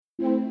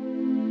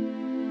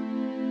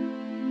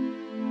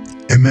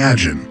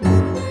Imagine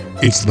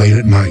it's late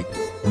at night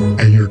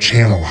and you're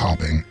channel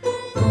hopping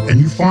and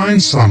you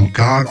find some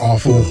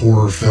god-awful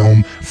horror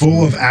film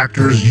full of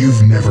actors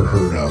you've never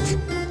heard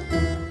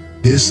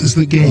of. This is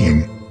the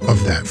game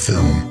of that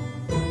film.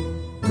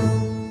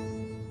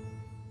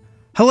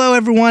 Hello,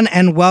 everyone,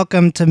 and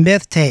welcome to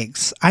Myth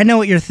Takes. I know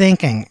what you're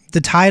thinking.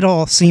 The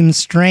title seems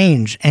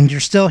strange, and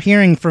you're still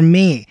hearing from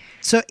me.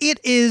 So it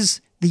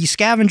is the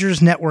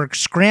Scavengers Network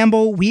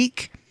Scramble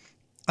Week.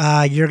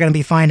 You're going to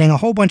be finding a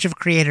whole bunch of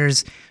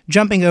creators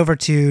jumping over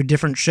to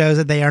different shows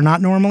that they are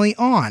not normally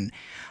on.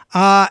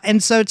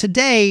 And so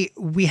today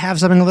we have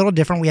something a little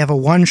different. We have a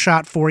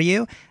one-shot for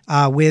you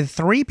with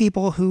three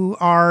people who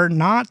are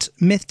not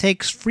Myth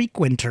Takes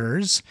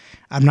frequenters.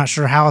 I'm not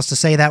sure how else to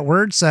say that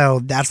word, so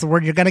that's the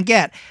word you're going to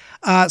get.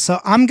 So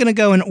I'm going to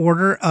go in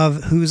order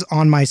of who's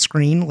on my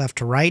screen, left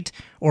to right,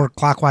 or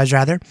clockwise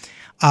rather.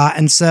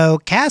 And so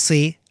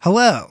Cassie,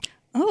 hello.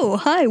 Oh,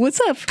 hi, what's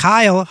up?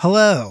 Kyle,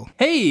 hello.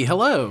 Hey,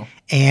 hello.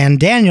 And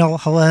Daniel,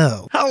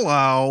 hello.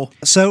 Hello.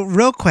 So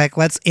real quick,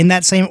 let's, in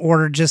that same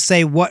order, just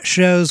say what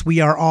shows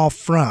we are all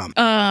from.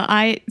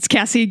 It's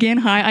Cassie again.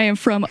 Hi, I am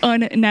from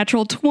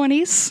Unnatural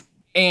 20s.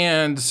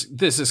 And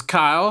this is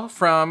Kyle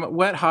from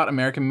Wet Hot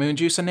American Moon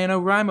Juice, a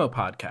NaNoWriMo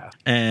podcast.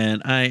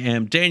 And I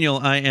am Daniel.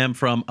 I am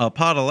from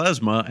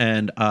Apodalesma,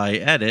 and I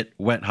edit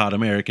Wet Hot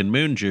American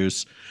Moon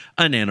Juice,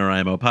 a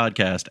NaNoWriMo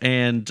podcast,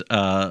 and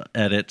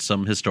edit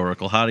some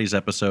Historical Hotties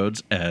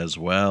episodes as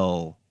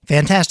well.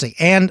 Fantastic.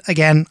 And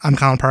again, I'm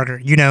Colin Parker.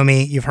 You know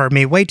me. You've heard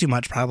me way too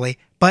much probably.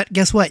 But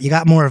guess what? You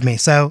got more of me.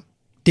 So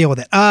deal with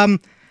it.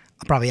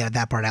 I'll probably edit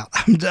that part out.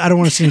 I don't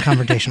want to seem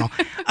confrontational.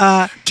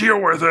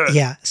 Deal with it.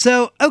 Yeah.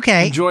 So,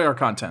 okay. Enjoy our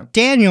content.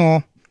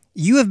 Daniel,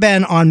 you have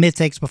been on Myth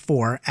Takes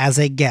before as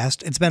a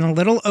guest. It's been a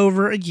little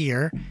over a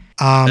year.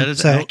 That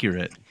is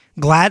accurate.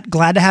 Glad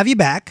to have you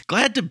back.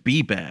 Glad to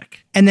be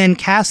back. And then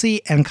Cassie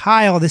and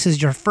Kyle, this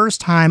is your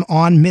first time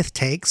on Myth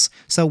Takes,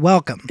 so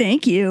welcome.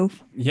 Thank you.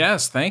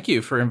 Yes, thank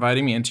you for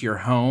inviting me into your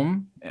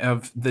home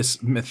of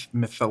this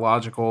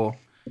mythological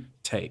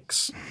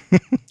takes.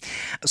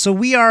 So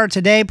we are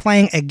today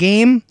playing a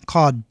game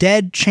called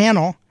Dead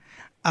Channel,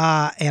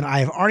 and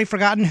I've already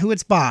forgotten who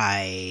it's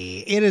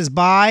by. It is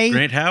by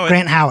Grant Howitt.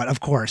 Grant Howitt, of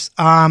course.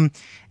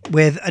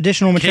 With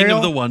additional material King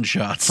of the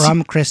one-shots.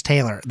 from Chris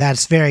Taylor.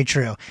 That's very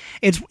true.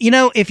 It's,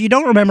 if you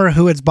don't remember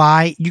who it's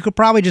by, you could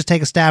probably just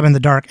take a stab in the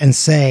dark and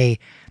say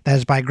that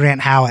it's by Grant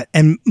Howitt,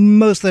 and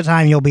most of the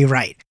time you'll be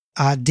right.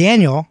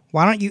 Daniel,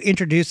 why don't you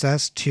introduce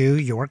us to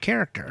your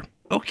character?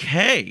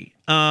 Okay.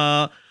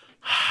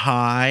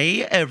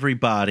 Hi,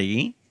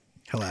 everybody.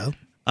 Hello.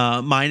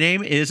 My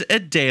name is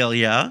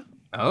Adalia.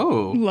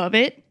 Oh. Love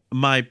it.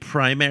 My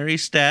primary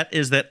stat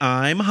is that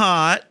I'm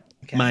hot.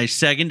 Okay. My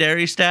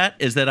secondary stat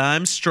is that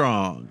I'm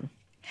strong.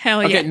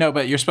 Hell Okay, yeah. no,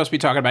 but you're supposed to be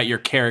talking about your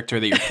character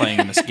that you're playing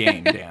in this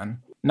game, Dan,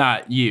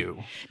 not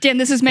you. Dan,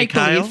 this is make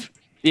Kyle? believe.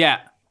 Yeah.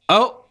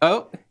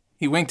 Oh,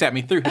 he winked at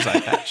me through his eye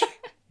patch.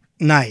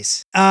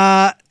 Nice.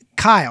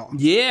 Kyle,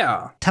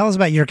 Yeah. tell us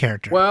about your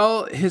character.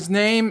 Well, his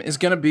name is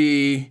going to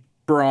be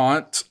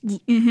Bront.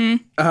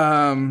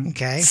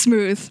 Okay.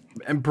 Smooth.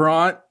 And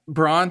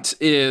Bront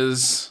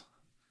is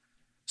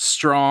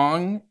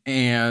strong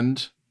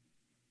and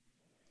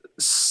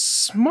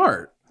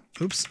smart.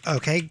 Oops.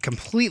 Okay.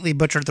 Completely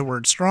butchered the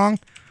word strong.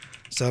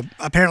 So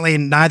apparently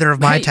neither of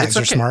my Hey, tags it's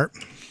are okay. smart.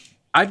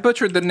 I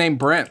butchered the name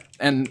Brent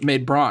and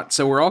made Bront,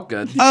 so we're all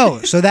good. Oh,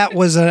 so that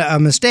was a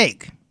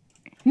mistake.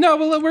 No,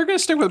 well, we're going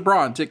to stick with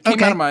Bront. It came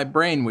Okay. out of my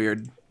brain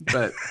weird,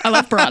 but I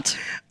love Bront.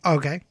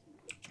 Okay.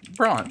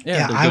 Bront,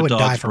 Yeah, The I good would die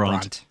dog's for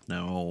Bront.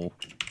 No.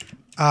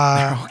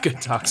 They're all good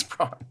dogs,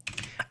 Bront.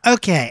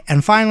 Okay.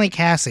 And finally,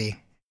 Cassie.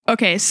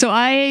 Okay, so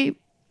I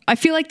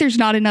feel like there's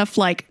not enough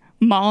like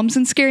moms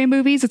in scary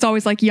movies. It's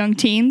always like young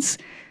teens.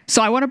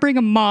 So I want to bring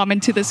a mom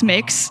into this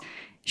mix.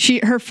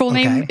 Her full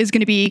name Okay. is going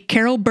to be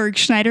Carol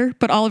Bergschneider,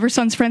 but all of her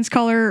son's friends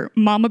call her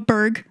Mama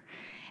Berg.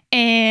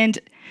 And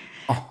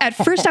at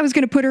first I was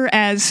going to put her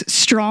as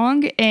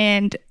strong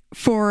and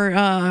for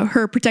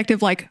her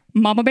protective like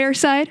mama bear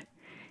side.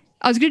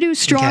 I was going to do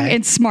strong Okay.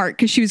 and smart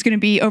because she was going to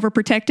be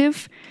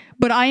overprotective,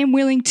 but I am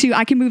willing to,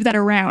 I can move that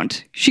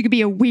around. She could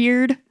be a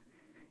weird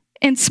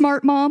and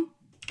smart mom.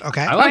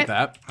 Okay. I like Alright.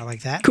 that. I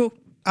like that. Cool.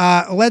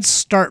 Let's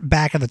start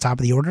back at the top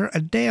of the order.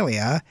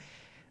 Adalia,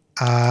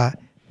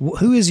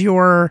 who is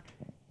your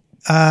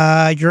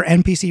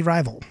NPC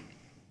rival?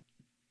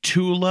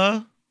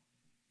 Tula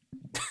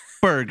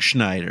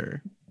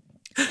Bergschneider.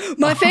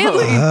 My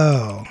family.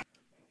 Oh.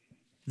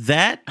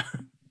 That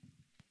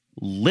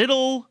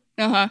little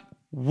Uh-huh.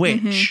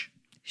 witch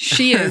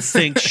She is.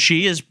 thinks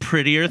she is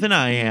prettier than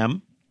I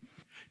am.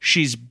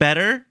 She's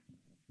better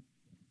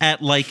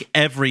at like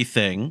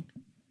everything.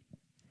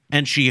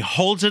 And she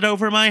holds it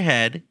over my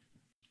head.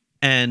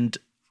 And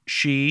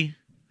she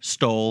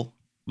stole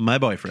my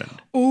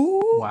boyfriend.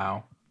 Ooh.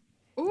 Wow.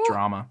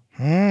 Drama.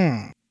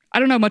 I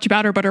don't know much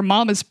about her, but her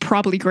mom is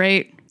probably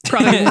great.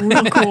 Probably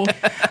real cool.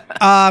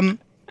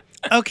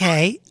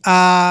 Okay.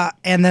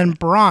 And then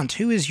Bront,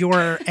 who is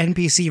your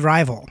NPC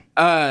rival?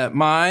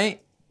 My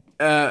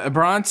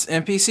Brant's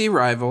NPC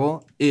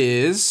rival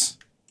is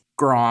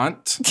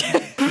Grant.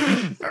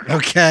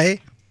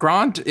 Okay.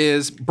 Grant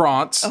is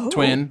Brant's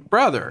twin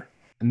brother,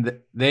 and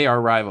they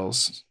are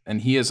rivals.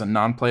 And he is a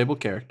non-playable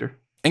character.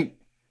 And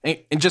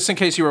just in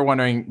case you were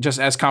wondering, just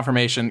as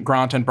confirmation,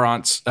 Grant and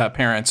Brant's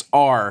parents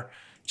are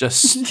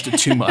just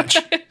too much.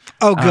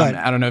 Oh, good.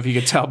 I don't know if you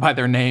could tell by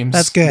their names.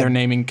 That's good. Their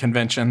naming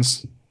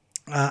conventions.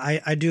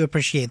 I do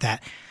appreciate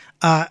that.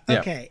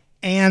 Okay.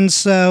 And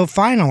so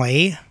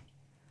finally,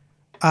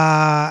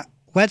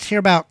 let's hear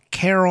about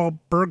Carol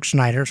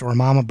Bergschneider's or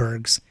Mama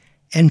Berg's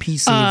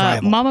NPC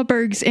rival. Mama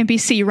Berg's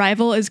NPC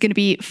rival is going to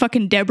be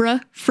fucking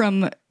Deborah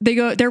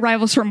they're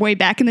rivals from way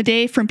back in the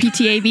day from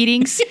PTA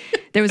meetings.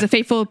 There was a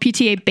fateful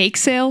PTA bake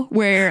sale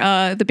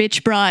where the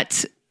bitch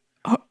brought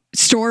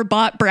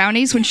store-bought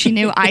brownies when she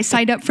knew I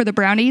signed up for the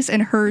brownies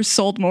and hers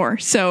sold more.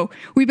 So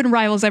we've been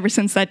rivals ever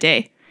since that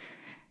day.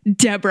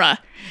 Deborah.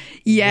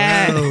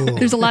 Yeah. Whoa.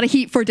 There's a lot of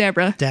heat for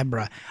Deborah.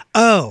 Deborah.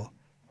 Oh.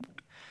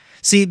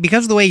 See,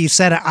 because of the way you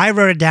said it, I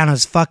wrote it down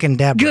as fucking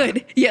Deborah.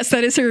 Good. Yes,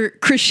 that is her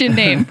Christian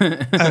name.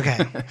 Okay.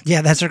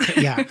 Yeah, that's her.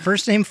 Yeah.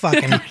 First name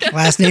fucking,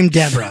 last name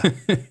Deborah.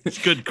 It's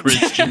a good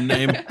Christian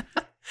name.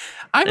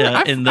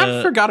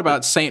 I forgot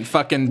about Saint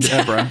fucking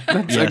Deborah.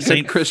 That's a good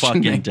Saint Christian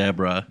fucking name.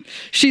 Deborah.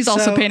 She's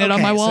also painted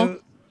on my wall.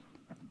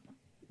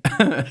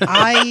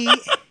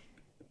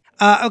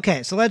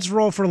 Okay, so let's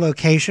roll for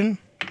location.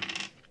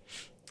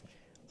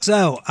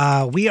 So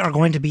we are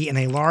going to be in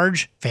a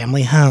large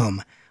family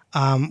home,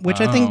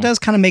 which I think does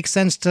kind of make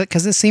sense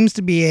because this seems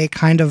to be a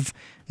kind of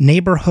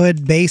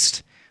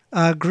neighborhood-based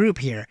group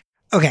here.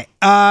 Okay,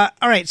 all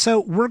right,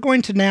 so we're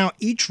going to now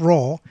each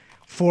roll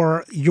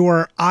for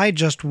your I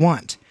Just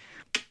Want.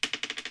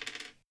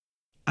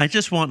 I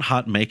just want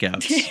hot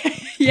makeouts.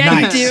 Yeah,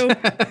 Nice. you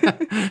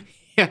do.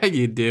 Yeah,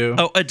 you do.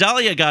 Oh,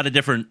 Adalia got a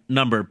different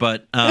number,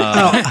 but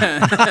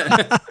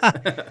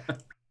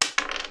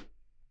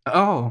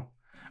Oh,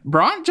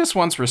 Brant just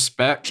wants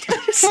respect.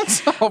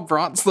 That's all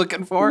Brant's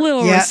looking for.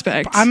 Little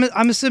respect.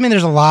 I'm assuming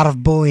there's a lot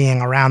of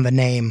bullying around the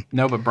name.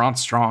 No, but Brant's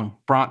strong.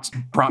 Brant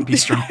be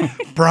strong.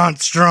 Brant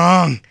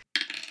Strong.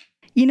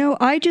 You know,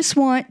 I just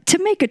want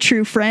to make a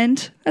true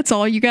friend. That's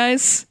all, you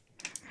guys.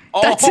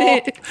 That's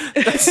it.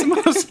 That's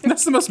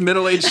the most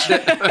middle-aged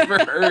shit I've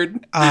ever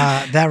heard.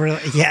 That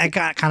really, yeah, it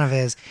kind of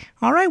is.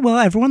 All right, well,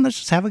 everyone, let's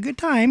just have a good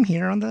time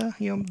here on the,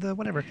 the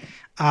whatever.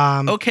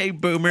 okay,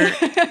 boomer.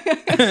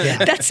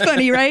 Yeah, That's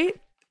funny, right?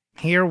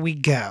 here we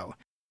go.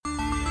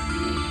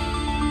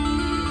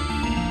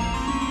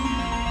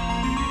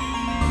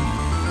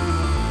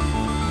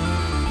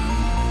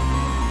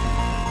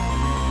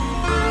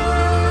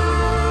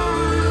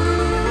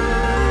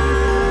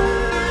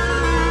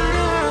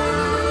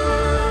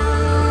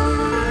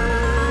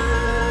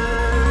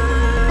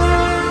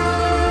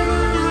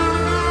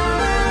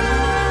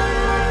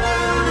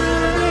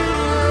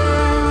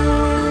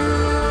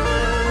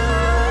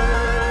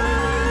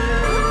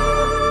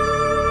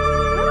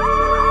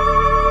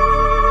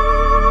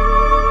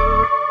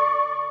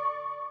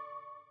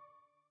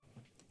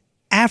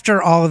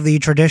 After all of the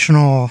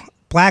traditional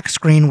black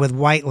screen with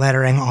white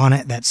lettering on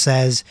it that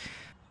says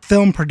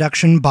film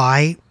production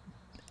by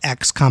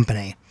X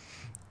company,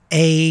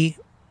 a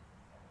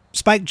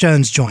Spike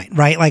Jonze joint,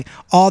 right? Like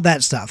all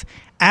that stuff.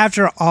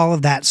 After all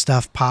of that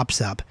stuff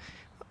pops up,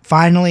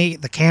 finally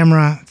the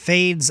camera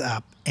fades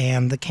up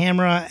and the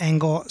camera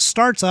angle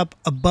starts up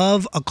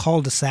above a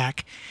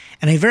cul-de-sac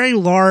in a very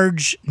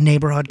large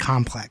neighborhood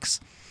complex.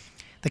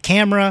 The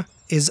camera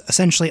is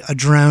essentially a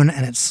drone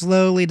and it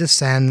slowly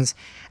descends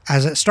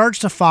as it starts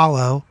to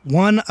follow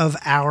one of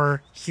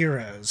our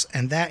heroes,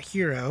 and that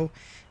hero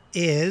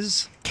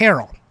is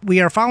Carol.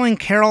 We are following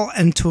Carol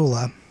and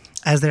Tula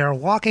as they are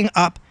walking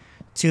up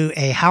to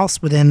a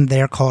house within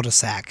their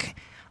cul-de-sac.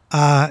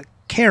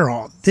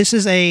 Carol, this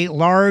is a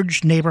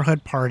large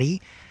neighborhood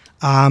party.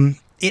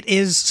 It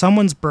is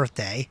someone's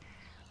birthday.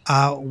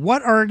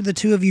 What are the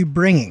two of you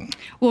bringing?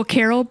 Well,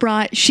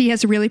 she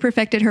has really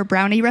perfected her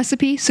brownie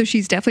recipe, so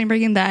she's definitely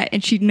bringing that,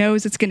 and she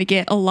knows it's going to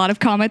get a lot of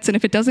comments, and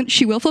if it doesn't,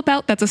 she will flip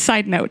out. That's a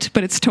side note,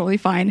 but it's totally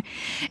fine.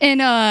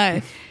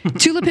 And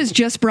Tulip has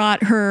just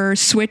brought her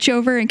Switch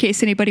over in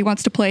case anybody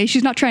wants to play.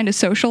 She's not trying to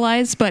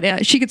socialize,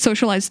 but she could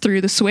socialize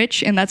through the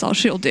Switch, and that's all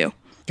she'll do.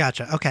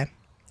 Gotcha, okay.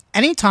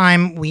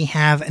 Anytime we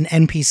have an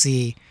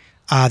NPC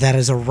that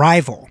is a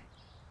rival,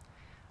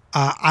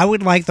 I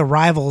would like the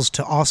rivals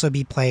to also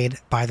be played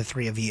by the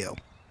three of you.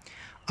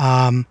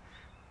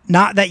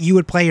 Not that you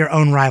would play your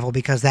own rival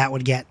because that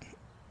would get,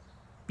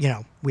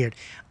 weird.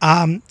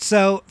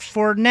 So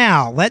for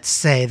now, let's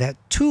say that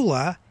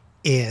Tula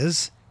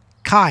is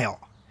Kyle.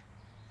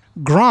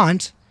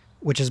 Grant,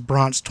 which is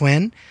Brant's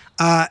twin,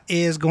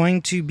 is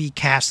going to be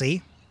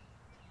Cassie.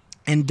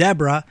 And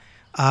Deborah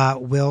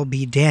will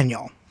be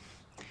Daniel.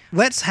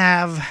 Let's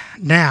have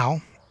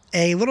now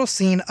a little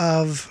scene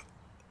of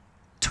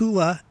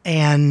Tula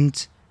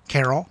and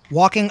Carol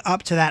walking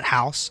up to that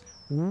house.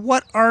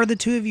 What are the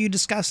two of you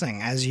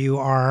discussing as you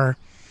are,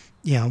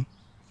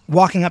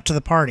 walking up to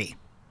the party?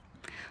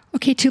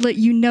 Okay, Tula,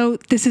 you know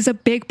this is a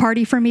big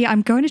party for me.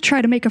 I'm going to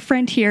try to make a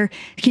friend here.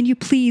 Can you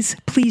please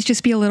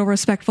just be a little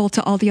respectful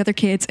to all the other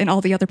kids and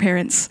all the other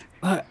parents?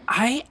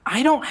 I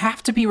don't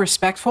have to be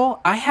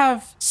respectful. I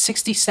have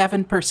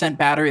 67%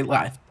 battery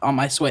life on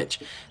my Switch.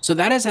 So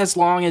that is as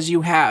long as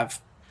you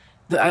have.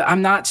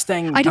 I'm not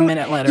staying a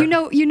minute later.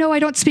 You know I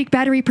don't speak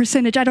battery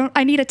percentage.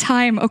 I need a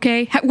time,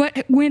 okay?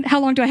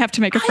 How long do I have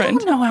to make a friend? I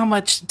don't know how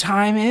much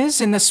time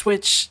is in my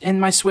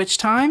Switch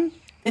time.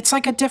 It's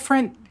like a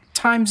different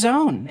time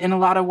zone in a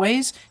lot of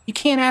ways. You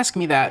can't ask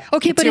me that.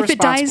 Okay, it's but if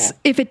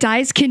it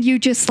dies, can you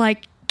just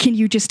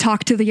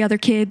talk to the other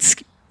kids?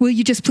 Will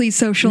you just please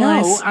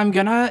socialize? No, I'm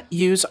gonna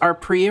use our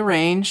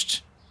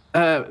prearranged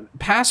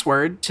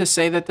password to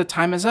say that the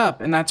time is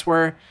up, and that's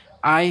where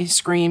I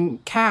scream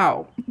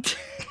cow.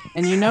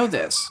 And you know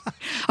this.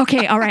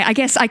 Okay, all right. I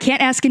guess I can't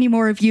ask any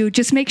more of you.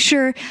 Just make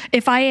sure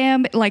if I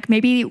am, like,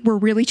 maybe we're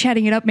really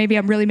chatting it up, maybe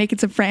I'm really making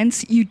some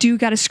friends, you do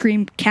got to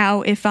scream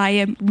cow if I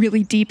am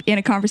really deep in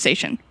a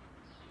conversation.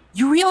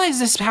 You realize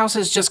this house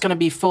is just going to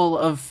be full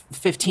of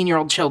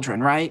 15-year-old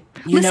children, right?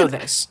 You know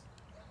this.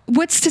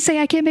 What's to say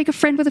I can't make a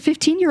friend with a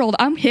 15-year-old?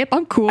 I'm hip.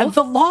 I'm cool.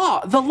 The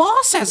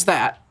law says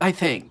that, I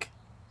think.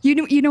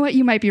 You know what?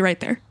 You might be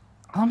right there.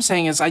 All I'm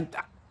saying is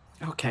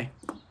okay.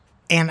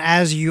 And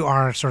as you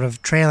are sort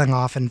of trailing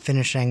off and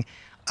finishing,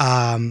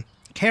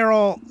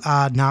 Carol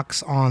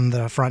knocks on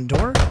the front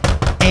door,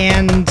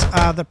 and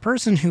the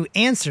person who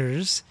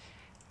answers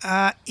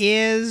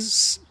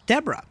is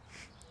Deborah.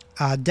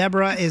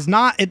 Deborah is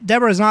not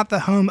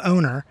the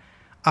homeowner,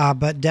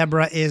 but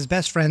Deborah is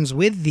best friends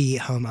with the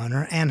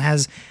homeowner and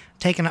has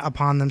taken it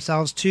upon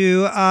themselves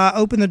to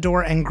open the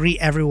door and greet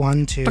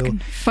everyone to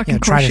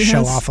try to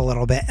show off a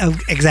little bit. Oh,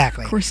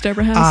 exactly. Of course,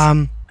 Deborah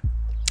has.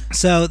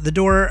 So the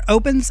door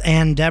opens,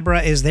 and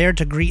Deborah is there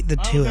to greet the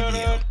two of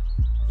you.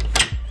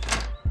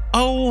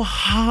 Oh,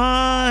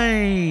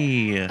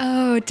 hi.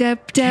 Oh,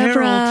 Deborah. Carol,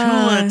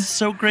 Tula, it's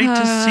so great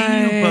to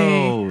see you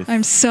both.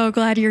 I'm so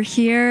glad you're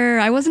here.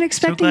 I wasn't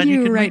expecting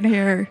you right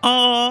here.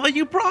 Oh,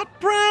 you brought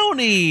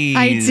brownies.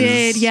 I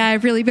did. Yeah,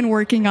 I've really been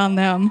working on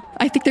them.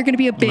 I think they're going to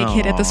be a big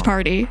hit at this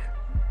party.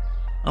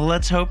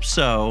 Let's hope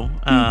so.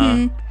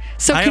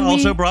 So I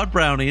also brought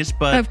brownies,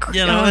 but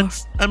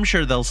I'm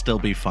sure they'll still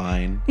be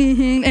fine.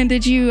 Mm-hmm. And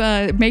did you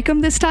make them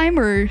this time,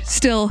 or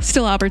still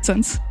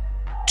Albertsons?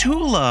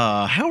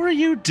 Tula, how are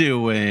you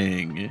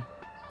doing?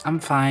 I'm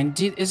fine.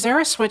 Is there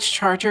a Switch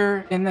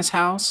charger in this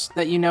house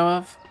that you know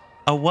of?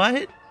 A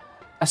what?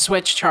 A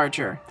Switch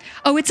charger.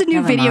 Oh, it's a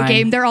new video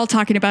game. They're all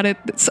talking about it.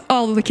 It's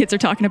all the kids are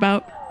talking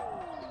about.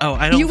 Oh,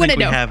 I don't think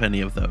we have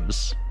any of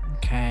those.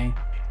 Okay.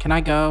 Can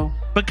I go?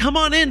 But come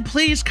on in,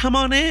 please. Come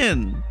on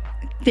in.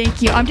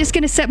 Thank you. I'm just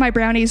going to set my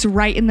brownies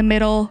right in the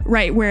middle,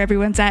 right where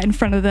everyone's at in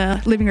front of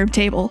the living room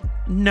table.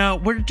 No,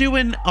 we're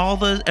doing all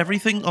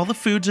the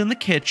food's in the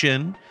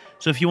kitchen.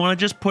 So if you want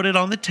to just put it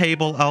on the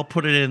table, I'll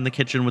put it in the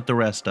kitchen with the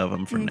rest of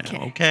them for now,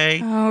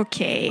 okay?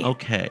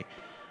 Okay.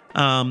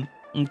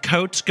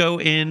 Coats go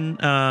in,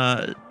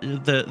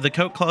 the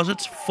coat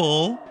closet's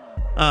full,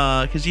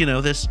 because,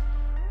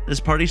 this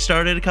party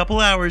started a couple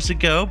hours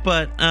ago,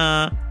 but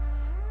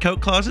coat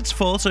closet's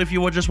full, so if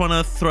you would just want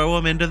to throw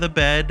them into the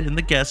bed in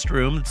the guest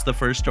room, it's the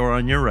first door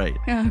on your right.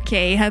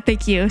 Okay,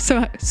 thank you.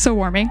 So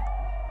warming.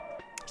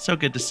 So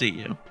good to see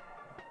you.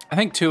 I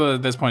think Tula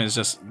at this point has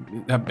just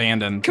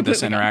abandoned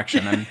this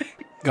interaction and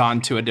gone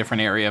to a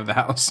different area of the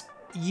house.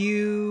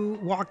 You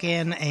walk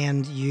in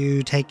and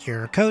you take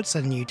your coats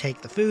and you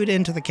take the food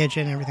into the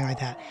kitchen and everything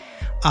like that.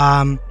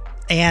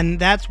 And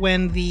that's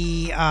when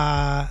the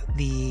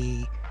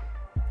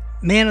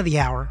man of the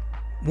hour,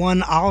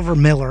 one Oliver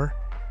Miller,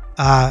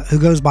 who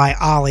goes by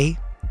Ollie,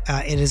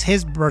 it is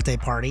his birthday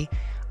party.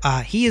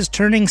 He is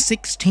turning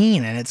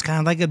 16, and it's kind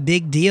of like a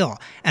big deal.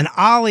 And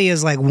Ollie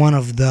is like one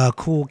of the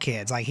cool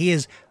kids. Like, he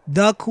is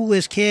the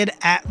coolest kid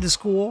at the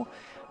school.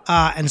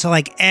 And so,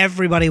 like,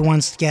 everybody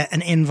wants to get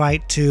an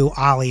invite to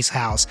Ollie's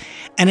house.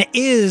 And it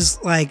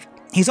is, like,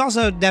 he's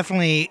also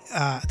definitely,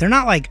 they're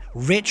not, like,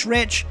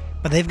 rich,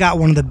 but they've got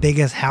one of the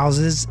biggest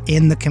houses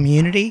in the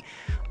community.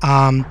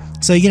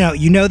 So,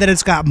 you know that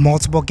it's got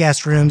multiple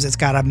guest rooms. It's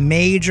got a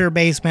major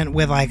basement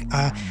with like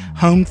a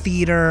home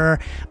theater,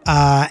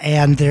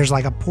 and there's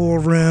like a pool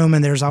room,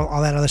 and there's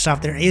all that other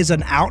stuff. There is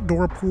an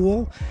outdoor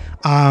pool,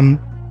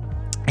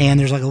 and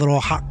there's like a little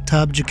hot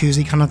tub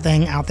jacuzzi kind of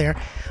thing out there.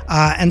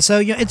 And so,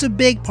 it's a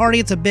big party.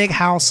 It's a big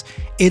house.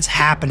 It's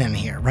happening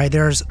here, right?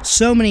 There's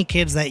so many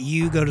kids that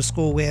you go to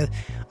school with,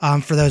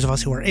 for those of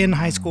us who are in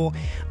high school.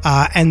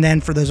 And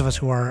then for those of us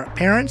who are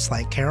parents,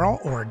 like Carol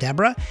or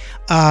Deborah,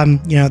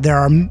 there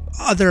are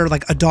other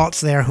like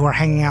adults there who are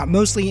hanging out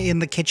mostly in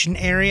the kitchen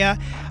area,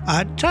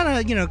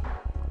 trying to,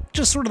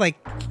 just sort of like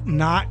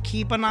not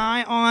keep an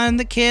eye on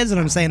the kids. And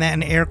I'm saying that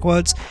in air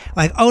quotes,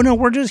 like, oh no,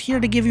 we're just here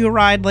to give you a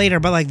ride later.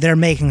 But like, they're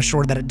making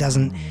sure that it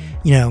doesn't,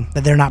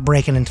 that they're not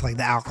breaking into like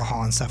the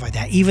alcohol and stuff like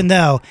that, even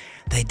though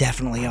they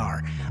definitely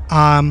are.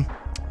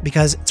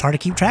 Because it's hard to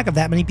keep track of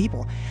that many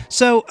people.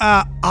 So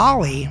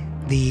Ollie,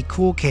 the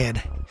cool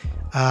kid,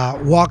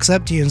 walks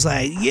up to you and is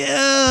like,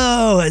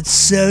 yo, it's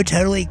so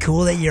totally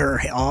cool that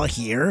you're all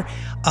here.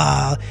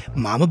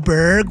 Mama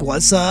Berg,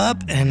 what's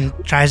up? And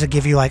tries to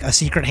give you like a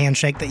secret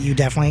handshake that you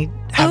definitely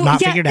have not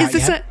figured out is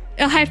this yet.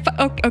 a high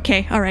five?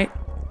 Okay, all right.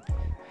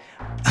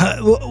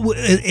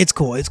 It's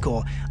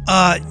cool.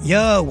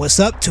 Yo, what's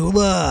up,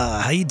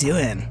 Tula? How you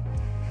doing?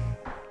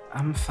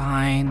 I'm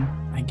fine,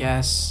 I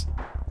guess.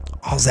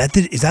 Oh, is that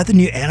the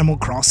new Animal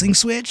Crossing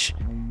Switch?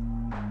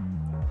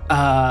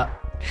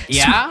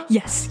 Yeah?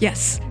 Yes.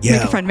 Yo,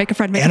 Make a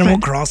friend. Animal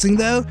Crossing,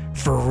 though,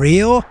 for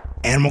real,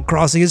 Animal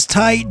Crossing is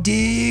tight,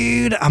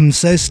 dude. I'm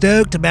so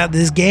stoked about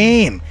this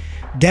game.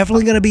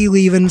 Definitely gonna be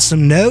leaving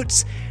some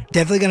notes.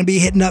 Definitely gonna be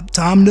hitting up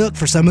Tom Nook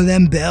for some of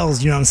them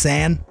bells. You know what I'm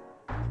saying?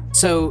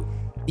 So,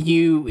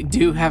 you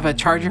do have a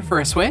charger for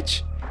a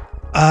Switch?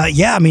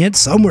 Yeah. I mean, it's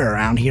somewhere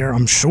around here.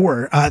 I'm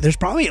sure. There's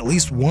probably at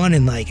least one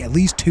in like at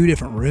least 2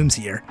 different rooms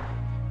here.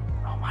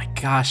 Oh my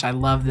gosh, I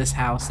love this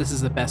house. This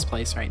is the best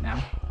place right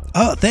now.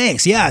 Oh,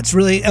 thanks. Yeah, it's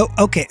really. Oh,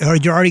 okay.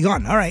 You're already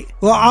gone. All right.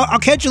 Well, I'll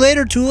catch you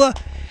later, Tula.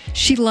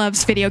 She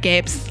loves video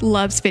games.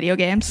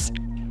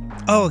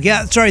 Oh,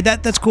 yeah. Sorry.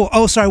 That's cool.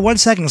 Oh, sorry. 1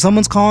 second.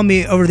 Someone's calling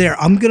me over there.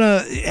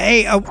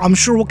 Hey, I'm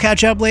sure we'll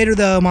catch up later,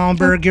 though, Mom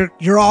Berg.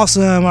 You're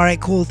awesome. All right.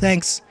 Cool.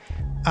 Thanks.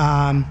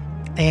 And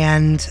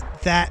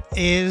that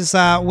is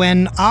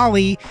when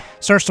Ollie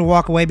starts to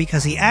walk away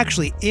because he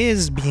actually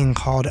is being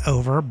called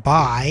over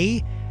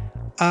by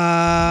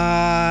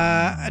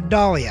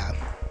Dahlia.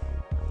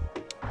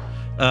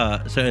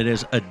 So it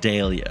is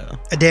Adalia.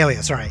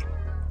 Adalia, sorry.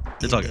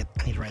 It's all good.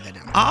 I need to write that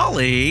down.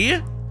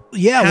 Ollie,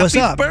 Yeah, what's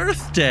up? happy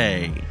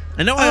birthday.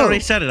 I know I Oh.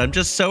 already said it. I'm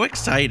just so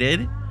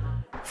excited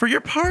for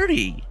your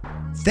party.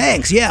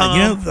 Thanks.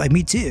 Yeah, like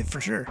me too, for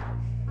sure.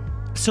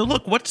 So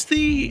look, what's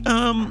the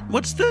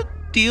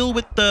deal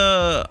with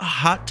the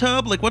hot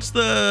tub? Like what's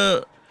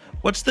the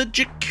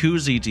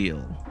jacuzzi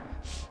deal?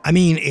 I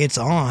mean, it's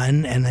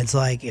on, and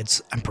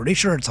I'm pretty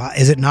sure it's hot.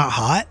 Is it not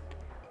hot?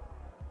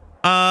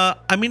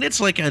 I mean it's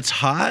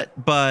hot,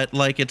 but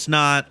like it's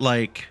not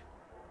like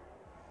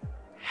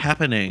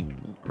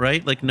happening,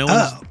 right? Like no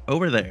one's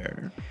over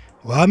there.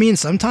 Well, I mean,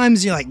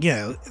 sometimes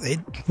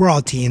we're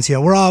all teens,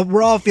 we're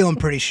all feeling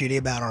pretty shitty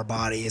about our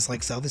bodies,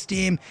 like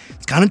self-esteem.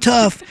 It's kind of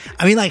tough.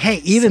 I mean, like, hey,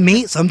 even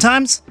me,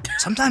 sometimes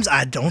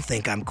I don't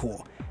think I'm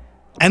cool.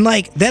 And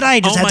like then I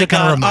just have to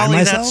kind of remind Ollie,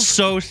 myself. that's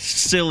so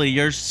silly.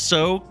 You're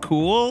so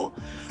cool.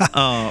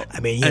 I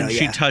mean, and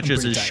she I'm touches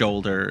pretty his tight.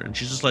 shoulder, and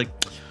she's just like,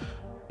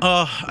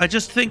 I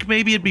just think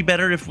maybe it'd be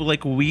better if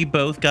like we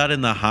both got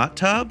in the hot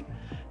tub,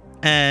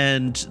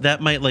 and that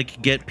might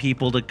like get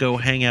people to go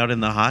hang out in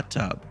the hot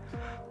tub.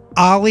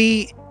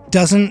 Ollie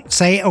doesn't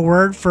say a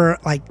word for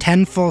like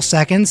 10 full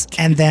seconds,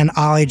 and then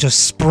Ollie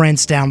just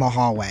sprints down the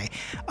hallway,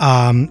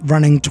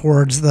 running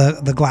towards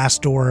the glass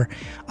door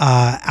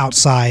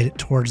outside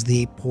towards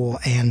the pool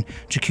and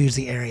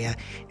jacuzzi area,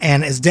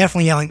 and is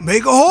definitely yelling,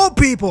 "Make a hole,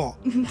 people!"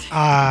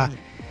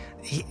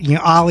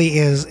 Ollie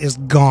is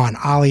gone.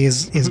 Ollie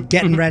is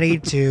getting ready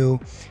to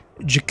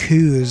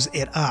jacuzzi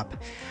it up,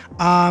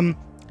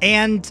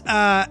 and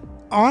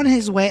on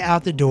his way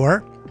out the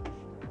door,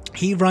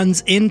 he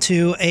runs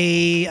into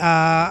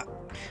a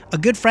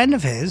good friend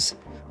of his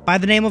by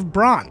the name of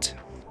Bront.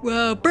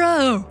 Whoa,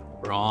 bro.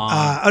 Wrong.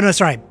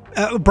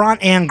 Bront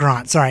and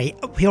Grant. Sorry,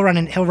 he'll run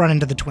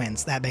into the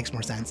twins. That makes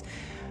more sense.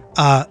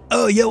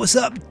 Yo, what's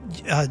up,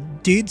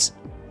 dudes?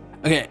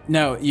 Okay,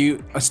 no,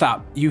 you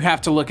stop. You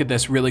have to look at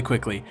this really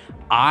quickly.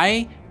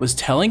 I was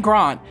telling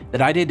Grant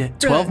that I did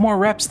 12 more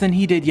reps than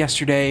he did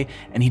yesterday,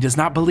 and he does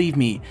not believe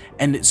me.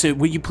 And so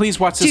will you please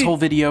watch this whole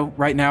video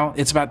right now?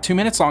 It's about 2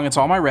 minutes long. It's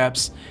all my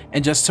reps.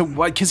 And just to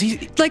what, because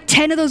he... Like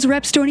 10 of those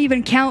reps don't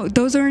even count.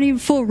 Those aren't even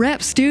full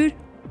reps, dude.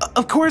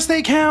 Of course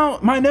they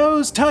count. My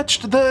nose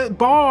touched the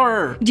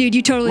bar. Dude,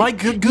 you totally... Like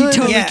good, You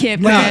totally Yeah,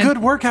 can't. no, man. like a good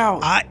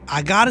workout.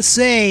 I gotta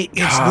say,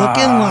 it's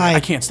looking like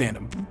I can't stand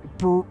him.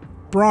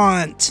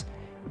 Bront.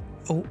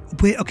 Oh,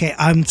 wait, okay,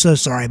 I'm so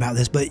sorry about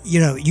this, but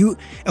you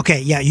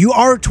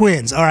are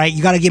twins, all right?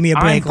 You got to give me a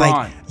break. I'm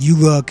Like, you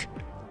look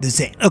the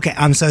same. Okay,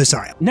 I'm so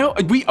sorry. No,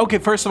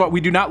 first of all,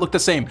 we do not look the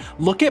same.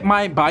 Look at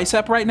my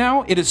bicep right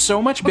now. It is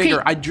so much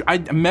bigger. I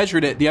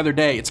measured it the other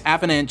day. It's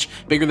half an inch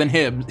bigger than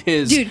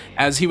his. Dude,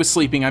 as he was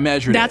sleeping, I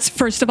measured That's it.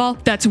 first of all,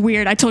 that's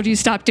weird. I told you to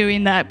stop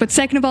doing that. But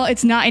second of all,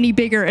 it's not any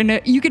bigger. And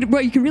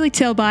what you can really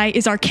tell by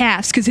is our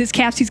calves, because his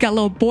calves, he's got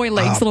little boy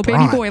legs, little baby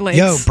Bront. boy legs.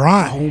 Yo,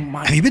 Bront. Oh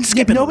my! Have you been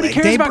skipping Nobody leg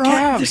cares day, about Bront?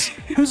 calves.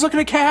 Who's looking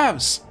at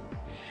calves?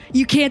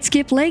 You can't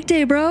skip leg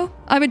day, bro.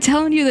 I've been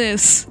telling you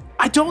this.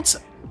 I don't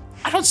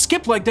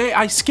skip leg day.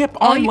 I skip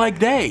All on you- leg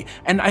day,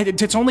 and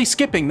it's only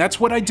skipping. That's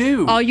what I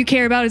do. All you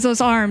care about is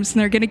those arms,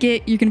 and you're gonna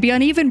be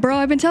uneven, bro.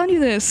 I've been telling you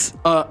this.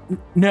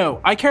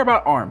 No, I care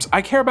about arms.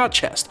 I care about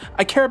chest.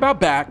 I care about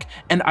back,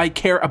 and I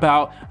care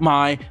about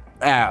my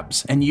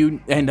abs. And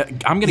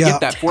I'm gonna get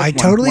that fourth I one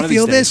totally one of these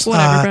feel days. this.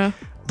 Whatever, bro.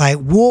 Like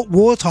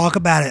we'll talk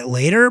about it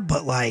later,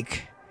 but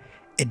like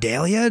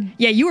Adalia,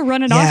 Yeah, you were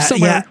running off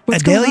somewhere.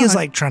 What's going Adalia's on?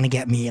 like trying to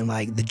get me in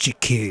like the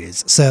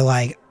jacuzzi. So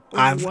like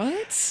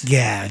What?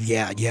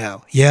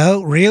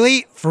 yo,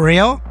 really? For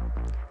real?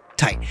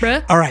 Tight.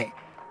 Bruh? All right.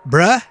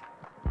 bruh,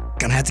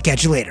 gonna have to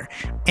catch you later.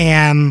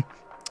 And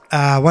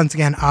once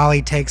again,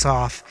 Ollie takes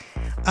off.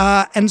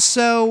 And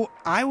so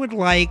I would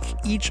like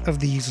each of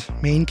these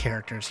main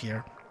characters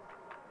here.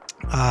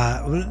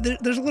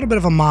 There's a little bit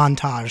of a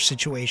montage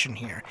situation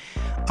here.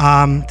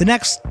 The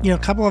next,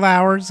 couple of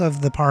hours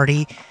of the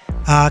party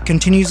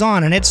continues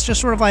on, and it's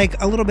just sort of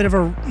like a little bit of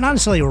a, not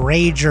necessarily a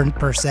rager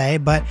per se,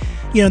 but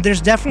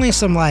there's definitely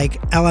some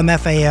like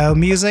LMFAO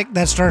music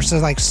that starts to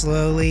like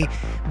slowly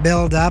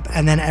build up,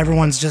 and then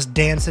everyone's just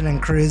dancing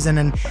and cruising.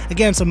 And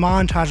again, it's a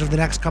montage of the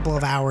next couple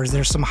of hours.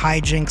 There's some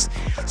hijinks.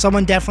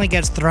 Someone definitely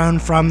gets thrown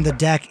from the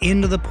deck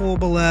into the pool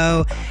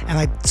below, and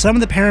like some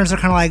of the parents are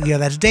kind of like,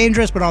 that's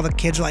dangerous, but all the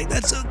kids are like,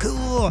 that's so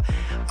cool.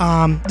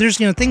 There's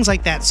things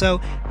like that.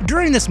 So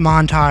during this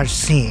montage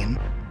scene,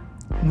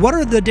 what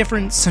are the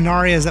different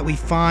scenarios that we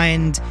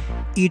find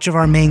each of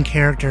our main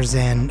characters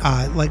in?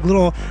 Like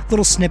little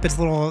snippets,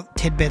 little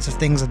tidbits of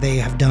things that they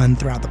have done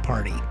throughout the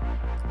party.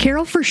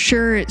 Carol for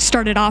sure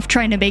started off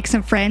trying to make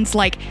some friends.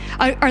 Like,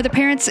 are the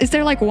parents, is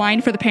there like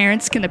wine for the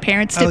parents? Can the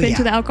parents dip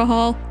into the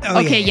alcohol?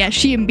 Yeah.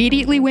 She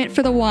immediately went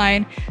for the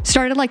wine,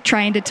 started like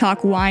trying to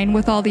talk wine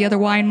with all the other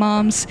wine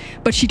moms,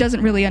 but she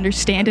doesn't really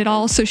understand it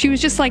all. So she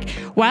was just like,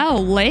 wow,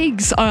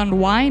 legs on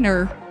wine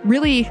are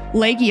really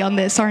leggy on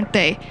this, aren't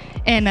they?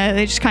 And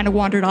they just kind of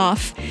wandered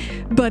off.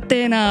 But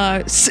then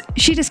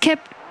she's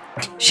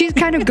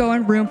kind of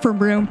going room from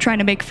room, trying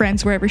to make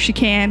friends wherever she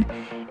can.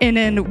 And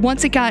then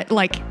once it got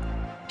like,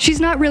 she's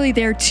not really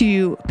there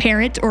to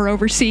parent or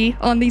oversee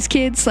on these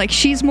kids. Like,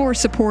 she's more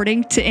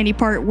supporting to any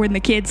part when the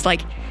kids,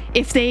 like,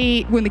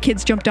 when the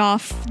kids jumped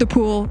off the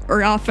pool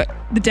or off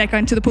the deck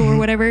onto the pool or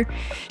whatever,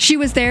 she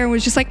was there and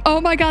was just like,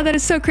 oh my God, that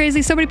is so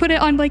crazy. Somebody put it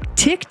on like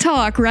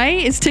TikTok,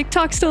 right? Is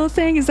TikTok still a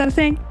thing? Is that a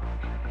thing?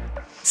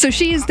 So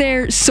she is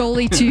there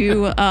solely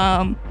to,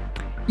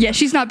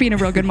 she's not being a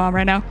real good mom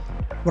right now.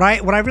 What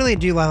I really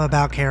do love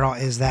about Carol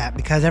is that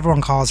because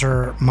everyone calls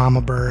her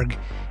Mama Berg,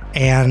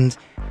 and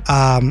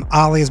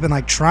Ollie has been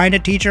like trying to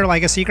teach her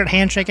like a secret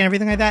handshake and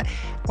everything like that,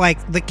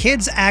 like the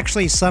kids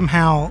actually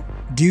somehow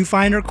do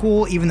find her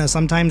cool, even though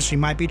sometimes she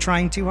might be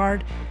trying too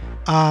hard.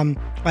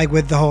 Like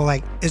with the whole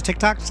like, is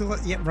TikTok still,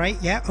 right?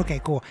 Yeah, okay,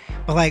 cool.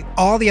 But like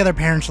all the other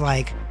parents are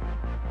like,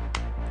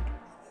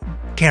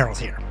 Carol's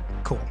here,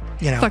 cool.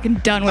 Fucking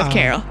done with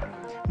Carol.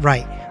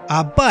 Right.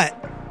 But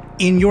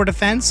in your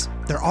defense,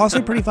 they're also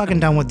pretty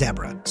fucking done with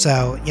Deborah.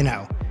 So,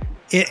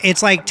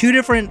 it's like two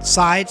different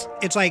sides.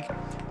 It's like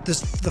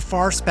the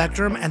far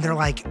spectrum, and they're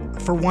like,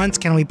 for once,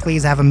 can we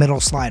please have a middle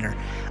slider?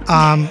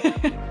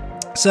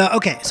 So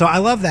I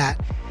love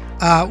that.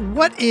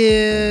 What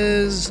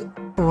is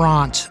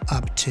Bront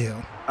up to?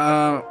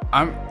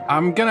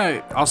 I'm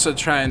gonna also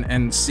try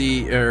and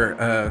see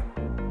if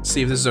this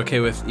is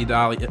okay with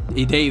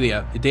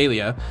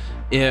Idalia,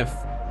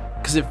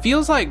 because it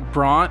feels like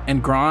Bront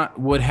and Grant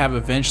would have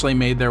eventually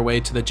made their way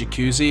to the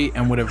jacuzzi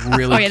and would have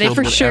really killed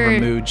whatever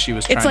mood she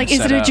was trying to set up. It's like,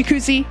 is it a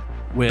jacuzzi?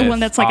 The one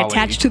that's like Ollie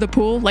attached to the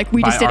pool? Like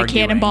we just did a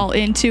cannonball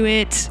into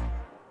it,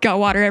 got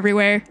water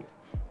everywhere.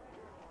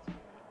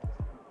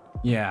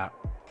 Yeah.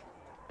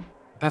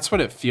 That's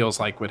what it feels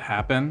like would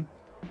happen.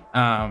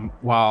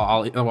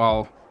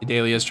 While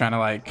Idalia is trying to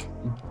like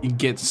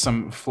get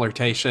some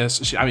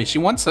flirtatious. She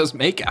wants those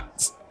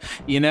makeouts,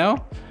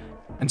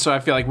 And so I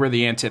feel like we're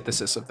the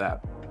antithesis of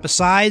that.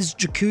 Besides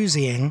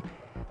jacuzziing,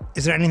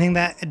 is there anything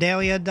that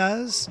Idalia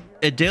does?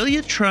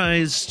 Idalia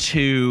tries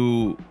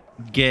to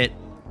get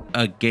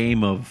a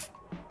game of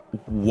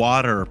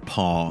water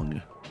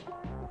pong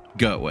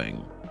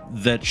going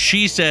that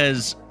she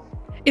says,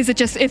 is it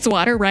just, it's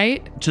water,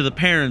 right? To the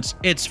parents,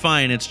 it's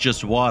fine, it's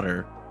just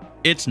water.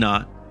 It's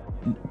not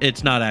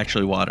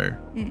actually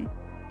water.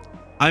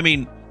 I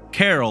mean,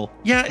 Carol,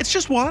 yeah, it's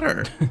just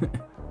water.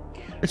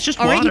 It's just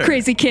water. All right, you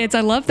crazy kids,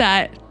 I love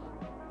that.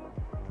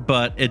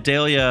 But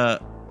Idalia,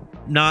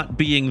 not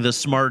being the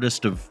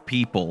smartest of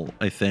people,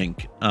 I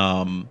think.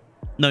 No,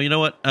 you know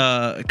what?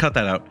 Cut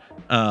that out.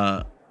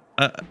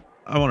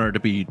 I want her to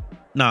be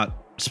not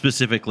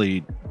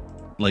specifically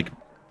like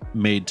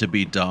made to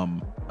be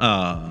dumb,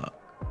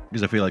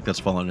 because I feel like that's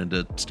fallen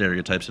into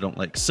stereotypes I don't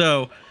like.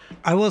 So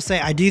I will say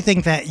I do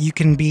think that you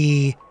can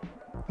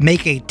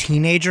make a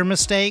teenager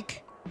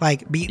mistake,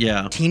 like be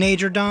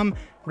teenager dumb,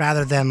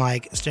 rather than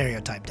like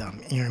stereotype dumb.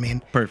 You know what I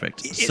mean?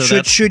 Perfect.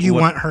 So should you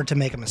want her to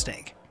make a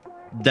mistake?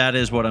 That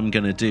is what I'm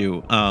gonna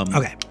do.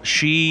 Okay.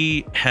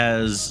 She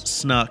has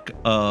snuck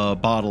a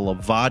bottle of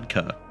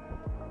vodka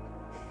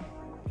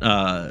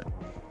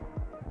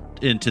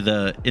into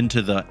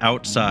the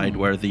outside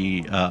where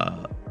the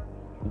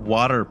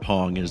water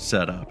pong is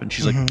set up, and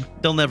she's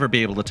like, they'll never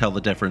be able to tell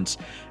the difference,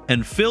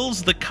 and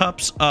fills the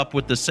cups up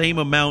with the same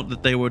amount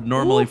that they would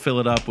normally fill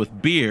it up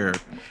with beer,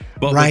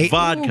 but with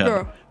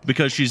vodka,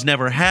 because she's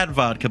never had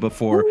vodka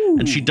before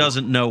and she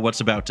doesn't know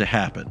what's about to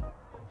happen.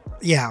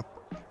 Yeah,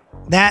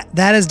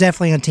 that is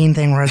definitely a teen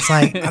thing where it's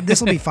like, this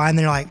will be fine.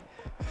 Then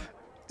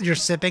you're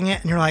sipping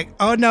it and you're like,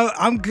 oh no,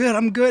 I'm good.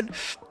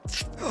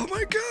 Oh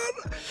my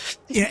god,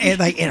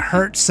 it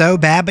hurts so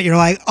bad, but you're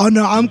like, oh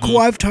no, I'm cool.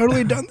 I've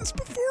totally done this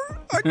before.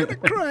 I'm gonna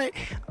cry.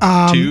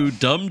 Too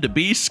dumb to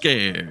be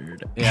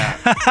scared. Yeah.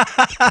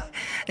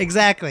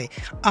 Exactly.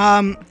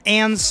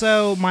 And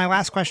so my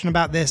last question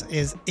about this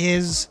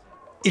is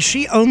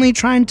she only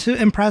trying to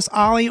impress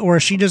Ollie, or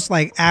is she just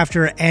like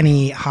after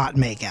any hot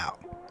makeout?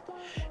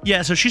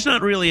 Yeah, so she's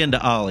not really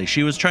into Ollie.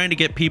 She was trying to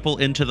get people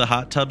into the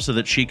hot tub so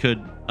that she could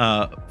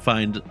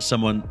find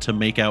someone to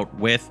make out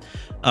with.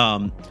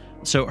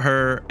 So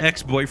her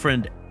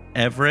ex-boyfriend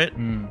Everett,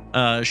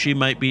 she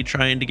might be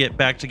trying to get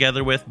back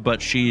together with,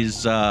 but she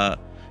is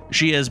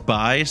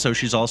bi, so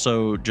she's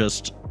also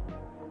just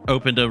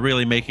open to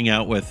really making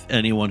out with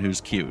anyone who's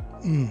cute.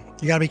 You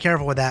gotta be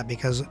careful with that,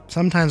 because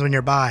sometimes when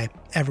you're bi,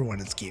 everyone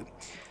is cute.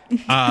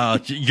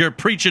 You're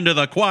preaching to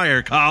the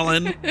choir,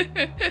 Colin.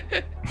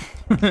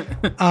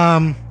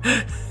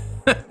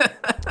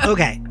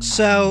 Okay,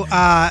 so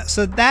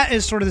that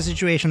is sort of the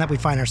situation that we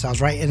find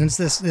ourselves, right? And it's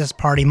this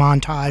party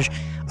montage.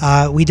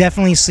 We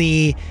definitely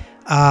see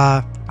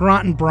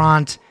Grant and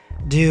Bront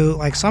do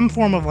like some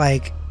form of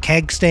like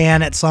keg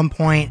stand at some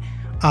point.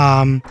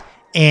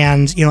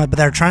 And but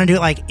they're trying to do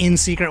it like in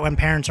secret when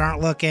parents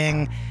aren't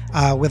looking,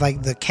 with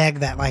like the keg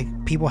that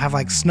like people have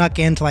like snuck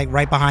into like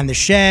right behind the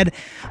shed,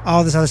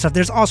 all this other stuff.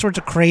 There's all sorts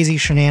of crazy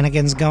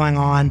shenanigans going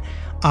on.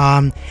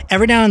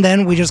 Every now and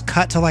then we just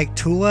cut to like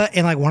Tula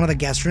in like one of the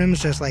guest rooms,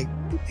 just like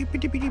beep,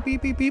 beep, beep, beep,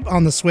 beep, beep, beep,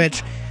 on the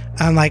switch,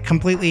 and like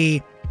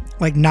completely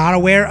like not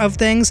aware of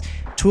things.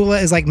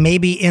 Tula is like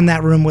maybe in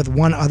that room with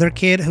one other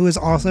kid who is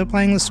also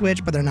playing the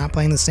Switch, but they're not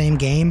playing the same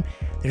game.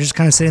 They're just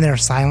kind of sitting there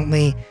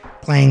silently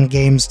playing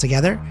games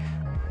together.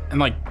 And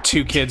like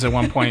two kids at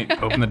one point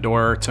open the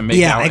door to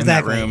make out in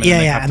that room. And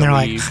And they're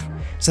like,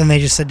 so then they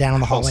just sit down in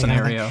the hallway.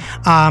 Scenario.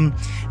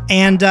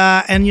 And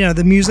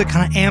the music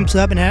kind of amps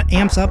up,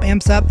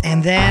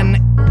 and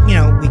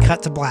then we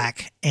cut to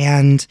black,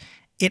 and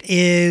it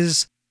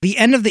is the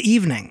end of the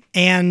evening,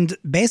 and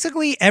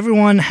basically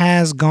everyone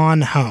has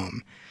gone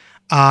home.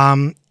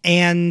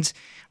 And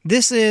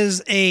this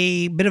is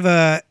a bit of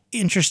a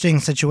interesting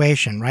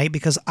situation, right?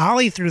 Because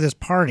Ollie threw this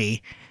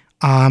party,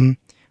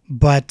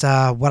 but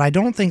what I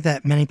don't think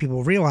that many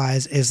people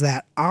realize is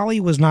that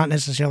Ollie was not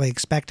necessarily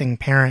expecting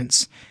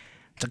parents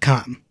to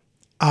come.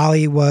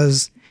 Ollie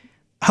was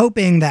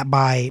hoping that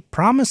by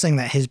promising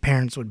that his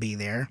parents would be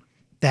there,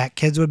 that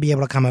kids would be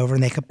able to come over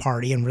and they could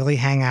party and really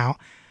hang out.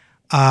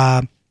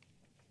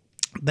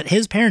 But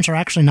his parents are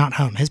actually not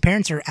home. His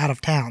parents are out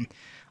of town,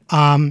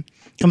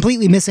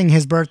 completely missing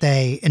his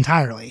birthday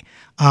entirely,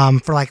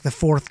 for like the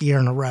fourth year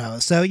in a row.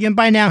 So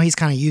by now he's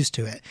kind of used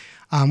to it,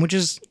 which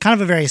is kind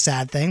of a very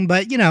sad thing.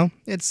 But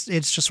it's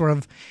just sort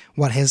of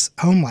what his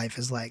home life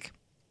is like.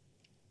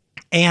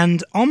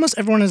 And almost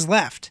everyone has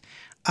left.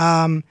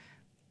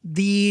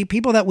 The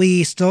people that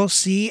we still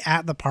see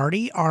at the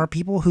party are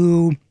people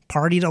who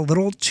partied a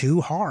little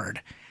too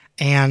hard,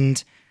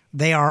 and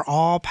they are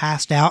all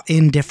passed out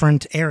in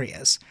different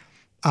areas.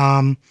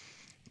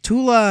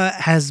 Tula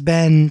has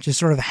been just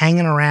sort of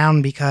hanging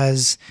around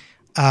because,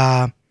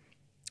 now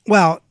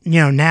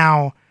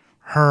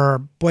her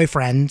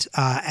boyfriend,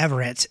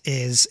 Everett,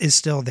 is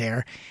still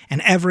there.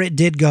 And Everett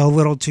did go a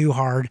little too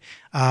hard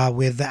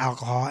with the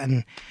alcohol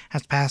and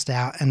has passed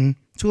out. And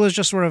Tula's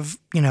just sort of,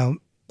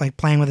 like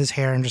playing with his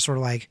hair and just sort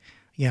of like,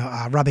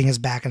 rubbing his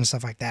back and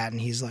stuff like that. And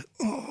he's like,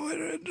 oh,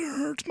 it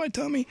hurts my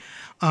tummy.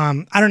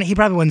 I don't know. He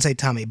probably wouldn't say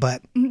tummy,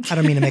 but I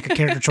don't mean to make a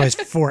character choice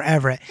for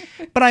Everett,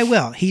 but I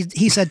will.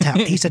 He said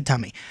tummy. He said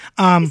tummy.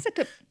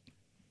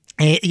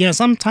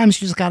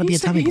 Sometimes you just got to be a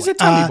tummy boy. He's a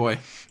tummy boy.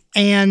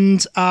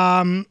 And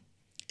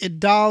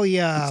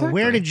Dahlia, Exactly.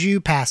 where did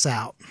you pass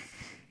out?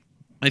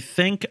 I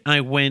think I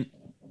went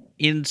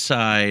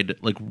inside,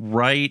 like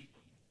right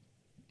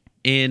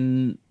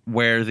in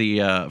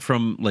where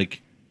from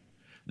like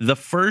the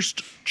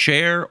first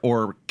chair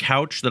or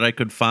couch that I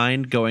could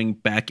find going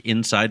back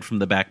inside from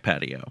the back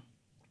patio.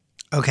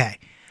 Okay.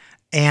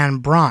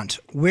 And Bront,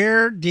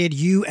 where did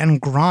you and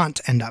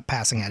Grant end up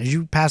passing out? Did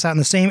you pass out in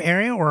the same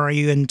area, or are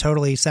you in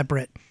totally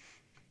separate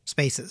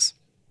spaces?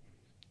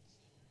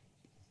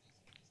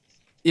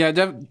 Yeah,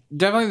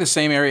 definitely the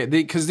same area.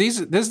 Because this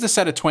is the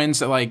set of twins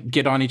that like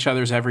get on each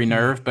other's every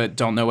nerve, but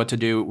don't know what to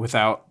do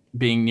without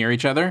being near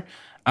each other.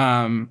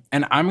 And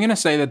I'm going to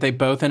say that they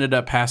both ended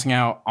up passing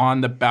out on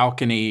the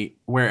balcony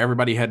where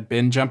everybody had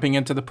been jumping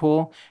into the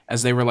pool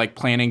as they were like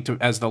planning to,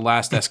 as the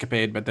last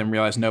escapade, but then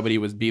realized nobody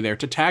would be there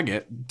to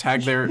tag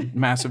their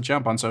massive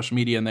jump on social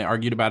media. And they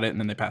argued about it, and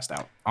then they passed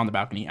out on the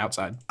balcony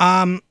outside.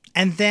 And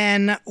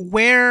then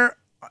where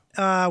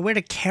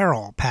did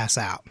Carol pass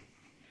out?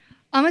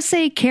 I'm gonna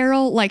say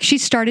Carol, like she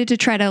started to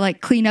try to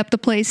like clean up the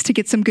place to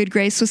get some good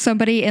grace with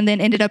somebody, and then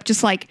ended up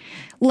just like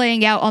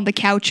laying out on the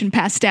couch and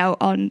passed out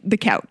on the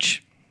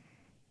couch.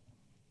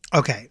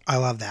 Okay, I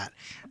love that.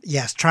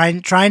 Yes,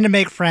 trying to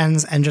make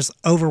friends and just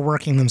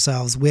overworking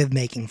themselves with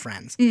making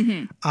friends.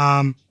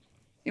 Mm-hmm.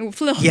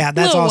 Yeah,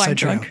 that's also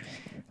true.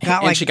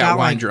 She got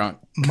wine drunk.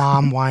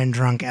 Mom wine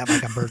drunk at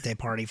like a birthday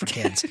party for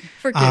kids,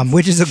 For kids.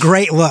 Which is a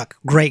great look.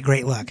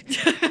 Great look.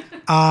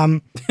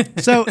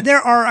 So there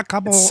are a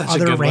couple It's such a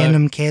other good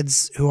random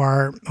kids who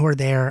are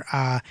there.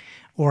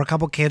 or a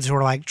couple kids who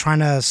are like trying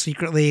to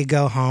secretly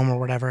go home or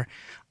whatever.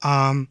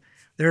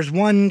 There's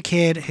one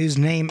kid whose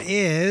name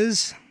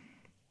is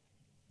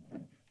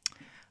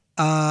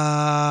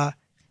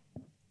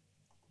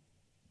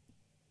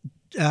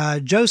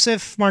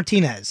Joseph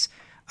Martinez,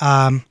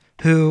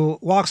 who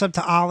walks up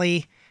to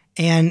Ollie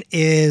and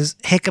is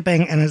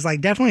hiccuping and is like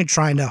definitely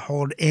trying to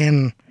hold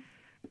in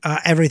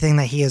everything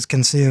that he has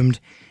consumed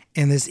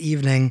in this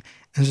evening,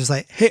 and just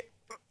like, hey,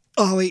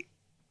 Ollie,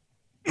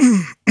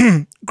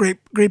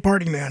 great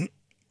party, man.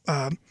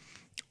 I'm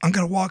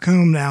gonna walk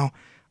home now.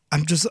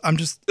 I'm just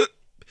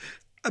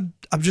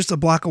a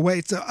block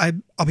away, so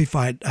I'll be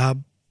fine. I'll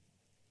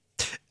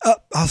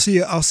see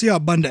you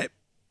on Monday.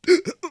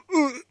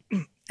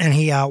 And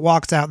he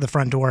walks out the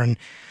front door, and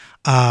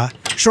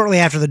shortly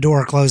after the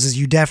door closes,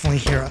 you definitely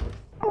hear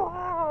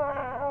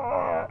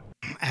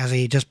as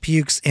he just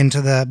pukes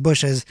into the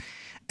bushes,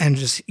 and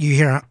just you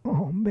hear a,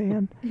 oh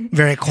man,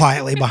 very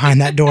quietly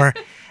behind that door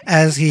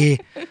as he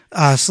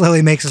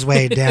slowly makes his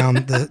way down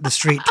the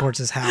street towards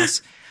his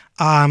house.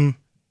 And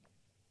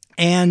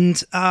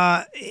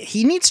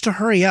he needs to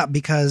hurry up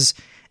because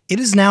it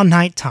is now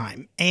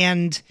nighttime.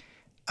 And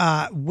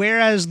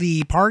whereas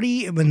the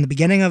party in the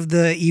beginning of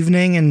the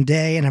evening and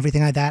day and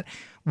everything like that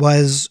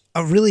was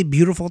a really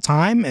beautiful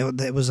time,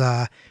 it was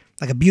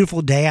like a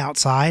beautiful day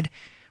outside,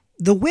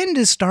 the wind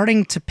is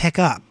starting to pick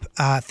up.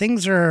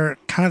 Things are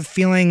kind of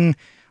feeling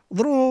a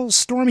little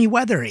stormy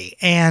weathery.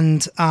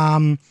 And,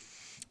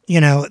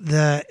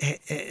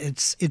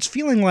 it's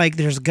feeling like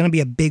there's going to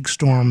be a big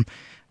storm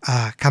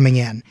coming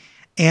in.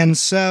 And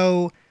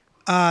so,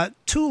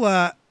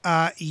 Tula,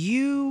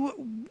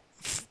 you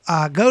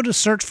go to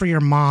search for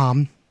your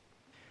mom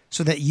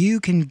so that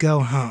you can go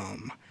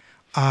home.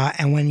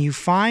 And when you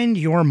find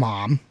your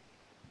mom,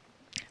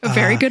 A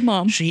very good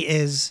mom. she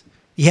is,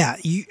 yeah.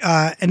 You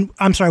and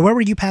I'm sorry, where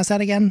were you past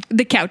that again?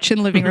 The couch in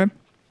the living room.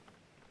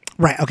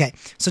 Right. Okay.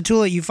 So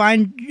Tula, you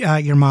find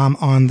your mom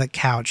on the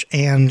couch,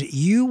 and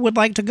you would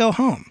like to go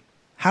home.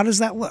 How does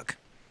that look?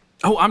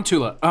 Oh, I'm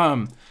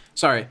Tula.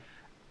 Sorry.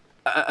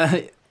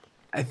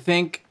 I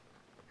think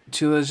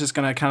Tula's just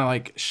gonna kind of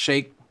like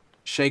shake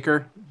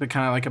her, but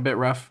kind of like a bit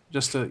rough,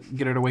 just to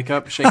get her to wake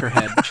up. Shake her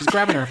head. She's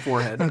grabbing her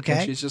forehead. Okay.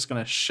 And she's just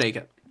gonna shake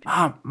it.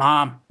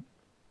 Mom.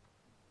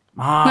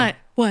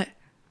 What?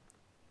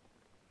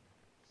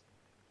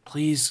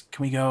 Please,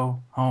 can we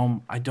go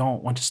home? I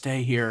don't want to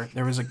stay here.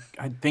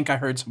 I think I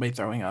heard somebody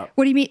throwing up.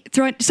 What do you mean?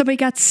 Somebody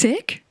got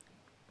sick?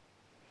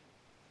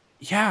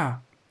 Yeah.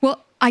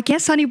 Well, I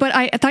guess, honey, but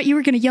I thought you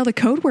were going to yell the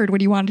code word when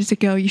you wanted to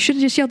go. You should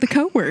have just yelled the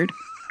code word.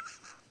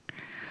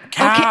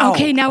 Cow.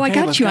 Okay, now I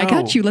got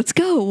you. Let's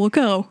go. We'll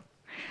go.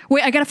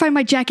 Wait, I got to find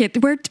my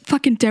jacket. Where'd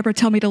fucking Deborah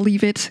tell me to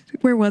leave it?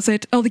 Where was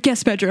it? Oh, the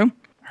guest bedroom.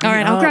 All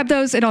right, I'll grab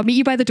those and I'll meet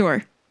you by the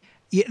door.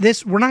 Yeah,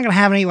 we're not going to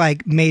have any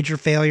like major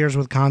failures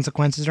with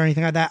consequences or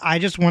anything like that. I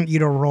just want you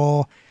to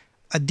roll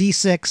a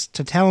d6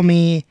 to tell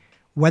me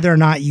whether or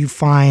not you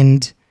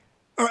find,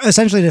 or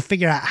essentially to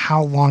figure out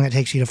how long it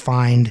takes you to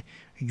find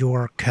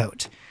your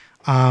coat.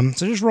 So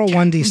just roll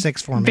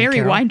 1d6 for me. Very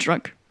Carol. wine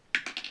drunk.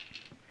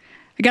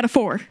 I got a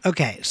 4.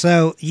 Okay,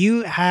 so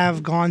you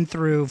have gone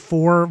through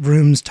 4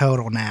 rooms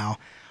total now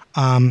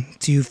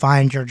to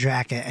find your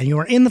jacket, and you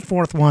are in the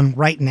 4th one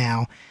right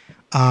now,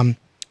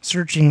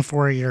 searching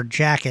for your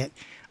jacket,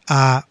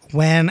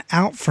 when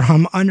out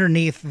from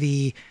underneath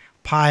the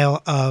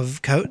pile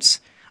of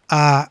coats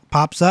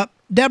pops up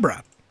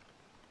Deborah.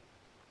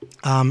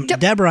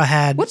 Deborah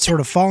had sort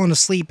of fallen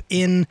asleep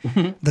in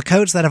the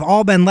coats that have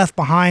all been left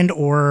behind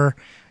or,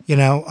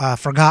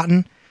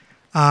 forgotten.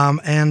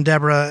 And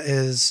Deborah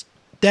is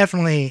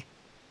definitely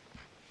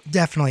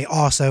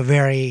also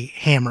very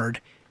hammered,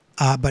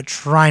 but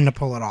trying to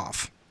pull it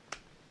off.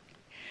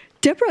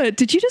 Deborah,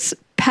 did you just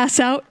pass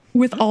out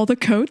with all the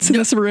coats in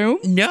this room?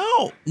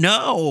 No.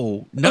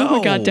 Oh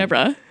my God,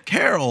 Deborah.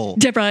 Carol.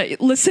 Deborah,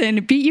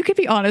 listen, you can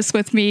be honest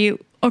with me,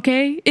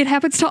 okay? It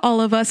happens to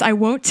all of us. I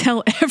won't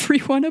tell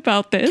everyone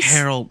about this.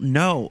 Carol,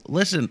 no.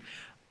 Listen,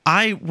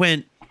 I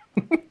went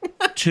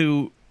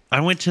to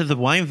the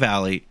Wine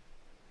Valley.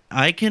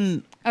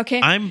 Okay.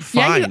 I'm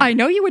fine. Yeah, I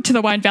know you went to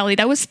the Wine Valley.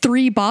 That was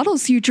 3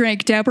 bottles you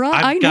drank, Deborah.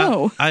 I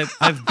know.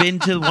 I've been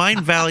to the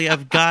Wine Valley.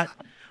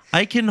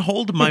 I can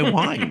hold my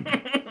wine.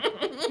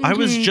 I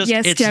was just,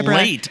 Yes, it's Deborah.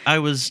 late. I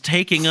was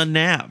taking a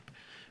nap,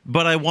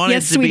 but I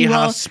wanted to be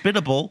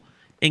hospitable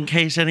in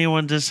case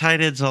anyone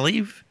decided to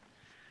leave.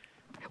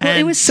 Well,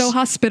 it was so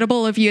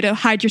hospitable of you to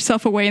hide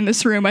yourself away in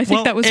this room. I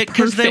think that was perfect.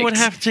 Because they would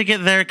have to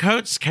get their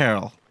coats,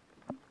 Carol.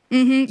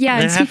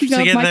 Yeah, and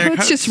speaking of, my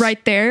coat's just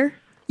right there.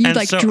 You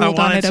And so drooled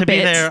on it a bit. I wanted to be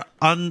there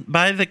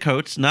by the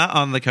coats, not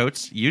on the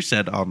coats. You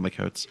said on the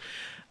coats.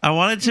 I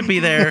wanted to be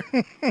there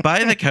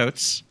by the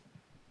coats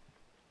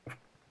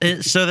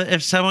so that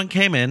if someone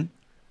came in,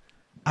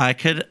 I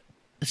could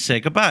say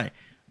goodbye.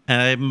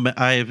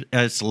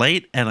 It's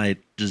late and I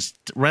just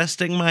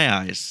resting my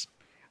eyes.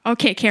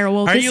 Okay, Carol.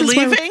 Well, Are you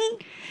leaving?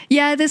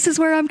 Yeah, this is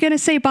where I'm going to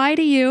say bye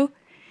to you.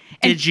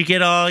 Did you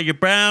get all your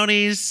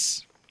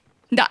brownies?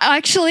 No,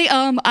 actually,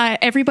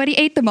 everybody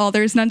ate them all.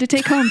 There's none to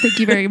take home. Thank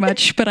you very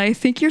much. But I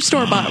think your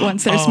store-bought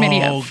ones. There's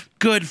many of.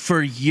 Good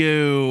for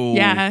you.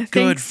 Yeah,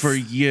 Good thanks. for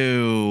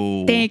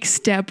you. Thanks,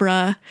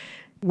 Deborah.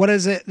 What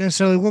does it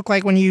necessarily look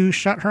like when you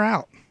shut her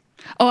out?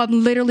 Oh,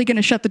 I'm literally going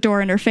to shut the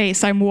door in her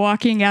face. I'm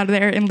walking out of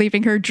there and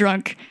leaving her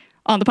drunk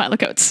on the pile of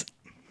coats.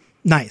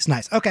 Nice.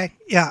 Okay.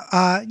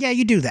 Yeah.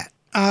 You do that.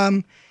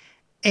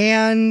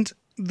 And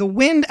the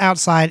wind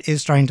outside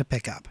is starting to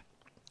pick up.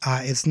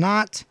 It's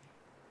not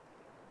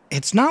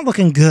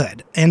looking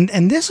good.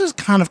 And this is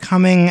kind of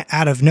coming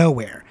out of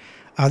nowhere.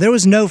 There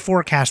was no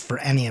forecast for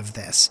any of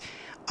this.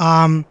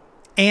 And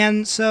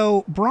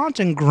so Bront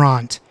and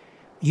Grant,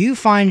 you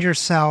find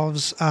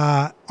yourselves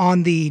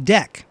on the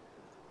deck,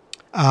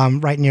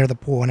 right near the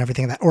pool and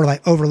everything, or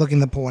like overlooking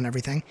the pool and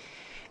everything.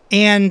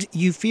 And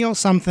you feel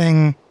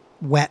something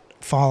wet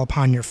fall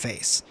upon your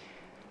face.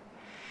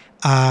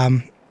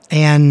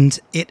 And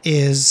it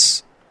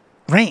is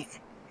rain.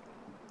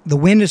 The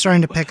wind is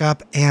starting to pick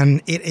up,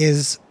 and it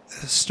is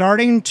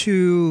starting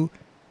to,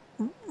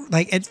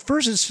 like, at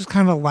first it's just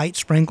kind of a light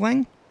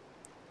sprinkling,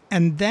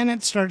 and then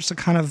it starts to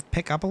kind of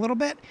pick up a little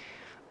bit.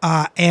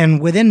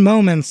 And within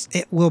moments,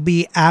 it will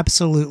be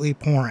absolutely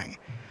pouring.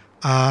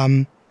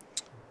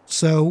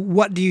 So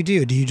what do?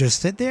 Do you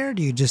just sit there?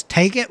 Do you just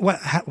take it? What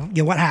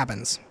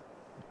happens?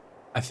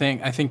 I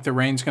think the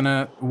rain's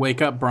gonna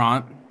wake up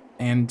Bront,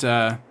 and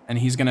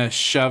he's gonna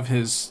shove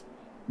his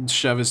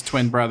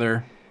twin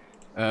brother,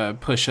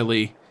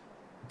 pushily,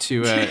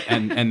 to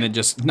and then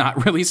just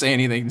not really say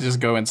anything,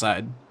 just go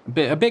inside.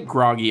 A bit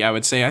groggy, I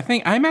would say.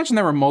 I imagine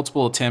there were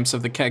multiple attempts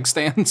of the keg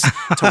stands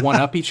to one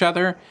up each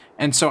other,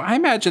 and so I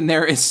imagine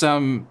there is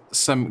some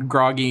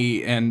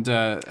groggy and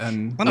Let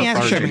me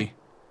ask you,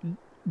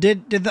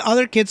 did the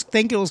other kids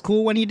think it was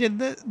cool when you did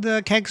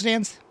the keg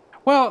stands?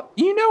 Well,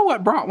 you know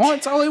what Bront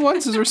wants. All he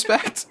wants is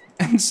respect.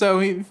 And so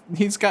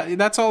he's got,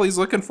 that's all he's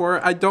looking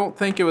for. I don't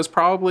think it was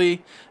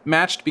probably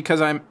matched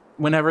because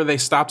whenever they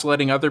stopped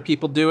letting other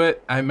people do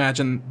it, I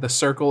imagine the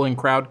circle and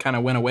crowd kind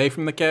of went away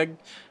from the keg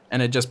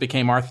and it just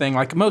became our thing,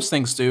 like most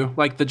things do,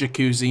 like the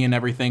jacuzzi and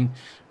everything,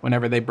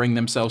 whenever they bring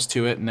themselves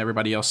to it and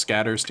everybody else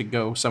scatters to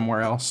go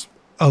somewhere else.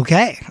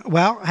 Okay.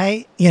 Well,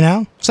 hey,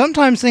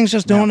 sometimes things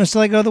just don't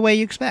necessarily go the way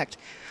you expect.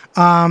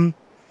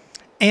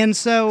 And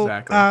so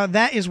Exactly.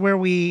 That is where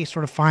we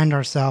sort of find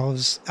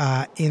ourselves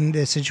in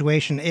this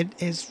situation.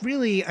 It is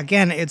really,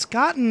 again, it's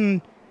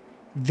gotten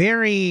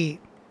very,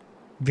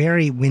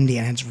 very windy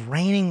and it's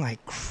raining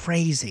like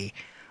crazy.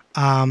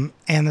 And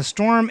the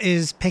storm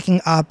is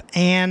picking up,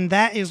 and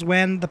that is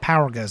when the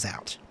power goes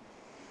out.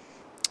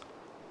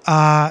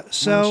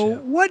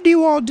 So what do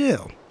you all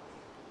do?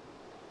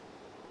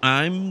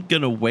 I'm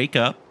going to wake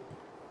up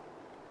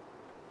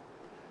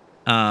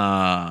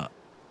and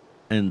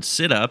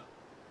sit up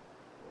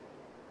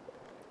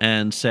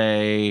and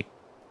say,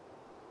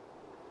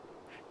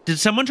 did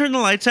someone turn the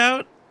lights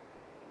out?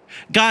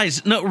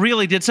 Guys, no,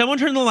 really, did someone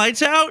turn the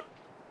lights out?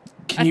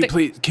 Can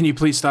you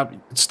please stop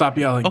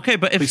yelling? Okay,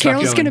 but if Please stop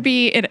Carol's yelling. going to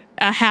be in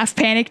a half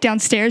panic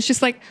downstairs,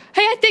 just like,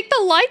 hey, I think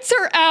the lights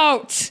are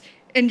out.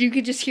 And you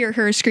could just hear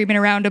her screaming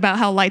around about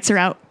how lights are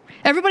out.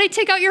 Everybody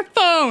take out your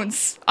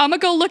phones. I'm going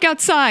to go look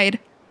outside.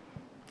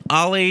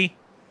 Ollie,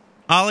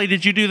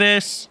 did you do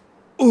this?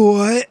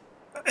 What?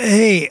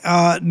 Hey,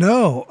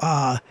 no.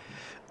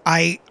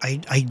 I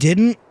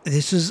didn't.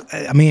 This is,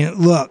 I mean,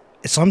 look,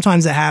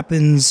 sometimes it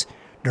happens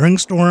during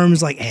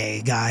storms. Like,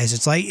 hey guys,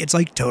 it's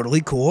like totally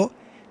cool.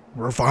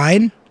 We're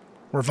fine.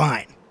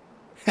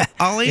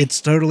 Ollie,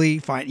 It's totally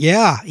fine.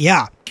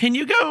 Yeah. Can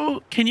you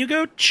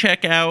go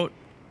check out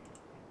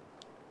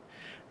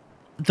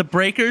the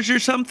breakers or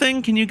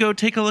something? Can you go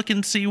take a look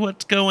and see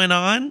what's going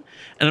on?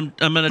 And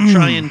I'm going to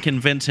try and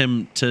convince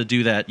him to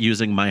do that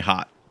using my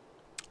hot.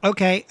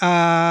 Okay.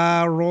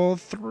 Roll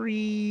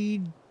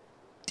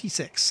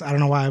 3d6. I don't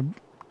know why I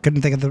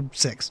couldn't think of the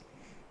 6.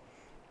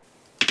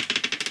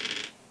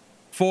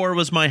 4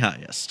 was my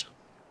highest.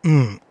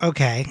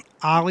 Okay.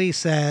 Ollie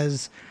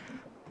says,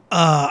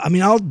 I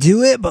mean, I'll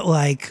do it, but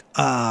like,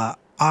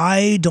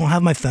 I don't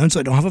have my phone, so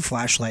I don't have a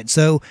flashlight.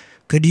 So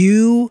could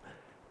you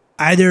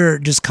either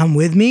just come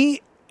with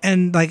me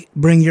and like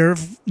bring your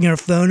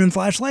phone and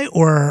flashlight,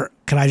 or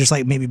could I just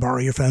like maybe borrow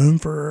your phone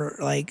for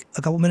like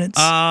a couple minutes?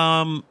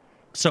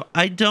 So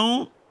I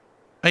don't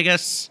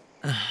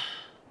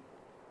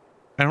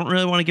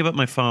really want to give up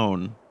my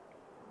phone.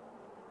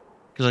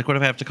 Because like, what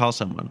if I have to call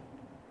someone?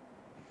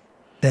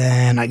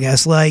 Then I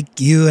guess like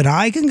you and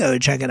I can go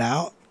check it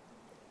out.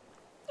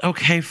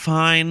 Okay,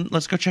 fine.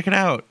 Let's go check it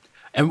out.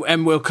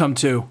 And we'll come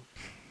too.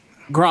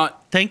 Grant,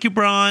 Thank you,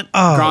 Bront.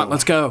 Grant,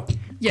 let's go.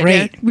 Yeah,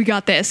 Great. dude, we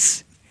got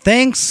this.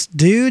 Thanks,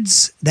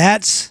 dudes.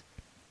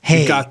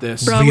 Hey, We got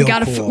this. Bro, real we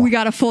got cool. we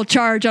got a full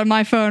charge on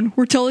my phone.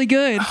 We're totally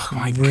good. Oh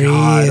my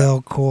Real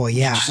God. cool.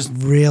 Yeah,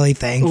 really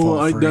thankful.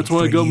 That's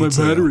why I got my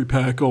too. battery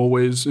pack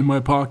always in my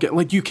pocket.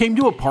 Like, you came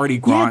to a party,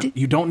 Grant. dude.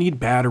 You don't need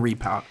battery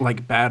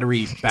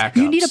backups.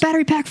 You need a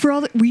battery pack for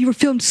all the. We were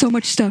filmed so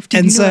much stuff.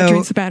 Dude, And you know that so-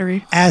 drains the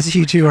battery. As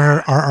you two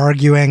are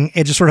arguing,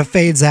 it just sort of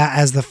fades out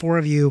as the four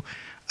of you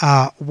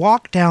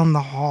walk down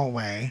the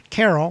hallway.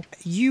 Carol,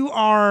 you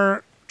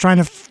are trying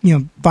to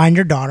find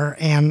your daughter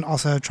and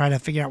also try to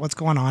figure out what's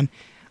going on.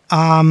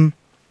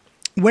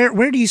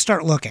 Where do you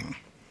start looking?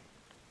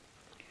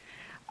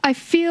 I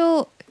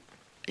feel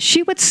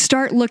she would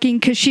start looking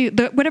because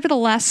whatever the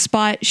last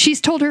spot,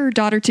 she's told her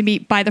daughter to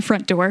meet by the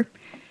front door.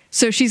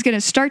 So she's going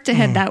to start to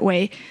head that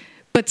way.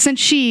 But since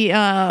she,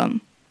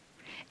 am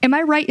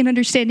I right in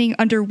understanding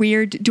under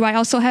weird, do I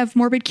also have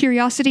morbid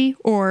curiosity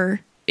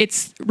or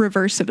it's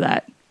reverse of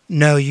that?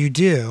 No, you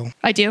do.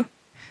 I do.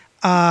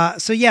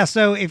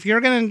 So if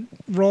you're going to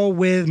roll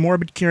with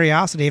morbid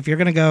curiosity, if you're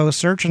going to go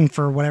searching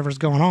for whatever's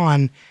going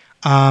on,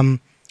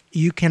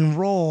 you can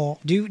roll,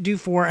 do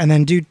 4 and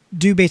then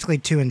do basically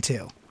 2 and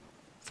 2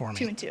 for me.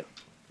 2 and 2. All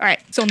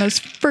right. So on those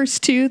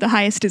first 2, the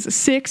highest is a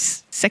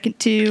 6, second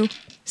 2,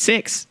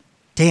 6.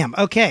 Damn.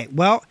 Okay.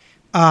 Well,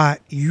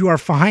 you are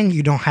fine.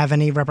 You don't have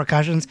any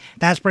repercussions.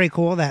 That's pretty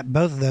cool that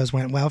both of those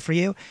went well for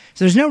you.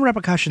 So there's no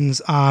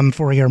repercussions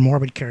for your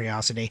morbid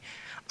curiosity.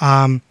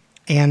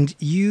 And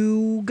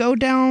you go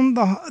down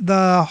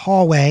the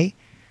hallway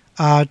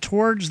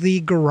towards the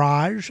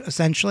garage,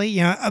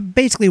 essentially.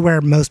 Basically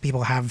where most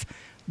people have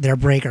their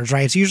breakers,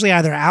 right? It's usually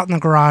either out in the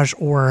garage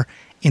or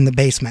in the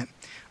basement.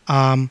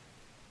 I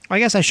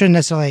guess I shouldn't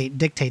necessarily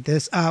dictate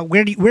this.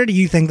 Where do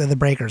you think that the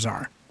breakers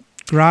are?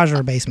 Garage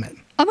or basement?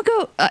 I'm going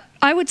to go,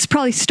 I would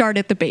probably start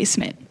at the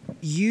basement.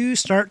 You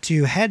start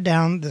to head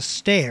down the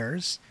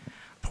stairs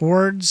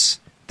towards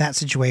that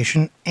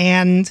situation,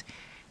 and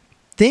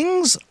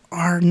things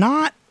are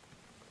not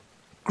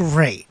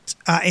great.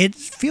 It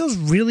feels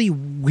really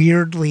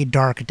weirdly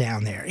dark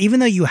down there.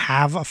 Even though you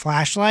have a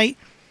flashlight,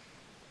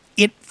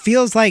 it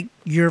feels like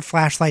your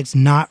flashlight's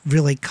not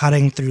really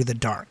cutting through the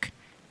dark.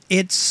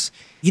 It's,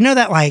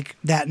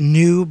 that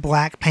new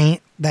black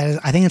paint that is,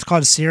 I think it's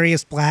called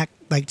Sirius Black,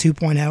 like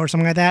 2.0 or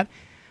something like that.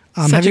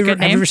 Have you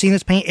ever seen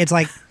this paint? It's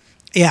like,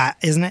 yeah,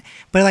 isn't it?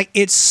 But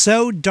it's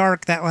so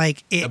dark that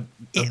it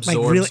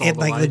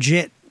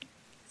legit.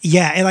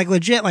 Yeah, it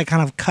legit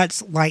kind of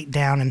cuts light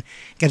down and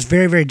gets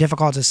very, very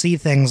difficult to see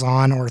things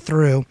on or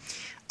through.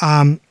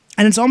 And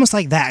it's almost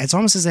like that. It's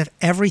almost as if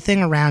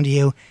everything around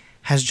you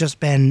has just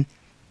been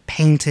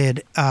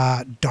painted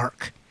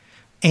dark.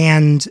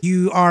 And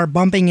you are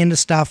bumping into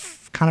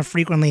stuff kind of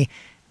frequently.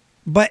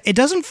 But it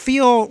doesn't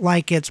feel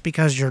like it's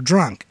because you're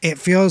drunk. It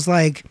feels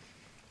like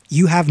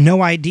you have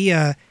no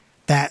idea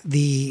that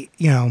the,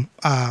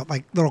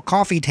 little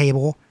coffee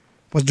table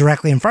was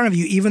directly in front of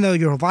you, even though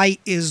your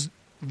light is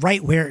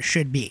right where it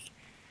should be.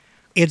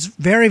 It's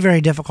very,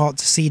 very difficult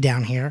to see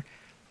down here,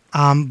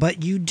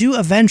 but you do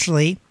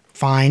eventually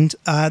find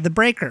the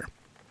breaker.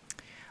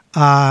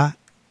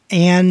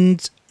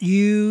 And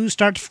you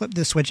start to flip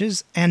the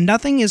switches, and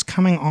nothing is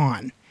coming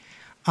on.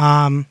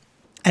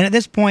 And at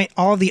this point,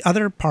 all of the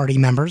other party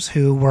members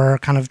who were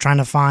kind of trying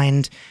to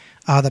find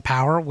the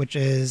power, which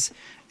is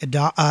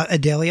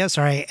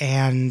Adelia,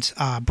 and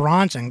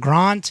Bront and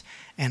Grant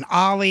and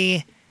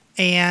Ollie,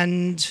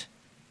 and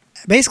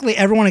basically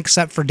everyone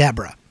except for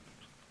Deborah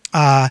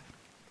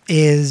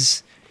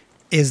is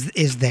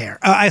there.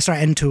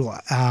 And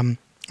Tula. I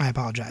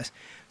apologize.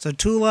 So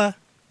Tula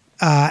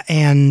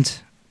and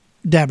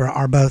Deborah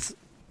are both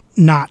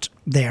not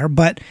there,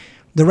 but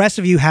the rest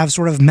of you have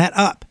sort of met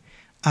up.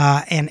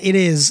 And it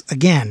is,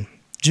 again,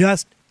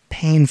 just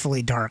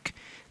painfully dark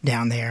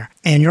down there.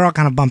 And you're all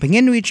kind of bumping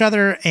into each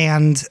other.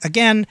 And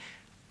again,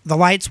 the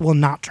lights will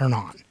not turn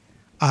on.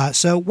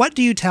 So what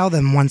do you tell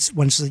them once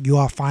you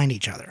all find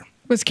each other?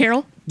 Was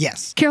Carol?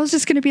 Yes. Carol's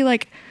just going to be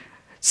like,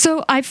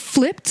 so I've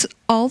flipped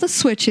all the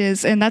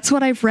switches, and that's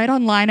what I've read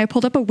online. I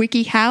pulled up a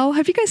WikiHow.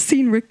 Have you guys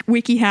seen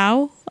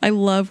WikiHow? I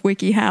love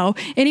WikiHow.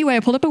 Anyway,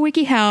 I pulled up a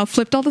WikiHow,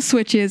 flipped all the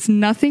switches.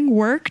 Nothing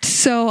worked.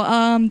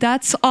 So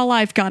that's all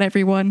I've got,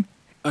 everyone.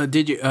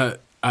 Did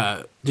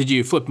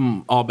you flip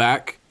them all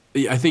back?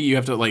 I think you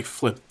have to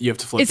flip. You have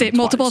to flip. Is it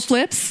multiple twice.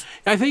 flips?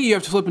 I think you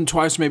have to flip them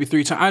twice, maybe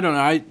 3 times. I don't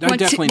know. I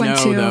definitely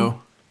know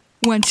though.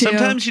 1, 2.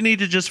 Sometimes you need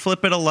to just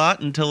flip it a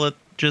lot until it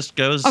just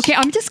goes. Okay,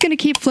 I'm just gonna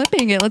keep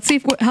flipping it. Let's see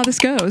how this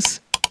goes.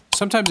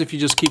 Sometimes if you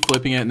just keep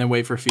flipping it and then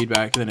wait for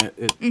feedback, then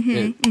it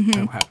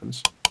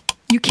happens.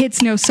 You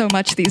kids know so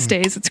much these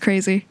days. It's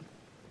crazy.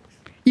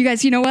 You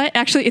guys, you know what?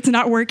 Actually, it's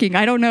not working.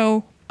 I don't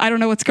know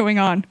what's going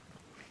on.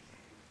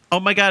 Oh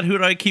my God, who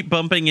do I keep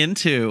bumping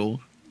into?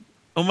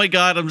 Oh my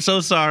God, I'm so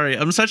sorry.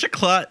 I'm such a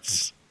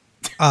klutz.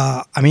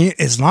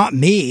 It's not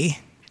me.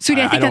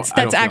 Sweetie, I think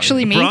that's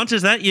actually me. Bront,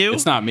 is that you?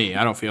 It's not me.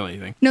 I don't feel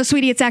anything. No,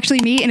 sweetie, it's actually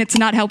me, and it's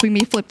not helping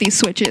me flip these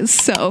switches,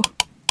 so.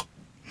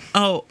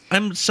 Oh,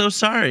 I'm so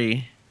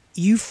sorry.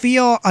 You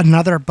feel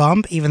another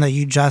bump, even though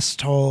you just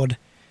told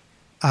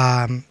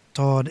Adelia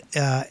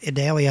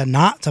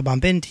not to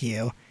bump into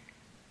you.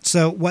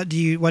 So what do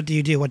you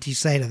do? What do you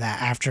say to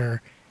that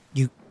after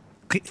you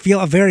feel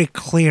a very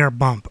clear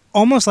bump,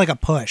 almost like a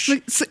push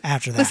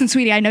after that? Listen,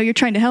 sweetie, I know you're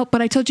trying to help,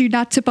 but I told you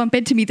not to bump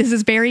into me. This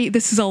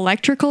is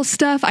electrical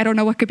stuff. I don't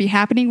know what could be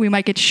happening. We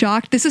might get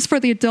shocked. This is for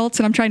the adults,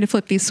 and I'm trying to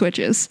flip these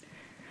switches.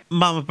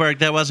 Mama Berg,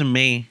 that wasn't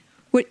me.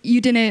 What, you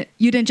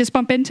didn't just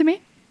bump into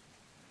me?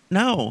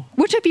 No.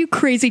 Which of you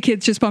crazy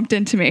kids just bumped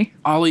into me?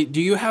 Ollie,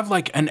 do you have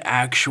like an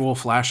actual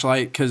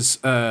flashlight? Because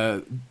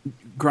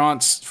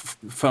Grant's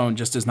phone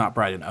just is not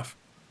bright enough.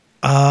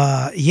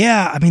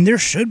 Yeah, I mean there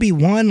should be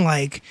one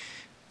like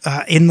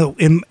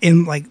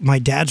in like my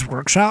dad's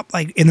workshop,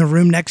 like in the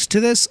room next to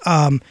this.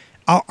 I'm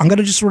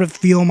gonna just sort of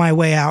feel my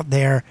way out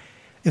there.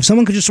 If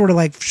someone could just sort of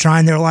like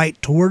shine their light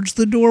towards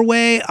the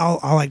doorway, I'll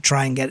like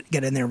try and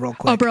get in there real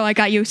quick. Oh, bro, I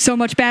got you. So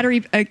much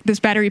battery. This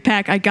battery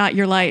pack. I got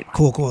your light.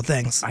 Cool,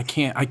 thanks. I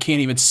can't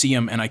even see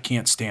him, and I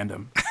can't stand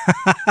him.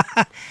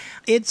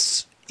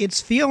 It's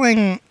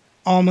feeling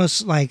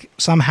almost like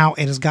somehow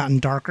it has gotten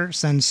darker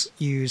since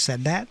you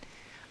said that,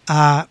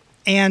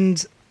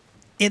 and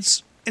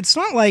it's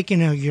not like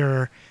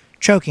you're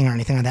choking or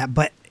anything like that,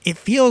 but it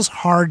feels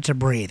hard to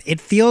breathe.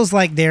 It feels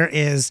like there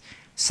is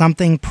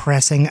something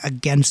pressing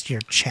against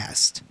your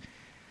chest.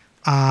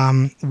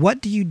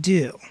 What do you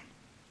do?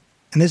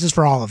 And this is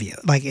for all of you.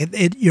 Like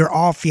you're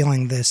all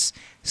feeling this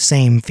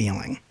same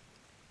feeling.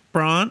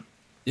 Bront,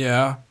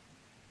 Yeah,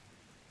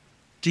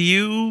 do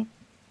you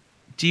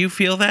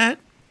feel that?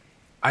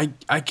 I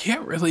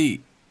can't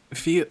really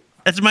feel.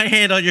 That's my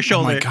hand on your Oh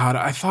shoulder. my god!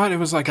 I thought it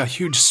was like a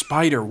huge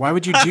spider. Why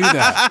would you do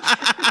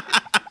that?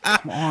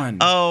 Come on.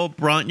 Oh,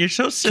 Bront, you're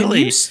so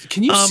silly.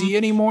 Can you see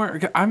anymore?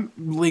 I'm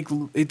like,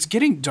 it's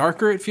getting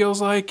darker. It feels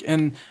like,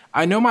 and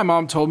I know my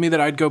mom told me that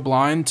I'd go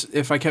blind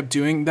if I kept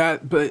doing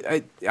that, but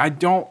I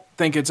don't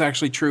think it's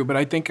actually true. But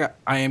I think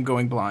I am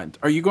going blind.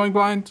 Are you going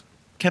blind?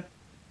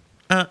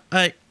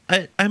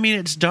 I mean,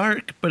 it's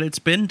dark, but it's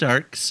been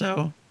dark,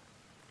 so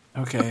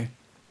Okay.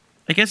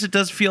 I guess it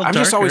does feel I've darker.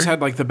 just always had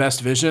like the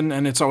best vision,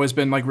 and it's always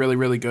been like really,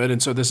 really good.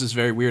 And so this is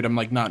very weird. I'm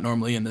like not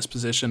normally in this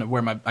position of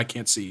where I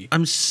can't see.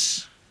 I'm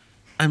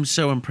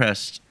so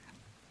impressed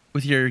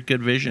with your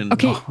good vision.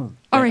 Okay. All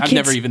right, I've kids.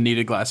 never even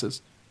needed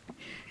glasses.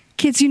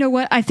 Kids, you know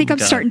what? I think I'm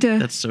God, starting to.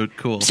 That's so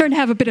cool. Starting to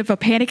have a bit of a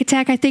panic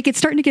attack. I think it's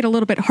starting to get a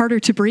little bit harder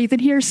to breathe in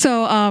here.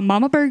 So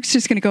Mama Berg's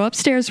just going to go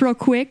upstairs real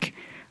quick.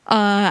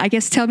 I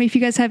guess tell me if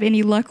you guys have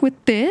any luck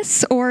with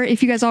this, or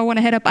if you guys all want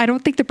to head up. I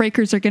don't think the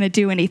breakers are going to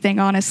do anything,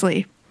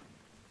 honestly.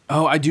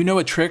 Oh, I do know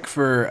a trick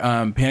for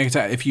panic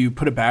attack. If you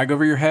put a bag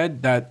over your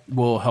head, that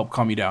will help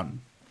calm you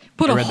down.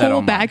 Put I a read that whole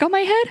online. bag on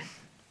my head?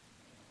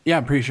 Yeah,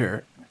 I'm pretty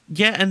sure.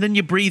 Yeah, and then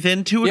you breathe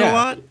into it a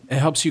lot. It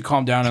helps you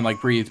calm down and like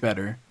breathe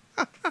better.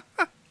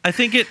 I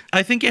think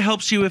it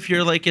helps you if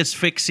you're like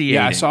asphyxiating.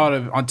 Yeah, I saw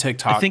it on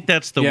TikTok. I think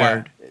that's the Yeah.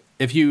 word.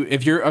 If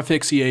you're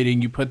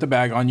asphyxiating, you put the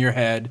bag on your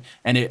head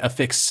and it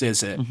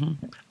affixes it.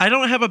 Mm-hmm. I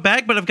don't have a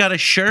bag, but I've got a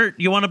shirt.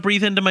 You want to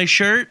breathe into my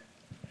shirt?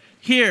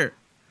 Here.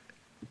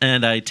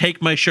 And I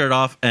take my shirt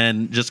off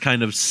and just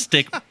kind of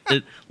stick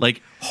it,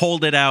 like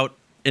hold it out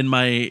in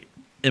my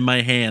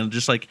hand,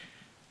 just like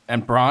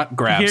And Bront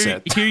grabs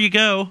it. here you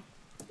go.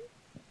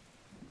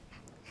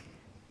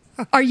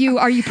 Are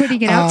you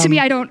putting it out to me?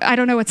 I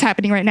don't know what's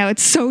happening right now.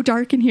 It's so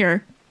dark in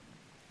here.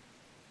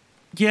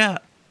 Yeah,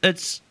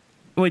 it's.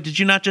 Wait, did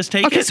you not just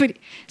take Okay, it? sweetie.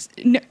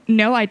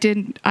 No, I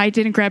didn't. I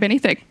didn't grab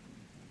anything.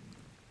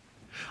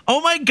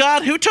 Oh my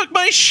God, who took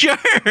my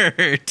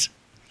shirt?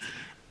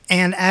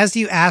 And as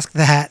you ask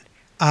that,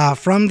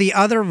 from the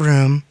other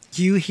room,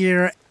 you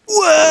hear,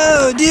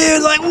 "Whoa,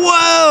 dude! Like,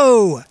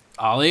 whoa!"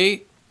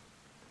 Ollie?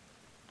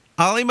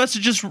 Ollie must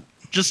have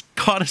just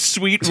caught a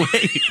sweet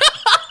wave.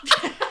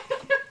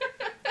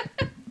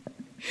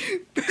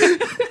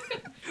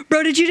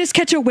 Bro, did you just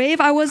catch a wave?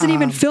 I wasn't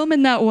even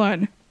filming that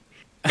one.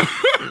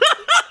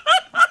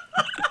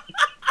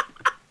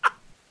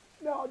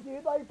 No,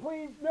 dude, like,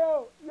 please,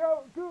 no,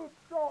 dude,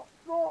 stop,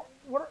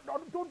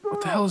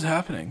 What the hell is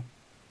happening?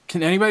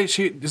 Can anybody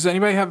does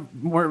anybody have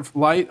more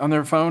light on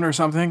their phone or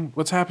something?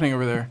 What's happening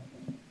over there?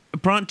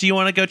 Bront, do you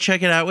want to go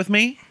check it out with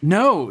me?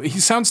 No, he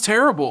sounds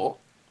terrible.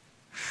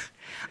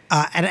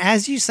 And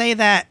as you say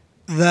that,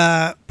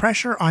 the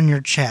pressure on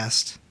your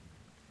chest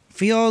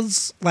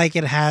feels like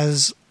it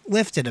has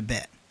lifted a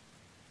bit.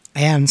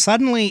 And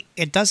suddenly,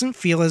 it doesn't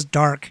feel as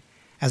dark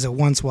as it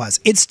once was.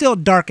 It's still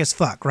dark as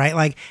fuck, right?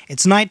 Like,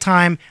 it's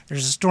nighttime,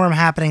 there's a storm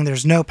happening,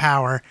 there's no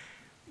power,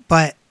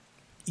 but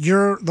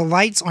the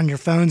lights on your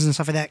phones and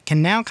stuff like that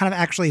can now kind of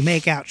actually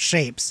make out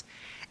shapes.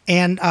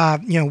 And,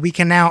 we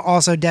can now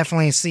also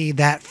definitely see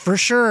that for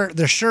sure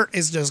the shirt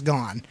is just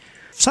gone.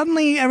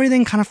 Suddenly,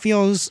 everything kind of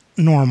feels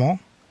normal,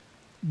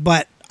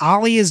 but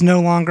Ollie is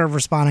no longer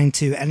responding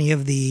to any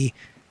of the,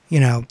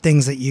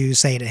 things that you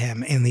say to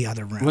him in the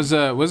other room.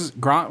 Was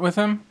Grant with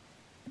him?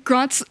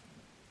 Grant's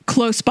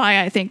close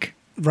by, I think.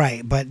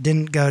 Right, but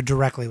didn't go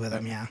directly with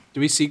him, yeah.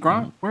 Do we see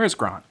Grant? Where is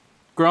Grant?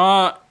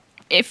 Grant.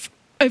 If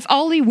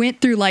Ollie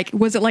went through, like,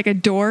 was it like a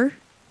door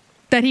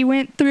that he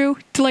went through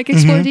to, like,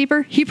 explore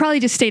deeper? He probably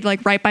just stayed,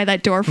 like, right by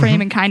that door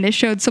frame and kind of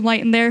showed some light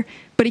in there.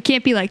 But he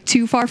can't be, like,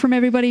 too far from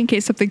everybody in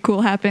case something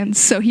cool happens.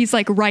 So he's,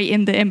 like, right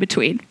in the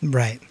in-between.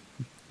 Right.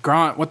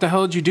 Grant, what the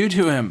hell did you do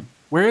to him?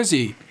 Where is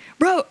he?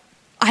 Bro,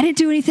 I didn't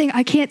do anything.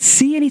 I can't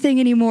see anything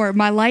anymore.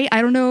 My light,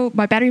 I don't know.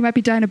 My battery might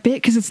be dying a bit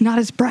because it's not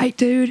as bright,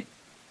 dude.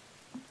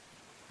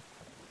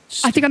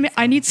 I think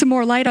I need some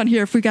more light on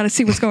here if we got to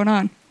see what's going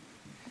on.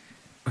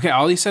 Okay,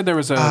 Ollie said there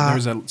was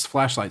a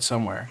flashlight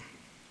somewhere.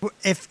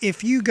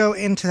 If you go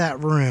into that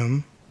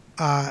room,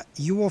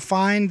 you will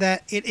find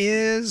that it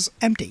is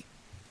empty.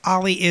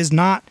 Ollie is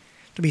not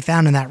to be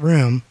found in that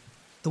room.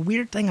 The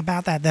weird thing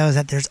about that, though, is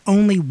that there's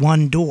only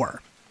one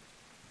door.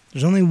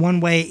 There's only one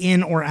way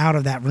in or out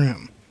of that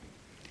room.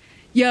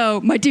 Yo,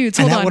 my dudes,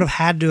 And hold that on. would have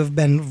had to have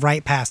been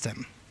right past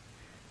him.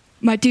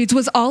 My dudes,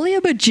 was Ollie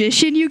a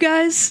magician, you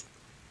guys?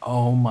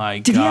 Oh my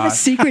Did he have a god.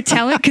 secret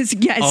talent? Because,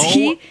 yes, Oh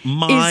he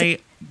my is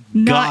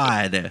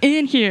not God.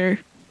 in here.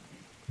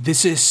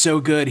 This is so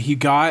good. He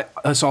got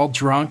us all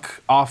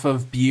drunk off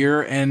of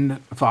beer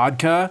and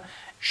vodka.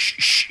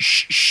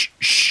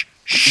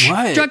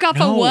 What? Drunk off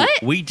No, of what?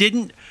 we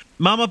didn't.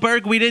 Mama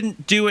Berg, we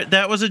didn't do it.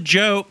 That was a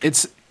joke.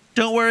 It's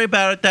Don't worry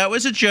about it. That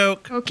was a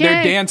joke. Okay.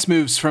 their dance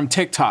moves from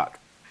TikTok.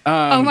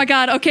 Oh my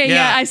god. Okay,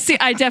 yeah. I've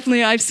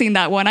seen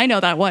that one. I know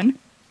that one.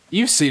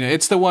 You've seen it.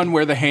 It's the one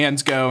where the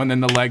hands go and then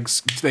the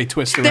legs they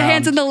twist around. The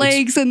hands and the It's-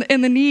 legs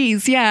and the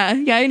knees. Yeah,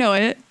 I know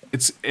it.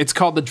 It's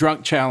called the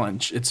Drunk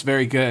Challenge. It's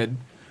very good.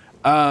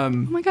 Oh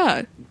my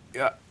god.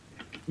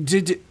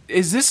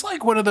 Is this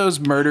like one of those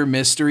murder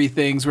mystery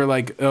things where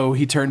like, oh,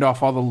 he turned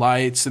off all the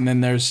lights and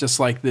then there's just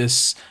like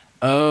this,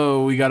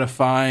 oh, we got to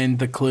find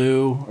the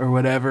clue or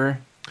whatever?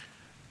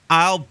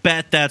 I'll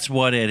bet that's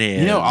what it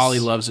is. You know, Ollie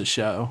loves a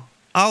show.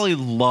 Ollie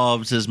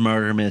loves his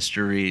murder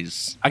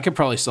mysteries. I could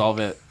probably solve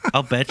it.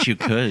 I'll bet you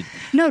could.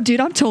 No, dude,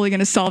 I'm totally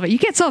gonna solve it. You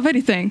can't solve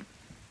anything.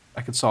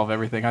 I could solve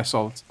everything. I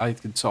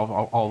could solve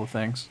all the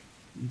things.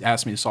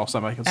 Ask me to solve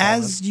something, I can solve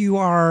As it. you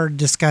are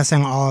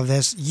discussing all of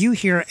this, you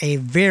hear a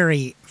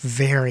very,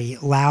 very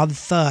loud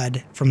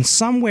thud from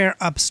somewhere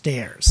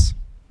upstairs.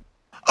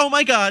 Oh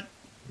my God.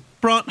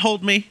 Bront,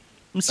 hold me.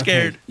 I'm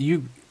scared.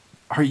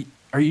 Okay,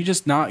 are you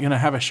just not gonna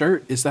have a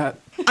shirt? Is that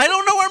I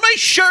don't know where my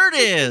shirt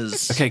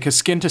is. okay? Because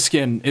skin to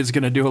skin is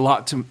gonna do a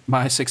lot to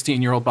my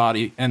 16-year-old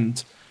body,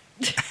 and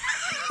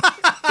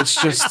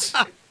it's just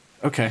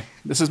okay.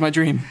 This is my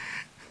dream.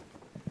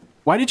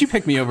 Why did you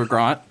pick me over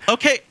Grant?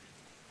 Okay.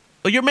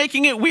 Well, you're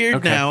making it weird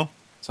Okay. now.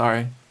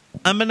 Sorry.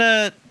 I'm going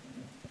to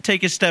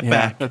take a step Yeah,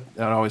 back.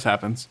 that always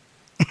happens.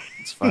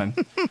 It's fine.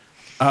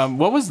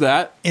 What was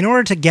that? In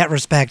order to get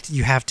respect,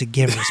 you have to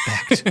give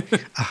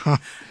respect.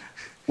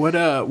 What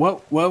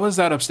was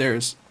that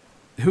upstairs?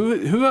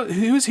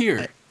 Who's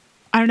here?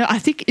 I don't know. I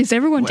think is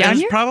everyone down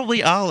It's here?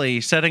 probably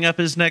Ollie setting up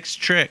his next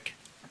trick.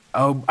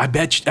 Oh, I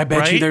bet you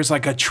Right? there's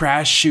like a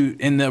trash chute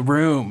in the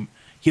room.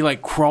 He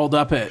like crawled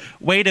up it.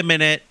 Wait a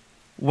minute.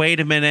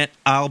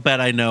 I'll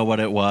bet I know what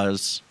it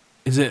was.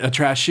 Is it a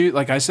trash chute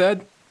like I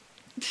said?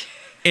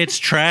 It's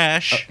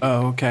trash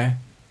Oh, okay.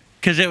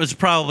 because it was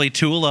probably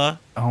Tula.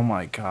 Oh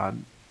my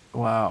god.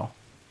 Wow.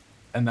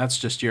 And that's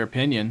just your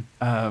opinion.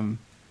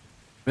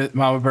 But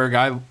Mama Berg,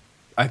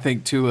 I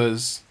think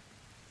Tula's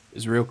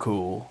is real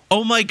cool.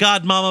 Oh my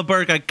God, Mama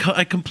Berg,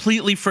 I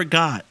completely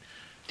forgot.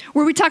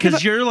 Were we talking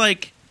Because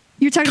about?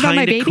 you're Talking about my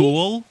kind baby. of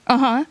cool, Uh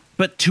huh.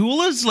 but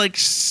Tula's like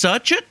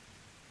such a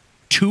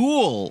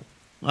tool.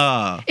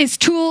 Is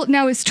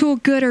Tool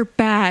good or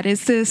bad?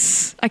 Is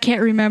this? I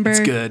can't remember. It's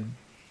good.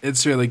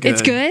 It's really good.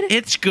 It's good.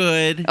 It's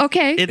good.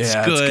 Okay. It's Yeah,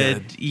 it's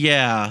good. good.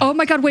 Yeah. Oh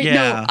my god! Wait, Yeah.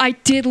 no. I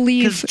did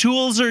leave. Because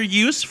tools are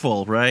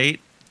useful, right?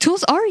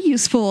 Tools are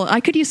useful. I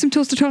could use some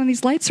tools to turn on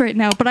these lights right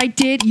now, but I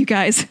did, you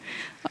guys.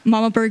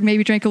 Mama Berg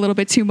maybe drank a little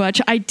bit too much.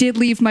 I did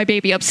leave my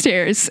baby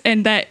upstairs,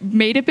 and that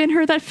may have been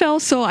her that fell.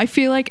 So I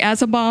feel like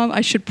as a mom,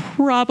 I should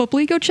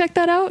probably go check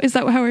that out. Is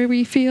that how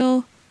we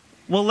feel?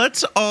 Well,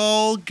 let's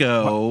all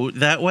go.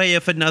 That way,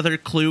 if another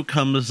clue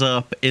comes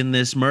up in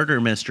this murder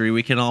mystery,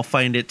 we can all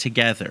find it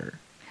together.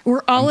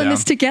 We're all I'm in down.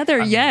 this together.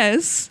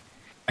 Yes.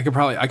 I could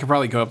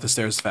probably go up the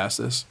stairs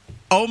fastest.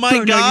 Oh my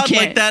Bro, no, you God, like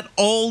can't. that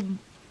old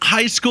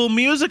High School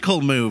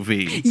Musical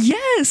movie.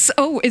 Yes.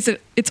 Oh, is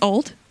it? It's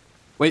old.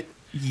 Wait,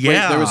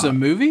 Yeah. there was a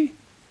movie?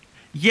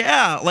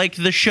 Yeah, like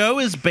the show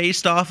is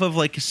based off of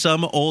like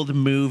some old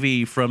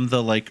movie from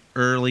the like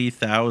early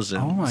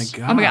thousands. Oh my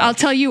god. Oh my god! I'll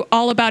tell you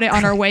all about it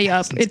on our way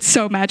up. It's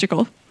so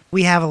magical.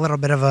 We have a little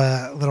bit of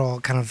a little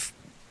kind of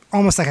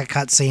almost like a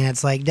cutscene.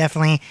 It's like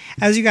definitely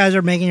as you guys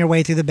are making your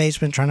way through the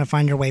basement, trying to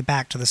find your way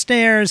back to the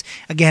stairs.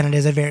 Again, it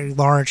is a very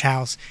large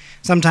house.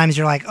 Sometimes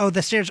you're like, oh,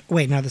 the stairs.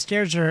 Wait, no, the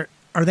stairs are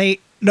they?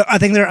 No, I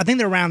think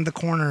they're around the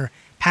corner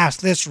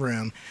past this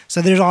room.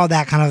 So there's all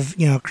that kind of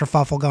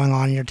kerfuffle going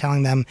on. You're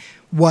telling them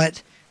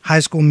what High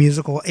School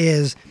Musical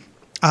is,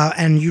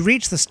 and you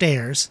reach the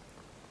stairs.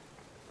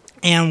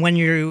 And when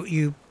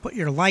you put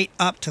your light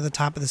up to the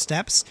top of the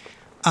steps,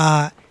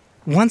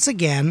 once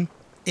again,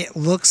 it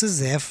looks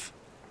as if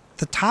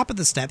the top of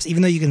the steps,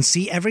 even though you can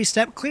see every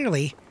step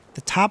clearly,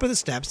 the top of the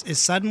steps is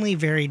suddenly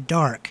very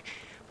dark.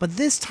 But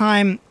this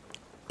time,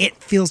 it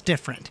feels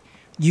different.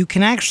 You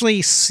can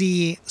actually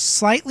see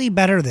slightly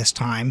better this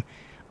time.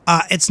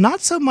 It's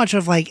not so much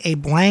of like a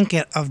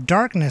blanket of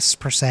darkness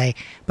per se,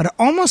 but it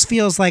almost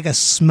feels like a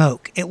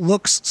smoke. It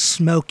looks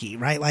smoky,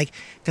 right? Like,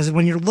 because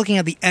when you're looking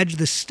at the edge of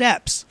the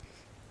steps,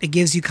 it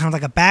gives you kind of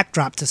like a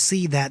backdrop to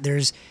see that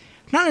there's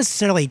not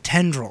necessarily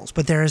tendrils,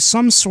 but there is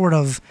some sort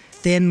of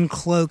thin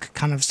cloak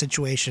kind of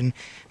situation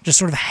just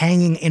sort of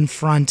hanging in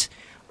front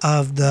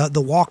of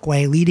the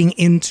walkway leading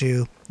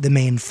into the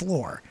main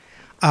floor.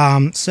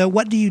 So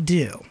what do you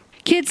do?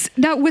 Kids,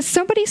 now was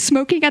somebody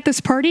smoking at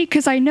this party?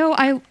 Because I know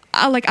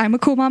I'm a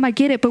cool mom, I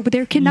get it, but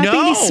there cannot be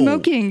any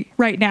smoking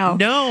right now.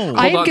 No.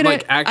 I am Hold on, gonna.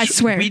 like, I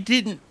swear. We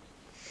didn't.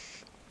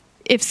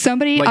 If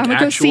somebody, Like I'm gonna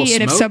go actual see,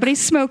 and if smoke?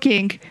 somebody's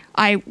smoking,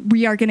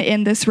 we are gonna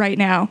end this right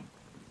now,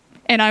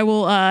 and I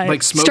will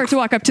Like smoke? start to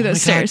walk up to Oh my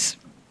those God. stairs.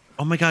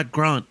 Oh my God,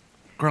 Grant,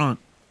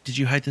 did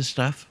you hide this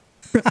stuff?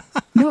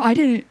 No, I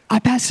didn't. I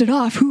passed it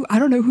off. I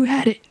don't know who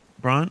had it.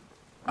 Grant?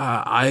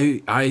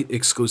 I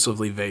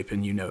exclusively vape,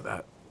 and you know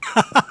that.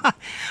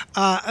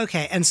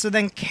 Okay, and so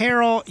then,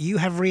 Carol, you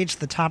have reached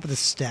the top of the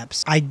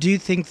steps. I do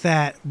think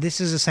that this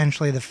is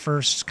essentially the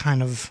first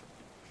kind of.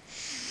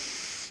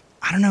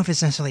 I don't know if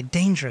it's necessarily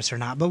dangerous or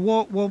not, but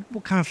we'll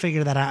kind of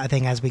figure that out, I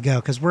think, as we go,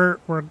 because we're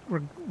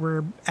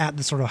at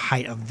the sort of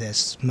height of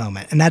this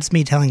moment, and that's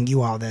me telling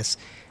you all this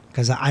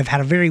because I've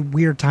had a very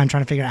weird time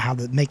trying to figure out how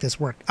to make this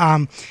work.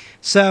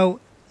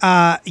 So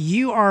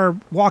you are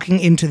walking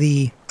into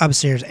the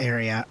upstairs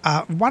area.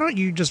 Why don't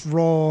you just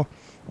roll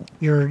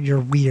your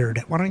weird?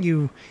 Why don't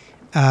you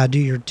do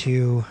your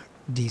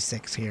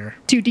 2d6 here?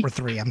 2D or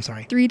 3? I'm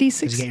sorry.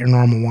 3d6. You get your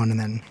normal one, and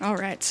then All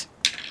right.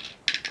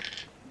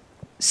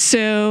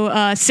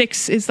 So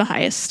 6 is the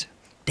highest.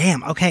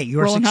 damn. Okay, you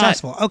are Rolling hot.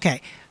 successful.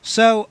 Okay,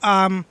 so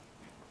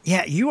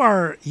yeah, you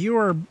are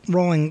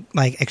rolling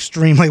like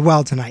extremely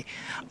well tonight.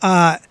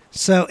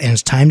 So and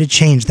it's time to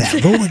change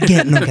that. Roll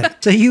again. No, okay.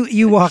 So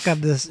you walk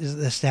up the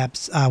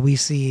steps. We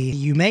see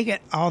you make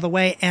it all the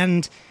way,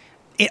 and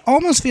it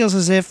almost feels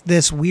as if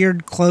this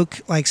weird cloak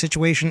like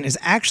situation is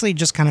actually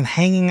just kind of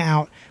hanging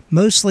out,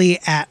 mostly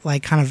at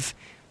like kind of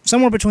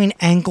somewhere between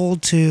ankle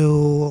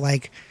to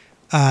like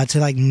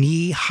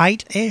knee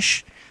height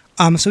ish.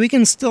 So we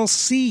can still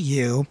see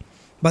you,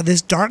 but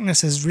this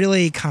darkness is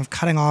really kind of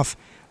cutting off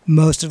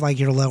most of like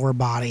your lower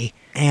body,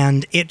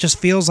 and it just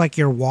feels like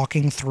you're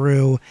walking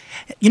through,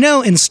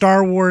 in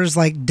Star Wars,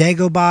 like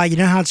Dagobah,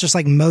 how it's just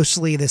like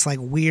mostly this like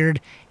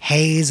weird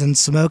haze and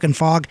smoke and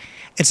fog.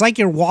 It's like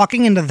you're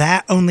walking into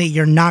that, only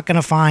you're not going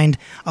to find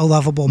a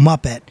lovable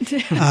Muppet.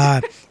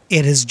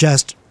 It is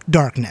just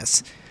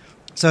darkness.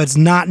 So it's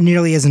not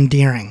nearly as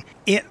endearing.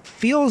 It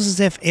feels as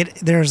if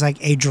there's like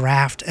a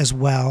draft as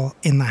well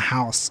in the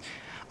house.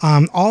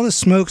 All the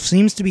smoke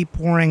seems to be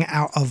pouring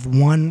out of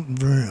one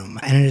room,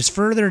 and it is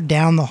further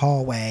down the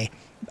hallway,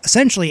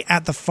 essentially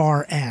at the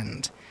far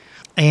end.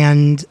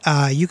 And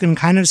you can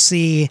kind of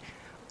see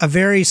a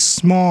very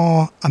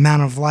small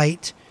amount of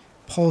light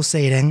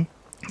pulsating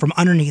from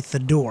underneath the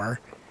door.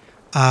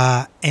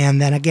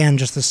 And then again,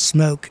 just the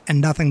smoke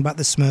and nothing but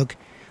the smoke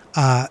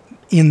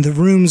in the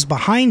rooms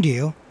behind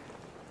you,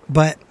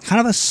 but kind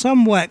of a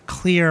somewhat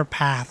clear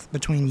path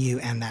between you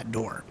and that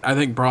door. I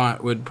think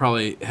Bront would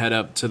probably head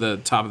up to the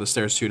top of the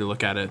stairs too to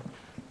look at it.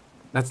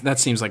 That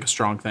seems like a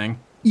strong thing.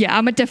 Yeah,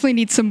 I'm gonna definitely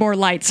need some more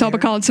light, so I'll be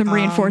calling some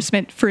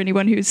reinforcement for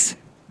anyone who's.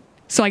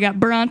 So I got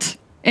Bront,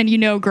 and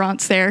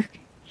Grant's there.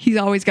 He's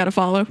always got to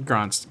follow.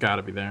 Grant's got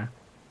to be there.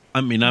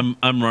 I mean,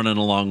 I'm running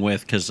along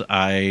with because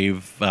I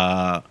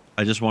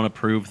just want to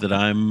prove that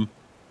I'm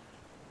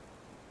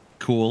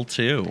cool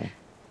too,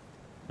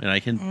 and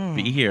I can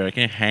be here. I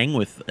can hang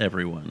with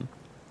everyone.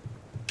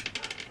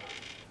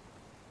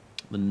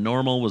 The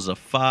normal was a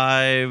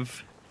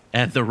 5,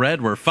 and the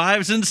red were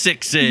 5s and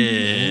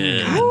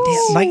 6s. God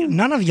damn, like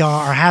none of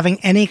y'all are having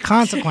any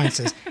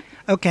consequences.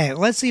 Okay,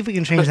 let's see if we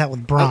can change that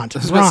with Bront. I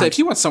was going to say, Bront, if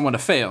you want someone to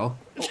fail,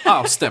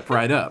 I'll step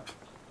right up.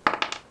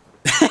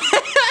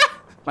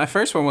 My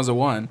first one was a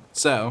 1,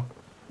 so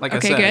like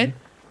Okay, I said, good.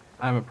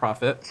 I'm a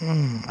prophet.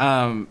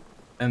 And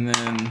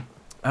then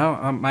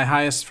my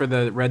highest for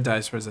the red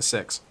dice was a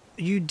 6.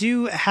 you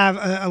do have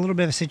a little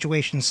bit of a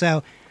situation.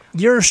 So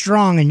you're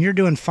strong and you're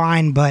doing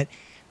fine, but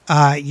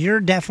you're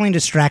definitely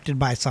distracted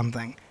by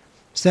something.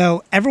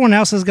 So everyone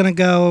else is going to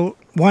go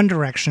one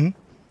direction.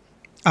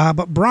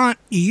 But Bront,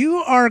 you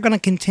are going to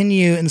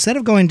continue, instead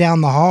of going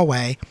down the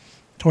hallway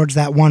towards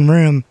that one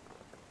room,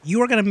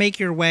 you are going to make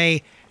your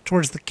way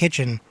towards the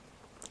kitchen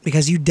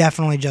because you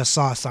definitely just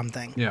saw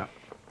something. Yeah.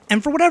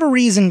 And for whatever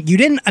reason, you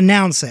didn't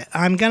announce it.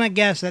 I'm going to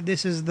guess that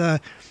this is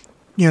the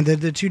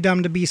too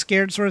dumb to be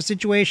scared sort of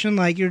situation.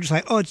 Like, you're just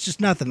like, oh, it's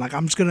just nothing. Like,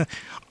 I'll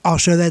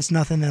show that it's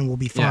nothing, then we'll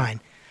be fine.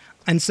 Yeah.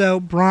 And so,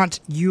 Bront,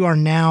 you are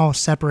now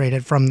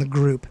separated from the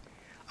group.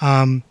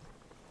 And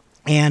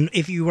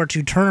if you were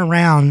to turn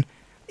around,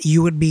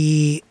 you would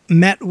be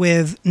met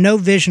with no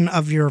vision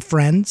of your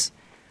friends.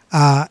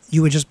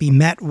 You would just be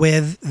met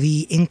with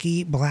the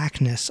inky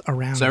blackness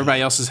around So everybody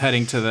you. else is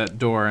heading to that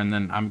door, and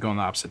then I'm going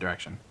the opposite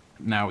direction.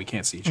 Now we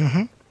can't see each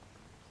other.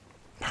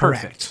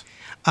 Perfect.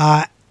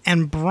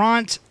 And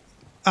Bront,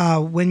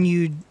 when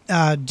you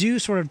do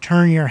sort of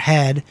turn your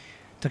head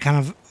to kind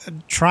of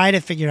try to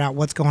figure out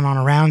what's going on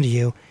around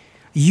you,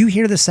 you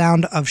hear the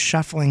sound of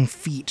shuffling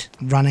feet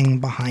running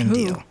behind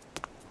you.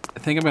 I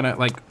think I'm gonna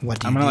What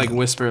do I'm you gonna do?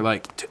 whisper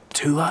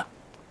Tula.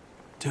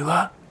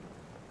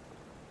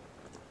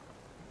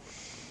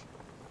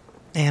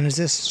 And is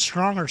this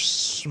strong or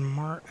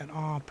smart at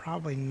all?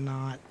 Probably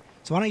not.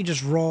 So why don't you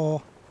just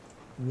roll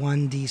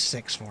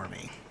 1d6 for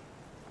me?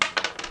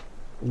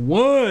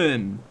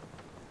 1.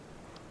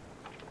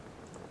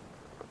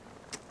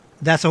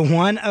 That's a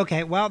 1?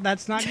 Okay, well,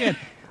 that's not good.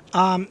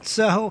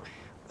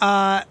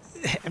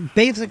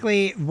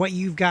 Basically, what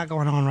you've got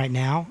going on right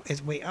now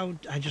is... Wait,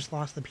 I just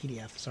lost the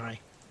PDF.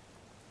 Sorry.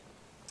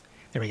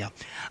 There we go.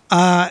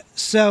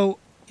 So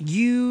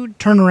you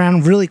turn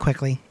around really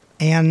quickly,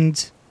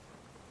 and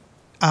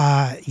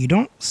you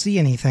don't see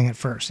anything at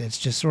first. It's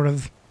just sort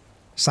of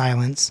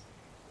silence,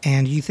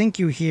 and you think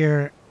you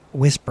hear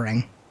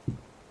whispering.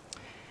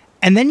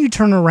 And then you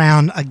turn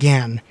around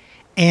again,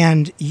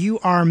 and you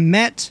are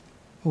met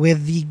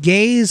with the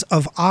gaze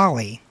of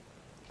Ollie.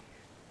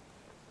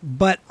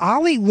 But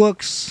Ollie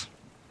looks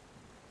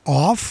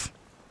off.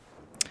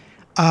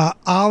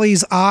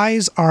 Ollie's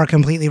eyes are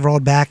completely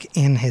rolled back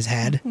in his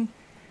head.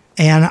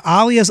 And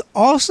Ollie is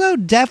also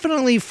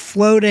definitely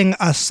floating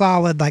a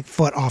solid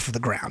foot off of the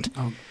ground.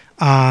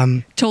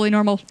 Totally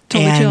normal.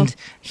 Totally and chill.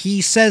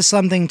 he says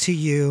something to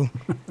you.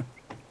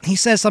 He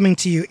says something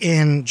to you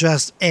in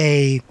just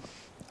a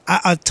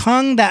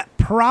tongue that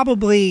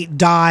probably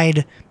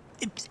died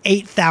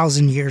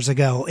 8,000 years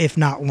ago, if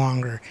not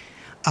longer.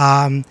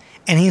 And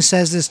he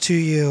says this to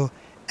you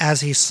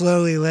as he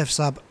slowly lifts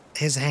up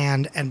his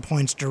hand and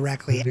points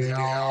directly at you.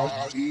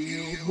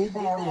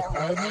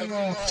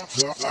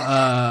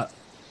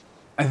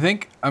 I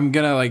think I'm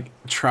gonna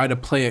try to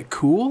play it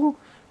cool.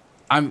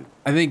 I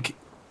think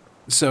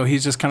so.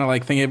 He's just kind of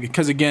thinking,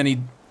 because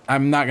again,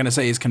 I'm not gonna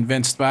say he's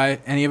convinced by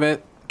any of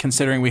it,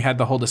 considering we had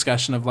the whole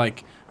discussion of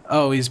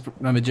oh, he's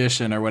a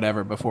magician or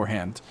whatever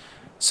beforehand.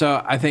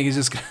 So I think he's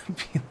just gonna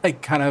be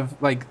kind of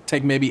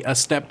take maybe a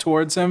step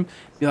towards him,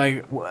 be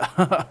like,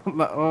 oh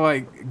my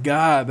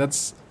God,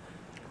 that's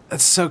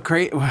so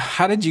great.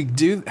 How are you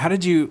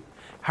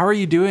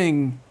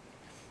doing?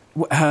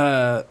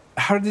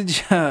 How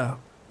did you,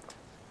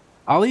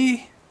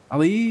 Ali?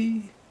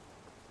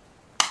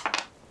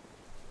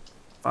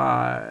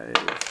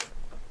 5,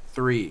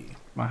 3.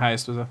 My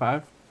highest was a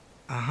 5.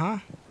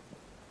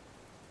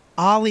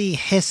 Ollie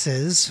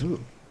hisses,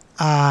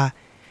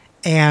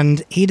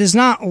 and he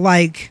doesn't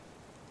like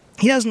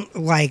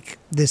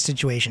this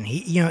situation.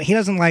 He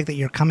doesn't like that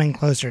you're coming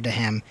closer to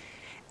him,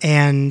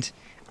 and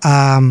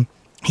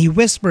he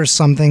whispers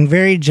something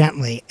very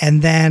gently,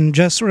 and then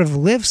just sort of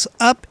lifts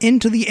up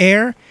into the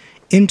air,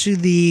 into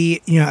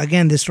the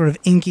again this sort of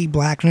inky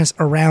blackness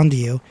around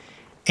you,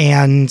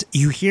 and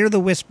you hear the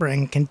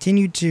whispering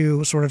continue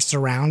to sort of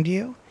surround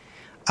you.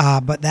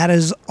 But that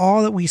is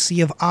all that we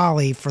see of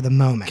Ollie for the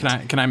moment.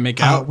 Can I make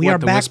out we what are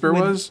the back whisper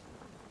with- was?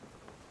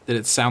 Did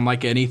it sound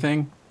like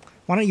anything?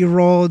 Why don't you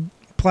roll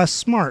plus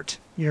smart?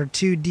 Your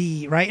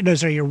 2D, right? No,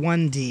 sorry, your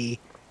 1D,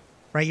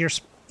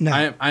 right? No.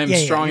 I am Yeah,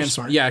 strong you're and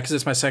smart. yeah, because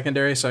it's my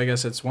secondary, so I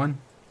guess it's 1.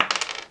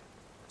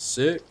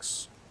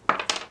 6.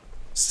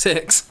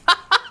 6.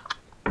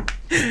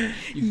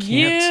 You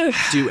can't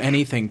do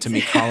anything to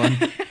me, Colin.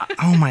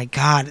 Oh my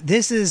God,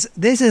 this is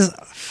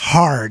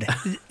hard.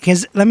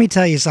 Because let me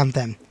tell you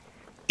something.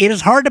 It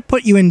is hard to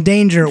put you in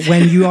danger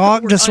when you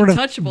all just sort of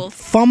untouchables.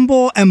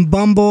 fumble and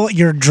bumble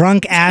your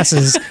drunk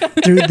asses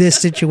through this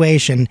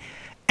situation.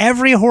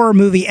 Every horror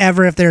movie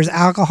ever, if there's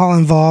alcohol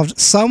involved,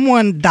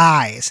 someone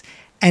dies.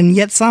 And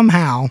yet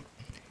somehow,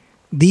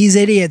 these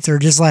idiots are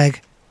just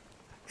like,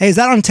 hey, is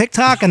that on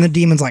TikTok? And the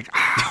demon's like,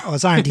 oh,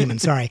 it's not a demon,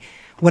 sorry.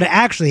 What it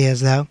actually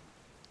is, though,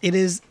 it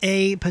is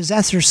a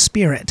possessor's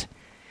spirit.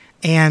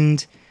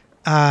 And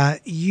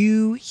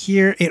you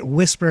hear it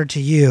whisper to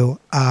you,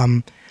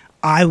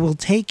 I will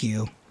take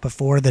you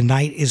before the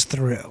night is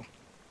through.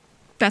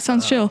 That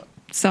sounds chill.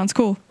 Sounds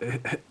cool.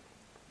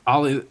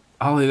 Ollie,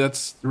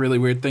 that's a really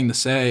weird thing to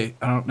say.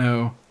 I don't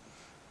know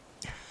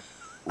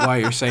why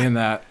you're saying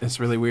that. It's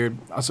really weird.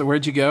 Also,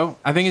 where'd you go?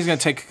 I think he's gonna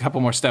take a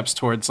couple more steps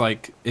towards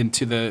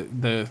into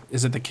the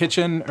is it the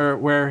kitchen or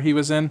where he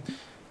was in?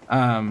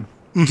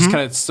 Just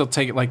kind of still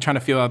take it, trying to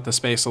feel out the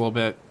space a little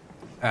bit,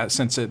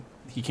 since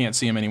he can't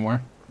see him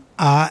anymore.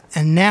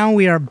 And now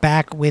we are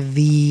back with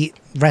the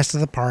rest of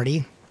the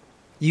party.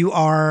 You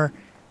are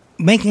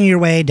making your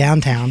way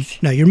downtown.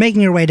 No, you're making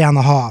your way down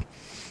the hall.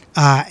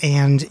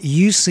 And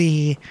you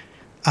see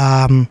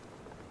the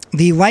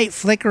light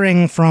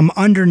flickering from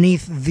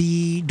underneath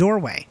the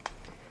doorway.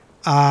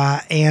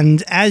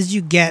 And as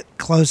you get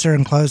closer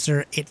and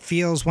closer, it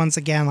feels once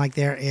again like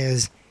there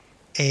is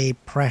a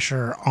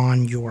pressure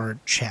on your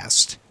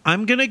chest.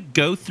 I'm going to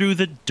go through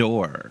the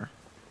door.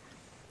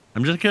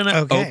 I'm just going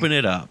to open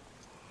it up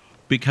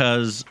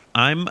because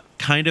I'm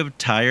kind of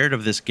tired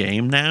of this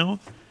game now.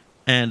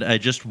 And I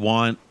just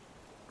want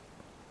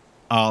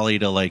Ollie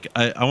to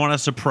I want to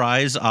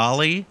surprise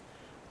Ollie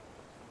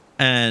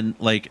and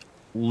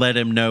let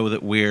him know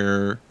that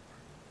we're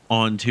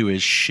onto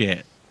his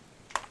shit.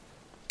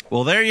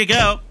 Well, there you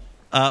go.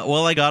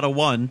 I got a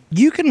 1.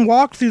 You can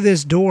walk through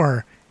this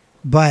door,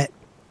 but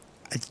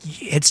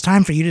it's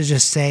time for you to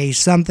just say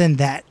something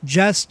that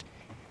just,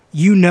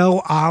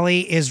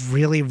 Ollie is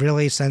really,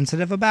 really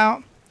sensitive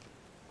about.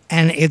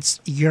 and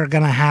you're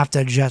going to have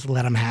to just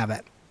let him have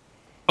it.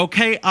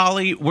 Okay,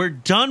 Ollie, we're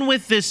done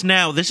with this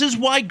now. This is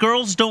why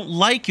girls don't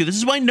like you. This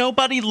is why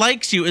nobody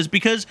likes you, is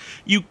because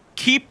you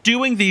keep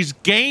doing these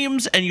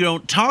games and you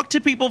don't talk to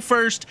people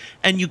first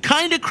and you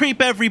kind of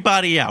creep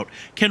everybody out.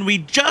 Can we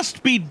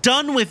just be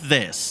done with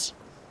this?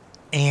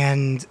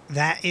 And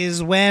that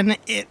is when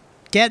it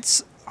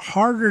gets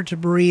harder to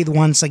breathe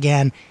once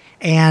again.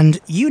 And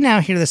you now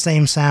hear the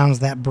same sounds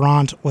that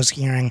Bront was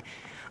hearing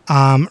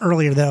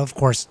earlier, though, of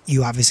course,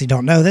 you obviously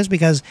don't know this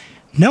because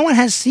no one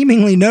has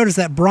seemingly noticed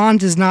that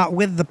Bront is not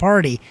with the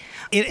party.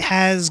 It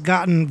has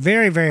gotten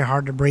very, very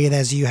hard to breathe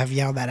as you have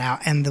yelled that out.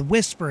 And the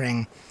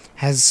whispering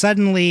has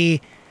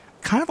suddenly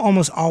kind of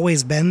almost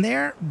always been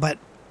there, but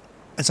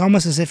it's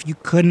almost as if you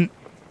couldn't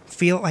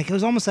feel it. Like it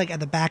was almost like at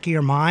the back of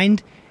your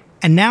mind.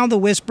 And now the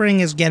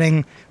whispering is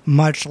getting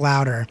much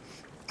louder.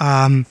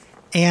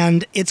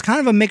 And it's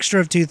kind of a mixture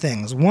of two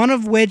things. One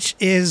of which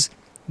is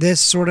this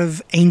sort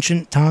of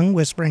ancient tongue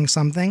whispering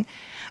something.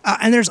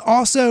 And there's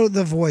also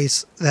the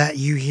voice that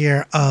you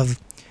hear of,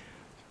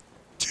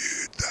 "Dude,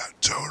 that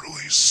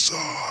totally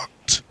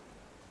sucked."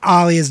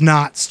 Ollie is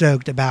not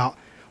stoked about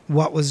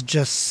what was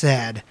just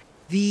said.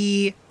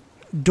 The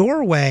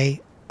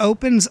doorway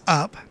opens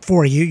up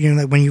for you. You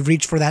know, when you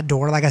reach for that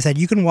door, like I said,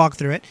 you can walk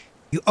through it.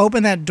 You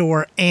open that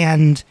door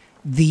and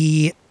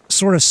the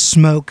sort of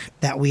smoke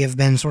that we have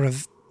been sort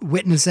of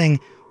witnessing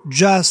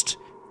just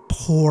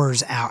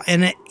pours out.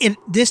 And it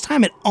this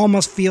time it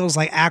almost feels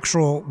like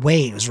actual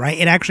waves, right?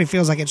 It actually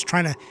feels like it's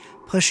trying to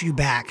push you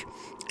back.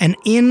 And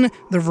in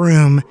the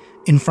room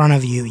in front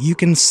of you, you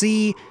can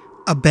see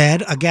a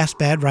bed, a guest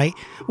bed, right?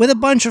 With a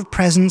bunch of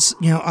presents,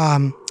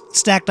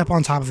 stacked up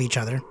on top of each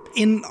other.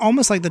 In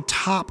almost like the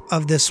top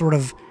of this sort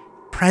of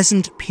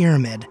present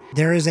pyramid,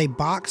 there is a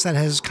box that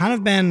has kind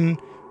of been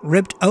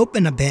ripped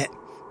open a bit.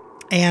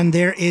 And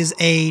there is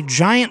a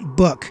giant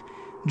book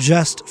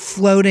just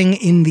floating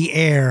in the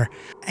air,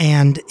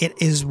 and it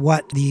is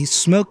what the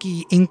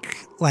smoky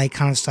ink-like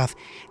kind of stuff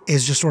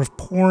is just sort of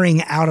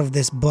pouring out of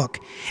this book,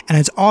 and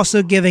it's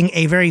also giving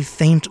a very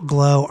faint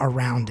glow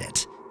around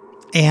it.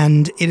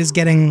 And it is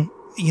getting,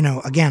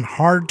 again,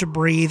 hard to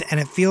breathe,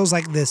 and it feels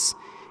like this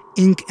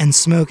ink and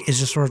smoke is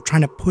just sort of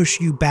trying to push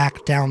you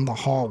back down the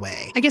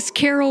hallway. I guess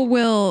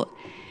Carol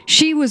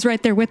she was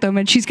right there with them,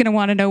 and she's going to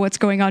want to know what's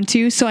going on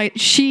too. So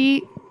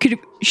could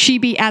she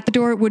be at the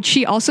door? Would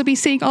she also be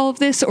seeing all of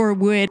this, or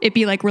would it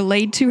be like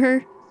relayed to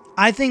her?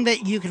 I think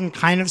that you can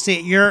kind of see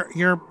it.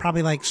 You're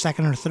probably like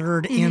second or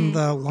third in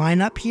the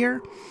lineup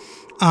here.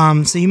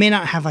 So you may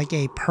not have like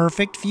a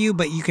perfect view,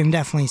 but you can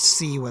definitely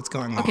see what's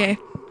going on. Okay.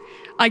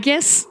 I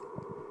guess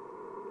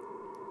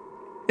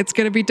it's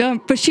going to be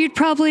dumb, but she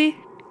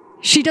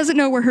doesn't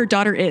know where her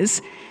daughter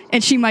is,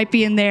 and she might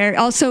be in there.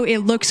 Also, it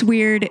looks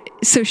weird,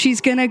 so she's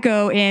going to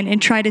go in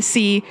and try to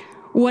see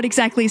what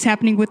exactly is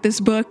happening with this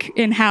book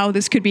and how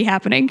this could be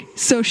happening.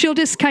 So she'll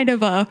just kind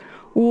of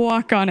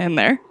walk on in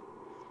there.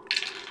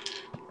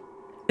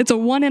 It's a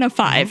 1 and a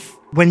 5.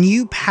 When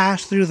you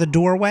pass through the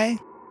doorway,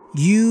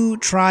 you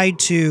try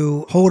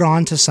to hold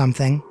on to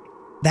something.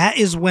 That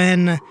is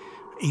when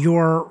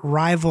your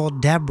rival,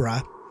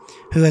 Deborah,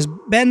 who has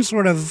been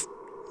sort of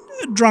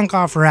drunk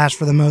off her ass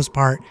for the most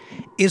part,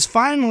 is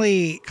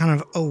finally kind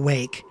of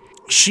awake.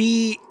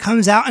 She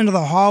comes out into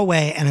the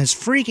hallway and is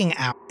freaking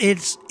out.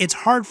 It's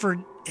hard for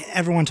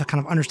everyone to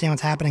kind of understand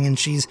what's happening, and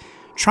she's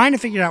trying to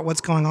figure out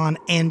what's going on,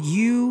 and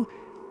you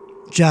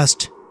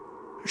just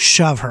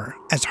shove her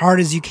as hard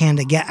as you can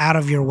to get out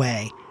of your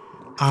way.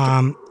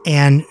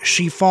 And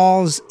she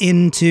falls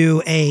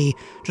into a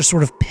just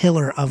sort of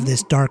pillar of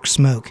this dark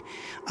smoke.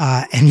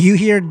 And you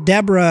hear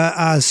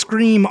Deborah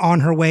scream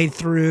on her way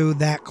through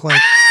that cloak.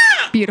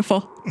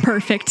 Beautiful.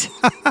 Perfect.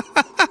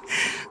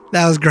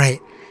 That was great.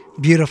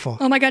 Beautiful.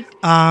 Oh my God.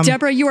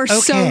 Deborah, you are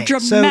so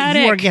dramatic.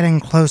 So you are getting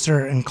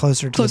closer and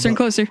closer to closer the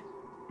book.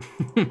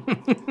 and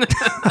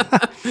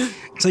closer.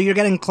 So you're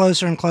getting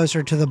closer and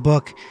closer to the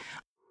book.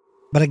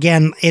 But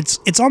again,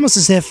 it's almost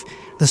as if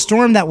the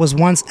storm that was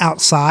once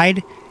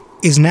outside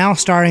is now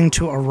starting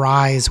to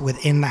arise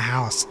within the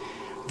house.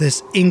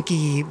 This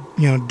inky,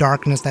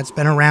 darkness that's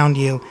been around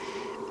you.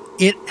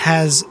 It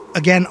has,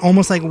 again,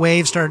 almost like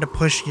waves started to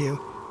push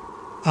you.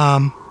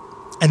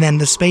 And then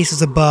the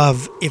spaces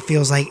above, it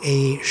feels like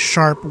a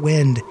sharp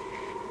wind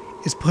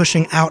is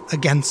pushing out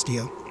against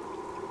you.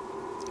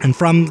 And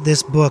from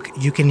this book,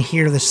 you can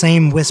hear the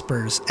same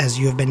whispers as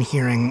you have been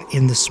hearing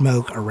in the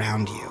smoke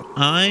around you.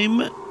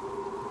 I'm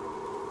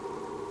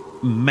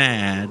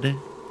mad.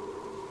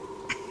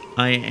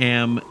 I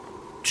am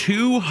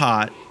too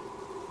hot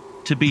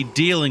to be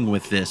dealing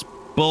with this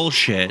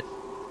bullshit.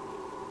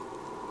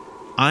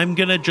 I'm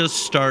gonna just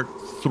start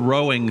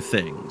throwing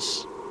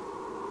things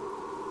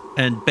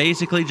and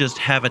basically just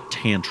have a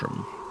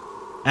tantrum,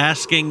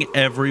 asking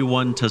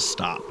everyone to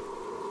stop.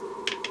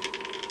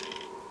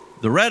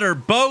 The red are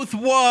both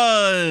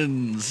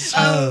ones.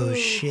 Oh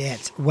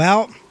shit.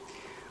 Well,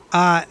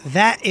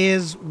 that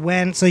is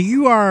when. So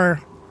you're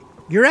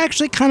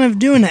actually kind of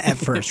doing it at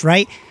first,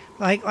 right?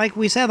 Like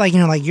we said,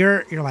 you're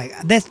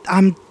like this.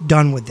 I'm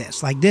done with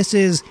this. Like this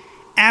is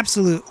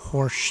absolute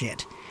horse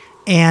shit.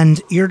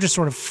 And you're just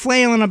sort of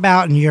flailing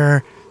about and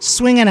you're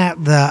swinging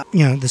at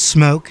the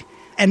smoke.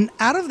 And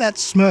out of that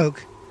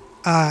smoke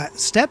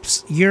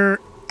steps your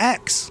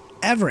ex,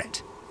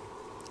 Everett.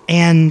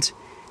 And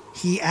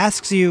he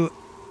asks you,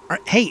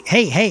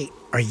 hey,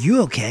 are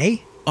you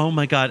okay? Oh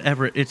my God,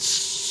 Everett, it's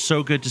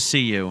so good to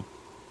see you.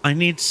 I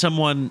need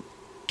someone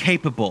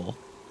capable.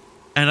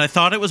 And I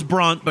thought it was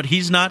Bront, but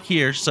he's not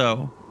here,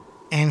 so...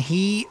 And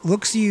he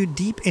looks you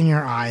deep in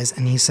your eyes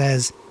and he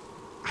says,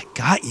 I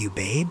got you,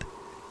 babe.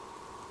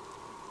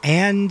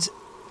 And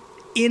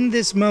in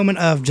this moment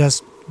of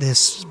just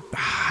this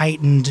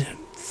heightened,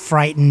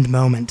 frightened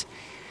moment,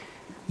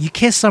 you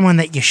kiss someone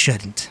that you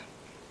shouldn't.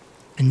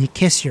 And you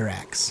kiss your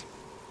ex.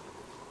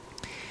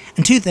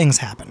 And two things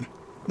happen.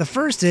 The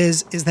first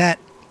is that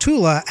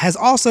Tula has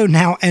also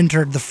now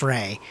entered the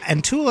fray.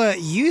 And Tula,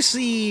 you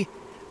see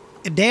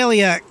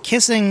Idalia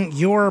kissing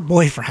your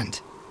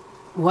boyfriend.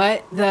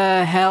 What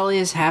the hell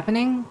is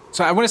happening?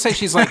 So I want to say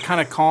she's like kind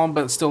of calm,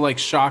 but still like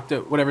shocked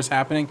at whatever's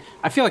happening.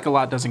 I feel like a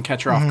lot doesn't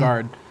catch her off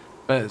guard,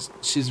 but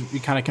she's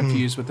kind of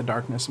confused with the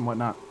darkness and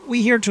whatnot.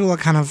 We hear Tula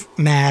kind of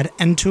mad,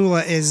 and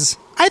Tula is,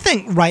 I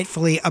think,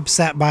 rightfully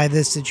upset by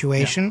this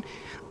situation.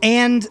 Yeah.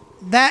 And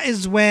that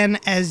is when,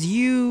 as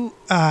you,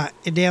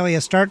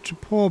 Idalia, start to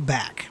pull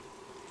back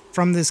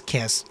from this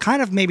kiss,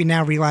 kind of maybe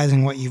now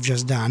realizing what you've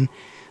just done,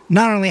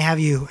 not only have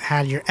you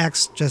had your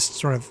ex just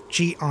sort of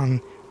cheat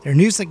on their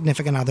new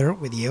significant other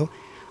with you,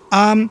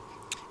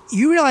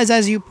 you realize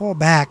as you pull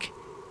back,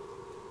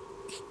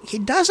 he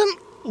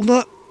doesn't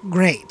look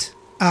great.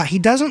 He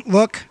doesn't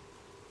look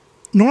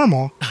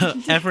normal.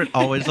 Everett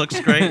always looks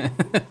great.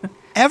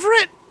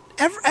 Everett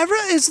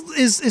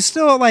is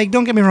still, like,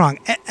 don't get me wrong,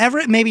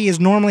 Everett maybe is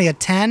normally a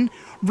 10.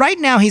 Right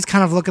now he's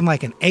kind of looking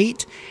like an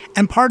 8,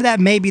 and part of that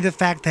may be the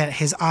fact that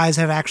his eyes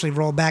have actually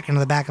rolled back into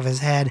the back of his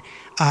head,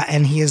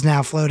 and he is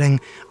now floating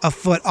a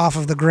foot off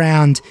of the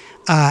ground,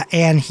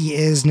 and he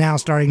is now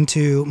starting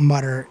to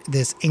mutter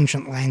this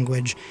ancient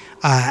language,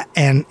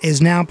 and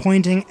is now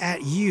pointing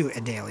at you,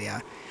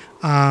 Idalia.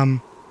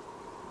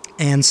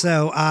 And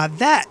so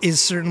that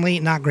is certainly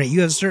not great.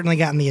 You have certainly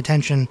gotten the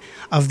attention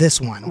of this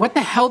one. What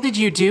the hell did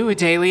you do,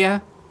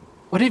 Idalia?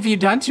 What have you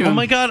done to him? Oh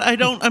my God, I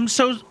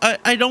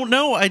don't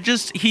know.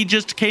 He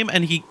just came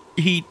and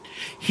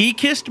he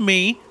kissed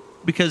me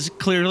because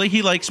clearly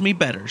he likes me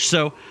better.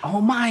 So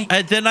oh my.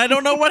 Then I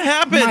don't know what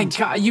happened. My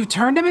God, you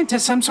turned him into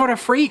some sort of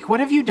freak. What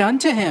have you done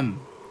to him?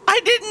 I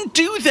didn't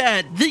do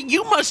that.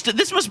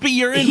 This must be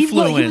your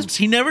influence.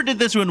 He never did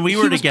this when we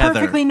were together. He was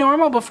perfectly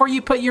normal before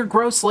you put your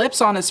gross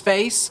lips on his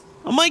face.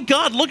 Oh my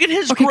God, look at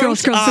his okay,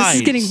 gross girls,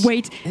 eyes. this is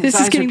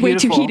getting way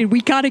too heated.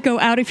 We gotta go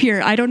out of here.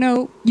 I don't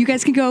know. You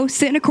guys can go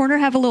sit in a corner,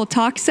 have a little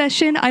talk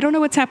session. I don't know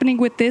what's happening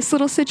with this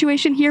little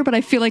situation here, but I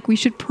feel like we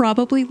should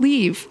probably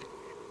leave.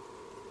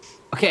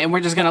 Okay, and we're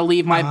just gonna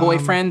leave my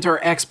boyfriend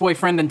or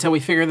ex-boyfriend until we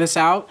figure this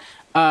out.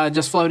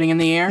 Just floating in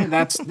the air.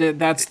 That's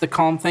the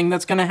calm thing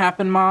that's gonna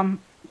happen,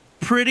 Mom.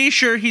 Pretty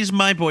sure he's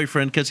my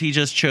boyfriend because he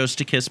just chose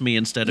to kiss me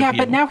instead of you. Yeah,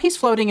 but now he's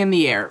floating in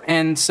the air,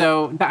 and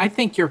so I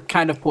think you're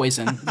kind of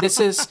poisoned.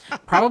 This is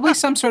probably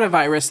some sort of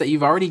virus that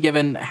you've already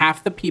given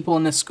half the people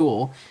in this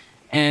school,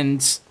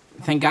 and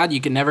thank God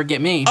you can never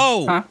get me.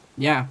 Oh. Huh?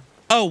 Yeah.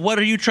 Oh, what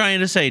are you trying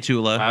to say,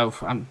 Tula?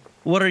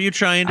 What are you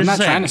trying to say? I'm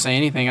not trying to say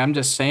anything. I'm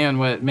just saying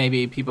what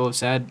maybe people have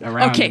said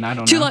around, Okay, and I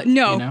don't Tula, know.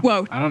 no, you know?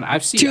 whoa. I don't. I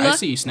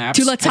see you snaps.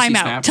 Tula,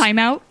 time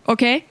out,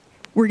 okay?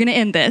 We're gonna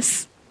end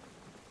this.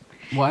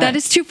 What? That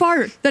is too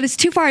far.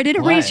 I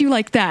didn't What? raise you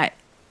like that.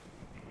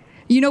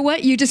 You know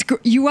what? Do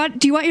you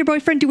want your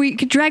boyfriend?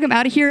 Could drag him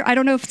out of here? I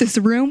don't know if this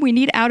room. We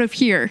need out of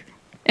here,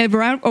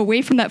 and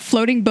away from that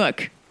floating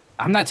book.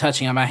 I'm not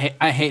touching him. I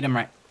hate him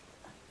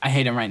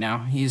right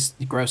now. He's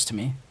gross to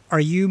me. Are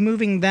you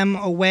moving them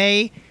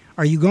away?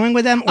 Are you going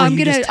with them? Or I'm are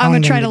you gonna just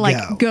telling try them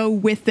to go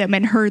with them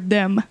and herd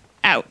them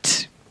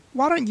out.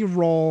 Why don't you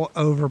roll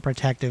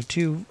overprotective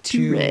two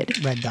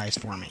red dice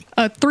for me?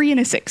 3 and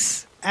a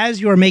 6.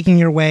 As you are making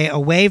your way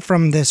away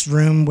from this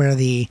room where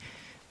the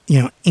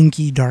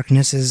inky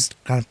darkness is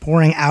kind of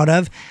pouring out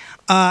of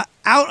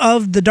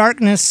the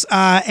darkness,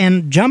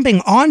 and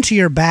jumping onto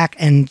your back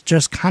and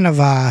just kind of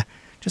oh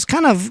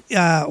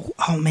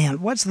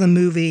man, what's the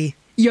movie?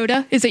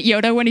 Yoda? Is it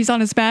Yoda when he's on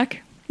his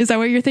back? Is that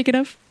what you're thinking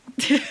of?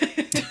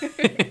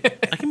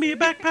 I can be a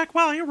backpack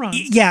while you run.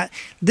 Yeah,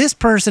 this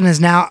person is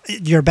now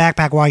your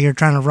backpack while you're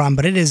trying to run,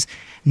 but it is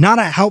not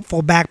a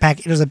helpful backpack.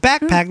 It is a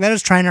backpack that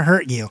is trying to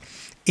hurt you.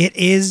 It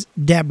is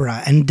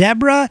Deborah, and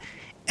Deborah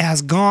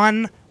has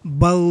gone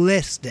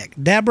ballistic.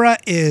 Deborah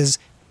is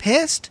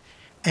pissed,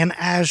 and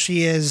as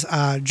she is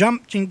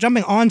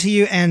jumping onto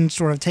you and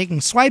sort of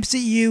taking swipes at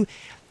you,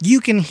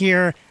 you can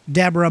hear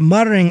Deborah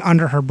muttering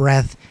under her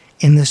breath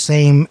in the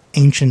same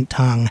ancient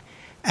tongue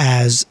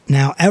as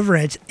now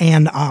Everett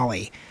and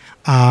Ollie.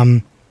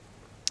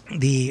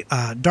 The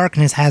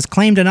darkness has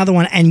claimed another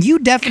one, and you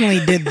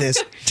definitely did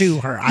this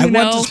to her. I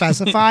want to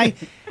specify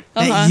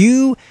that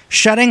you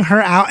shutting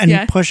her out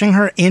and pushing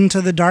her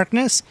into the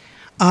darkness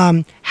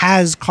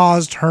has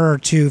caused her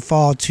to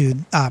fall to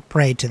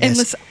prey to And this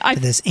listen, to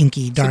this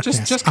inky darkness.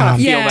 just kind of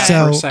feel Yeah. that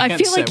So- for a second. I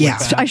feel like sit with yeah.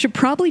 that. I should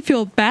probably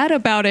feel bad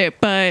about it,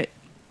 but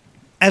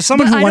As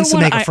someone but who I wants to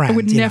don't make wanna- a friend, I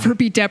would you know. never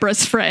be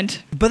Deborah's friend.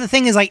 But the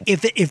thing is, like,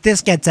 if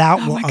this gets out,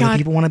 will my other God.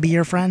 people want to be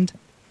your friend?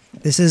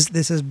 This is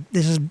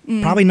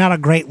probably not a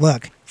great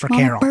look for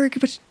Mama Carol, Berg,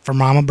 but for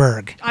Mama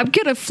Berg. I'm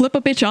gonna flip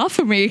a bitch off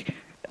of me.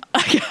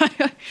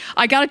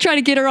 I gotta try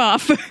to get her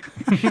off.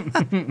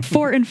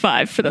 4 and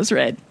 5 for those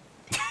red.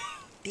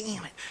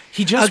 Damn it.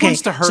 He just Okay,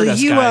 wants to hurt so us,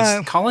 you,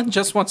 guys. Colin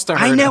just wants to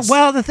hurt I know. us.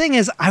 Well, the thing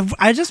is,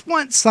 I just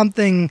want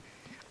something.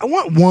 I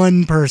want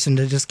one person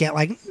to just get,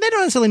 like, they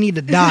don't necessarily need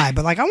to die,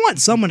 but like I want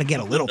someone to get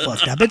a little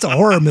fucked up. It's a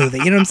horror movie,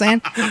 you know what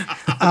I'm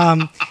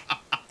saying?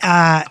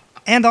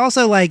 And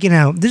also, like, you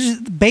know, this is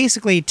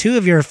basically 2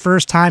 of your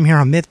first time here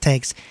on Myth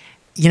Takes.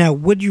 You know,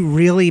 would you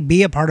really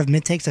be a part of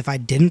Myth Takes if I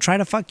didn't try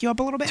to fuck you up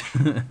a little bit?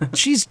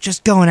 She's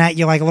just going at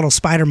you like a little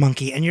spider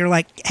monkey, and you're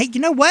like, hey, you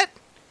know what?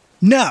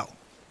 No.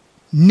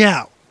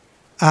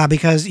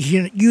 Because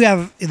you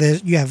have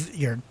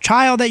your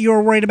child that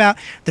you're worried about.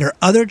 There are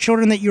other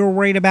children that you're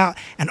worried about,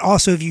 and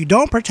also if you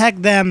don't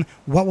protect them,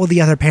 what will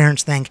the other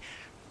parents think?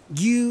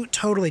 You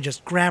totally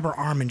just grab her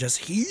arm and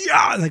just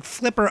like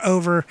flip her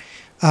over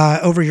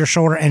your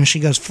shoulder, and she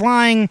goes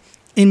flying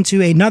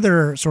into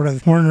another sort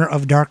of corner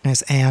of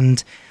darkness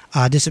and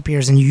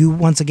disappears. And you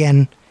once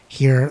again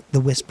hear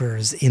the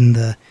whispers in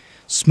the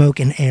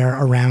smoke and air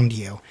around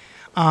you.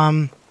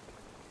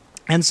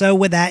 And so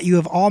with that, you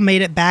have all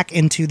made it back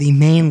into the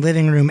main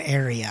living room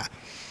area.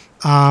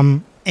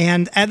 And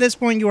at this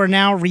point, you are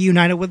now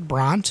reunited with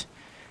Bront.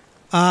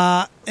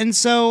 And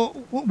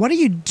so what do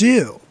you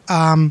do?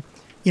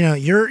 You know,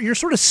 you're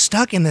sort of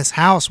stuck in this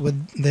house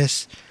with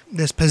this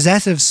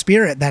possessive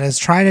spirit that is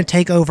trying to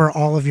take over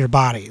all of your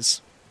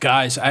bodies.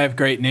 Guys, I have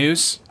great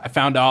news. I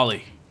found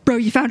Ollie. Bro,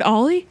 you found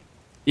Ollie?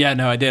 Yeah,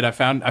 no, I did. I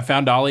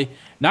found Ollie.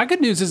 Not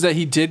good news is that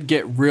he did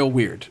get real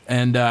weird,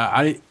 and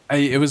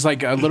it was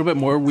like a little bit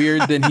more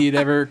weird than he'd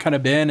ever kind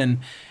of been, and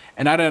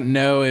I don't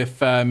know if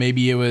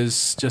maybe it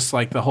was just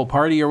like the whole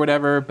party or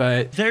whatever,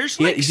 but There's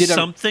he like did have-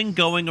 something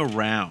going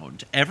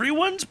around.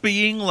 Everyone's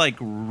being like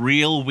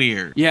real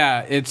weird.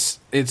 Yeah, it's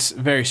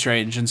very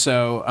strange, and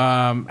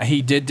so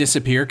he did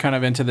disappear kind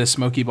of into this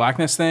smoky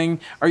blackness thing.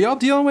 Are y'all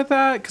dealing with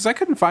that? Because I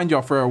couldn't find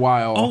y'all for a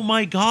while. Oh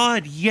my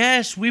god,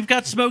 yes, we've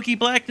got smoky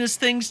blackness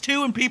things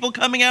too, and people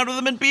coming out of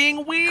them and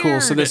being weird.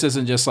 Cool. So this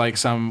isn't just like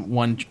some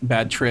one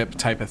bad trip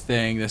type of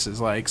thing. This is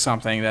like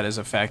something that is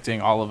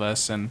affecting all of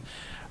us. And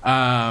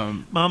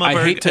Mama I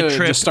Berg, hate to a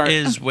trip just start.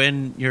 is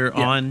when you're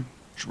on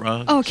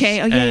drugs.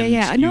 Okay, oh, yeah, and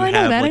yeah. No, you I know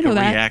have, that, I like, know a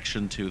that.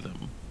 reaction to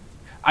them.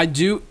 I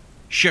do.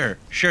 Sure,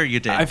 you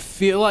did. I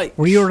feel like.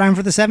 Were you around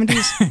for the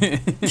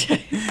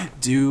 70s?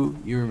 Do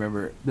you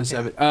remember the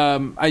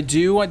seven? I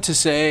do want to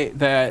say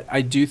that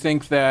I do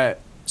think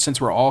that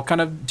since we're all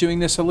kind of doing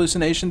this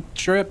hallucination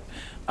trip,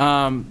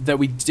 that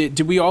we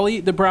did we all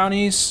eat the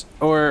brownies,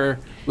 or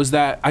was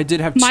that I did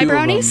have My 2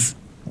 brownies? of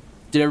them?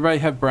 Did everybody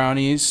have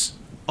brownies?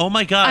 Oh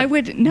my god! I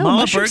would no Mama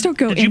mushrooms Berg, don't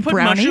go did you in put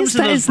brownies. mushrooms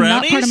in That those is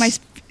not part of my.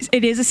 brownies?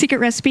 It is a secret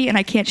recipe, and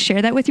I can't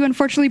share that with you,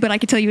 unfortunately. But I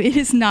can tell you, it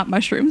is not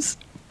mushrooms.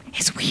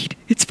 It's weed.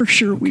 It's for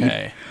sure weed.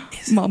 Okay.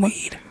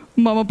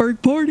 Mama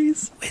Berg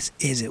parties.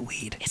 Is it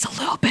weed? It's a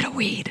little bit of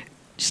weed.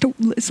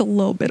 It's a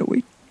little bit of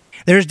weed.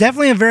 There's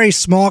definitely a very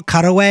small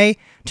cutaway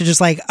to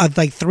just like a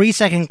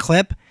 3-second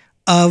clip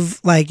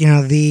of like, you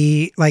know,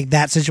 the like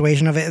that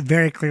situation of it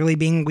very clearly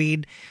being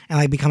weed and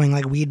like becoming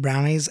like weed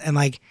brownies, and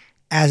like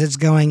as it's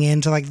going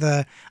into like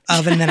the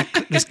oven, then it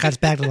just cuts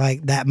back to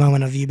like that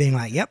moment of you being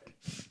like, yep,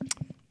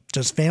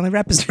 just family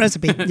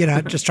recipe, you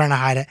know, just trying to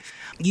hide it.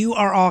 You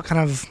are all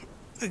kind of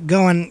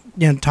going,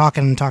 you know,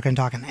 talking,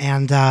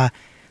 and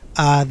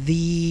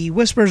the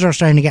whispers are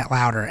starting to get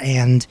louder,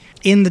 and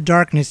in the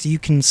darkness you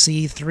can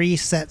see 3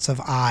 sets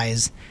of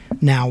eyes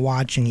now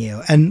watching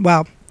you, and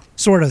well,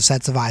 sort of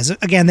sets of eyes.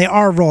 Again, they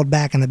are rolled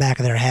back in the back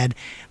of their head,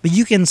 but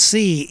you can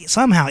see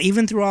somehow,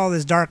 even through all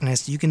this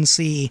darkness, you can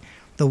see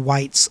the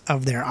whites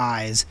of their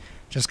eyes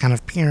just kind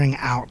of peering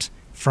out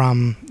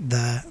from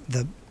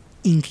the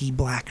inky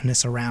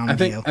blackness around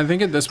you. I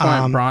think at this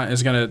point, Bront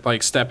is gonna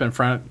like step in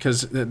front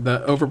because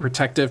the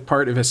overprotective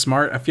part of his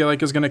smart, I feel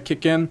like, is gonna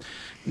kick in,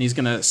 and he's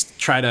gonna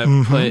try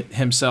to put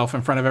himself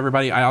in front of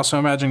everybody. I also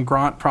imagine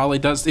Grant probably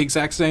does the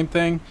exact same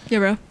thing. Yeah,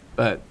 bro.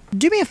 But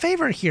Do me a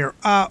favor here.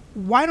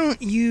 Why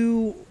don't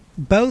you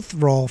both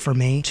roll for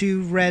me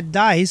 2 red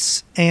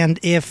dice, and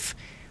if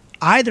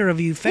either of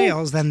you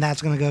fails, then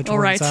that's going to go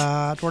towards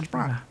towards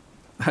Bront.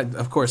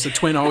 of course, the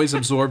twin always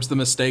absorbs the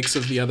mistakes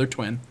of the other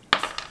twin.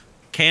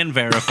 Can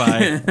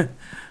verify.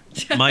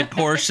 My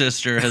poor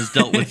sister has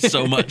dealt with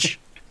so much.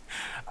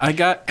 I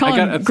got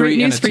Colin, a 3 great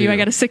and news a for you. 2. I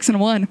got a 6 and a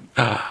 1.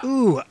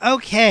 Ooh,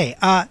 okay.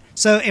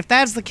 So if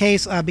that's the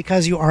case,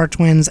 because you are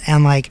twins,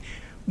 and like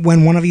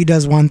when one of you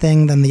does one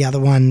thing, then the other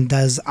one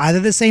does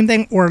either the same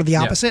thing or the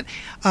opposite.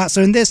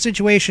 So in this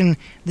situation,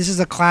 this is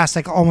a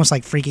classic, almost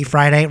like Freaky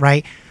Friday,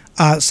 right?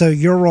 So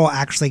your roll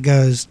actually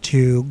goes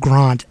to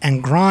Grant,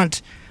 and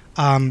Grant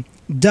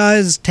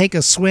does take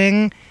a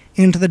swing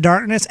into the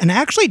darkness and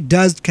actually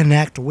does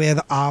connect with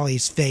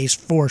Ollie's face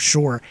for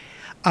sure.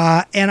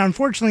 And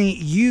unfortunately,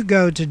 you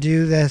go to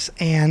do this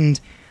and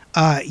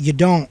you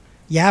don't.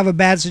 You have a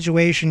bad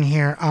situation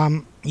here.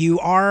 You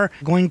are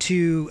going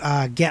to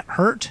get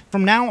hurt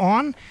from now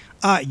on.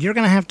 You're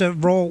going to have to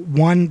roll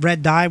 1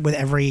 red die with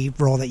every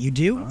roll that you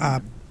do,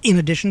 in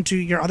addition to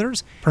your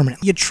others,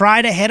 permanently. You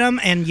try to hit him,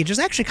 and you just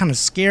actually kind of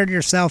scared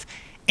yourself,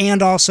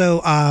 and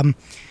also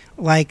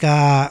like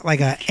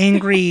a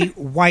angry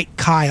white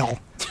Kyle.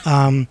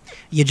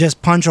 You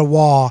just punch a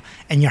wall,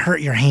 and you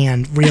hurt your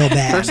hand real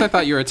bad. First, I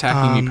thought you were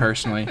attacking me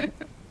personally,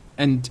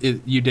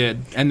 and you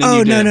did. And then Oh,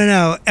 you did.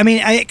 no. I mean,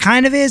 it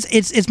kind of is.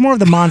 It's more of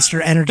the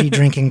Monster Energy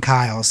drinking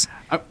Kyles.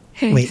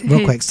 Wait,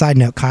 real quick. Side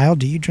note, Kyle,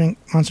 do you drink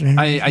Monster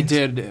Energy? I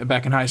did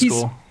back in high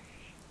school.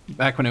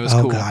 Back when it was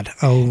Oh, cool. God.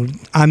 Oh,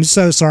 I'm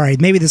so sorry.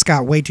 Maybe this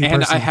got way too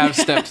And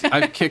personal.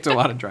 I've kicked a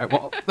lot of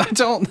drywall.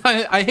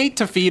 I hate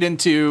to feed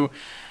into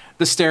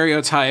the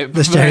stereotype.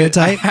 The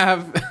stereotype?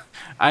 But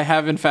I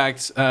have in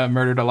fact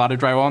murdered a lot of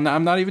drywall, and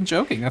I'm not even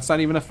joking. That's not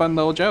even a fun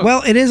little joke.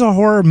 Well, it is a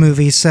horror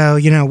movie, so,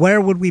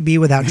 where would we be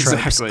without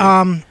tropes? Exactly.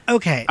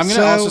 Okay. I'm going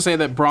to also say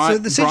that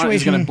Bront the is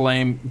situation- going to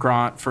blame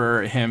Grant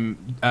for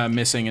him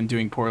missing and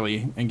doing poorly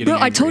and getting Bro,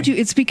 I angry. told you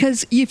it's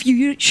because if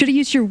you should have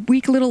used your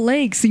weak little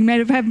legs, you might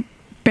have had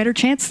better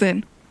chance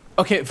then.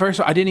 Okay, first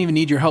of all, I didn't even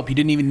need your help. You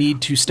didn't even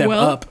need to step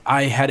Well- up.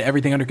 I had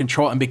everything under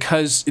control, and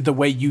because the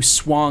way you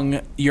swung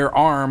your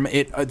arm,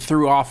 it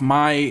threw off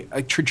my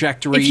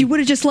trajectory. If you would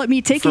have just let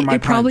me take for it, my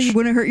it probably punch.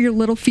 wouldn't hurt your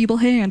little feeble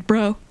hand,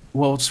 bro.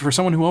 Well, it's for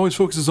someone who always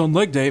focuses on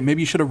leg day,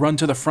 maybe you should have run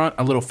to the front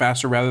a little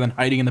faster rather than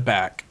hiding in the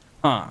back.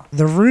 Huh.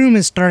 The room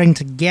is starting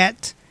to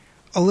get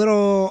a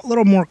little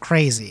more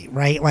crazy,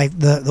 right? Like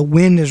the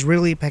wind is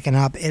really picking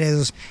up. It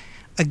is,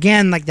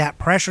 again, like that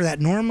pressure that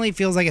normally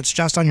feels like it's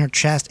just on your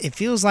chest. It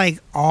feels like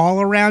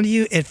all around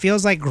you. It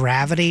feels like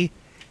gravity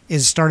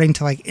is starting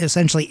to like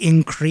essentially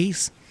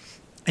increase,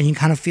 and you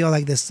kind of feel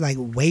like this like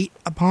weight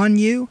upon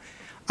you,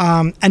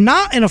 and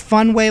not in a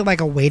fun way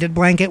like a weighted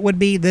blanket would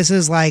be. This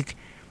is like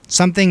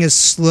something is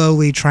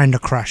slowly trying to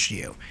crush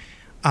you.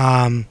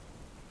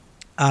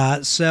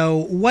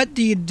 So what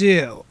do you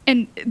do?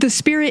 And the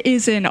spirit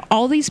is in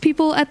all these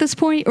people at this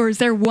point, or is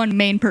there one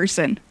main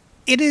person?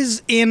 It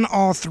is in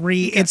all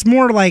three. It's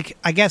more like,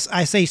 I guess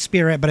I say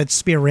spirit, but it's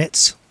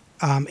spirits.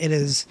 It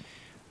is,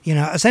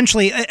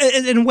 essentially,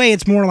 in a way,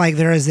 it's more like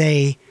there is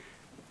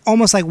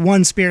almost like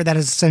one spirit that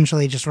is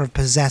essentially just sort of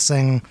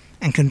possessing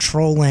and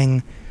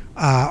controlling,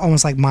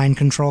 almost like mind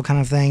control kind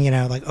of thing,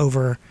 like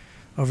over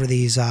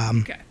these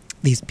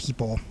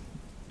people.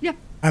 Yeah.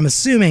 I'm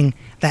assuming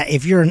that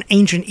if you're an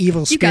ancient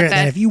evil You got spirit, that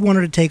that. if you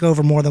wanted to take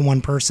over more than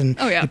one person,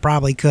 Oh, yeah. you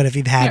probably could if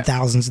you've had Yeah.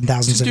 thousands and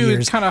thousands To of do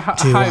years kind of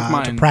to hive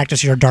mind. to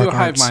practice your dark do a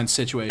hive arts. mind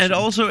situation. And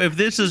also, if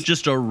this is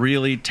just a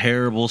really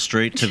terrible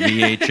straight to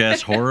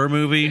VHS horror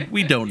movie,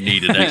 we don't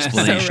need an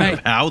explanation right. of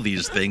how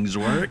these things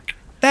work.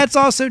 That's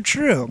also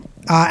true.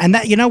 And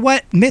that, you know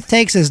what? Myth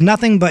Takes is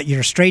nothing but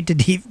your straight to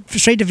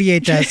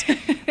VHS.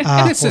 this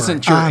horror.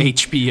 isn't your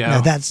HBO.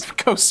 No, that's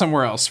Go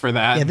somewhere else for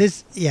that.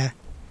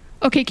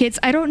 Okay, kids,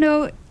 I don't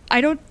know.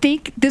 I don't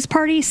think this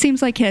party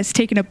seems like it has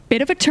taken a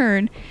bit of a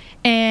turn.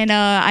 And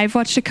I've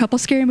watched a couple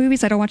scary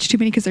movies. I don't watch too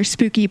many because they're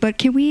spooky. But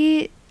do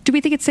we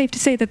think it's safe to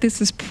say that this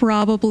is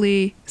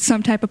probably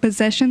some type of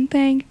possession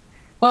thing?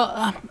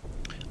 Well,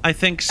 I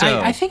think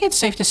so. I think it's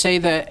safe to say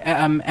that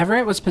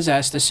Everett was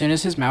possessed as soon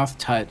as his mouth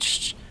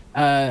touched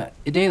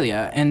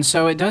Idalia, and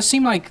so it does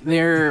seem like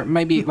there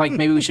might be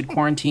maybe we should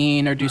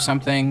quarantine or do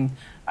something.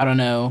 I don't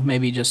know.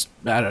 Maybe just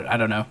I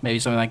don't know. Maybe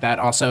something like that.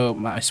 Also,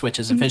 my Switch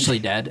is officially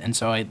dead, and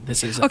so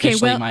this is Okay,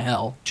 officially well- my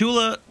hell.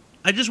 Tula,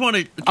 I just want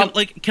to,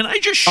 can I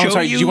just Oh, show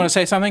sorry. you? Did you want to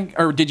say something,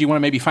 or did you want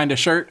to maybe find a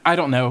shirt? I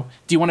don't know.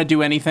 Do you want to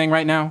do anything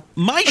right now?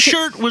 My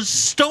shirt was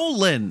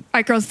stolen. All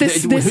right, girls,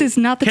 this is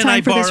not the Can time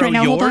I for this right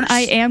now. borrow Hold on. yours?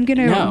 I am going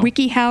to No.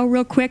 wiki how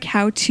real quick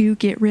how to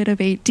get rid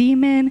of a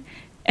demon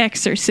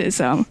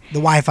exorcism. The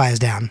Wi-Fi is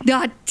down.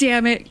 God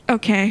damn it.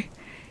 Okay.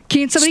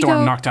 Can somebody Storm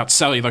go? knocked out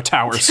cellular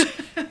towers,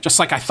 just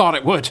like I thought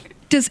it would.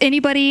 Does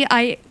anybody,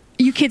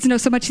 you kids know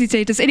so much these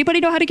days. Does anybody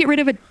know how to get rid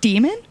of a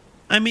demon?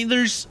 I mean,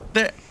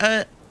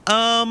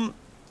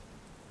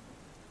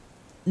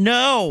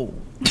 no.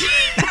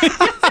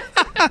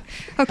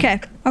 Okay.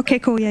 Okay,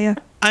 cool. Yeah.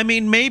 I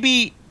mean,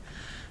 maybe,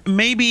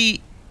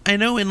 I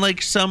know in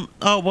like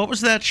what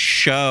was that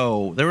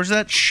show? There was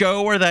that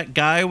show where that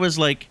guy was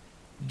like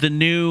the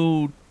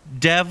new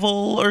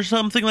devil or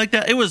something like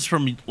that. It was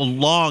from a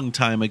long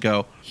time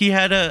ago. He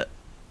had a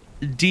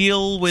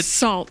deal with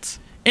Salt.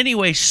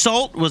 Anyway,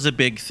 salt was a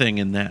big thing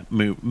in that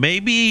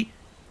movie.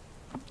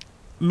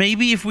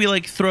 Maybe if we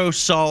like throw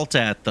salt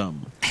at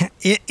them.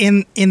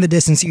 In the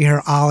distance, you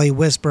hear Ollie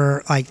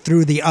whisper, like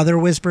through the other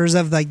whispers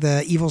of like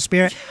the evil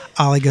spirit.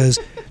 Ollie goes,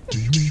 Do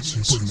you need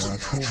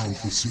supernatural help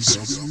with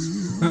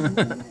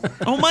CW?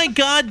 Oh my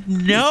God,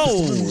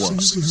 no!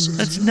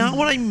 That's not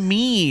what I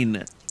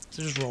mean.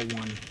 so just roll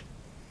one.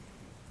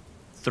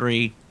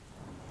 3.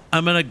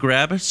 I'm gonna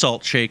grab a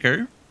salt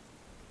shaker,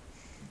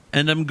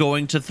 and I'm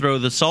going to throw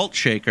the salt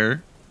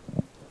shaker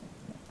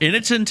in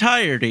its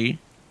entirety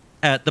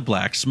at the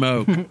black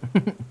smoke.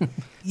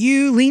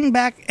 You lean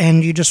back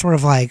and you just sort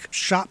of like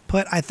shot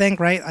put, I think,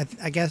 right?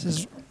 I guess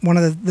is one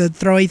of the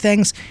throwy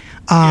things.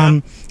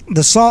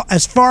 The salt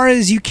as far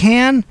as you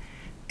can,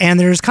 and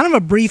there's kind of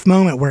a brief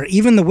moment where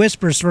even the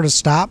whispers sort of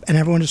stop and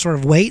everyone just sort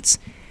of waits,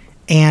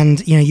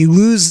 and you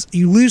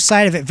lose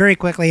sight of it very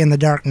quickly in the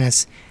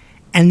darkness,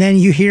 and then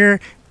you hear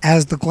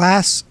as the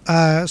glass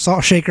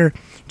salt shaker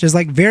just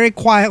like very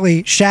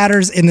quietly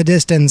shatters in the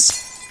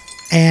distance,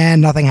 and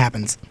nothing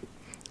happens.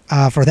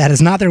 For that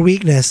is not their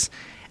weakness.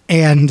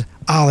 And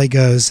Ollie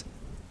goes,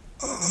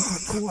 "Oh,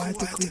 no, I have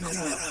to clean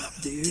that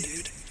up,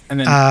 dude."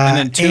 And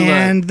then Tula,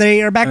 and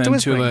they are back and to then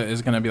whispering. Tula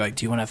is going to be like,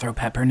 Do you want to throw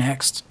pepper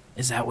next?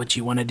 Is that what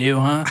you want to do,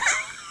 huh?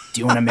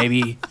 Do you want to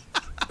maybe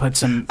put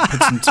some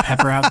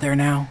pepper out there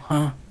now,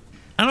 huh?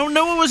 I don't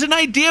know. It was an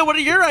idea. What are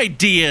your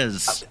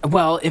ideas?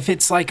 Well, if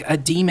it's like a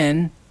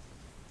demon,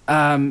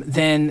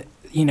 then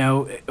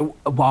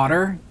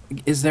water.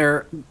 Is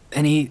there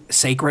any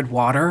sacred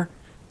water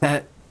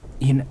that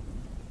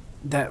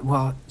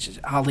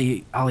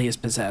Ollie is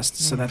possessed?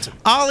 So that's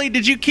Ollie,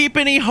 did you keep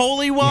any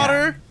holy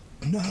water?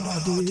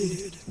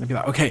 I'd be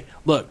like, okay,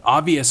 look,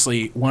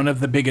 obviously one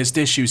of the biggest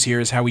issues here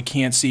is how we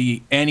can't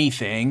see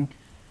anything.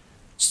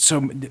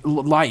 So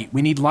light,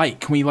 we need light.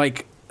 Can we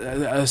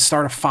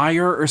start a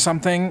fire or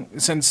something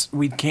since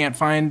we can't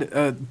find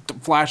a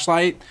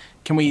flashlight?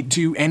 Can we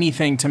do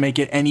anything to make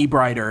it any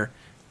brighter?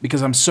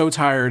 Because I'm so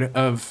tired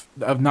of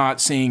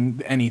not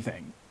seeing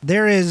anything.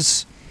 There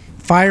is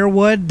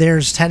firewood.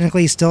 There's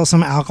technically still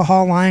some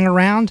alcohol lying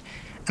around.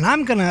 And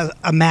I'm going to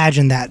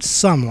imagine that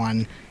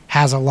someone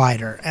has a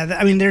lighter.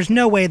 I mean, there's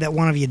no way that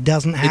one of you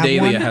doesn't have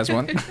Adelia one. has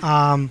one.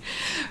 Mom,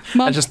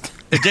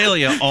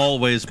 Adelia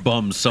always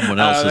bums someone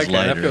else's okay,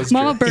 that lighter. feels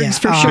Mama true. Berg's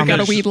for sure got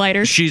a weed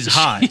lighter. She's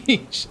hot,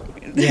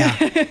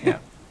 Yeah.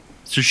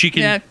 so she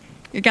can Yeah,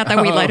 you got that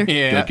weed lighter.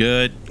 Yeah.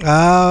 good.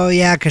 Oh,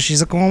 yeah, because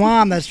she's a cool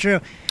mom. That's true.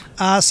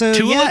 So,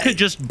 Tula yeah. could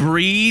just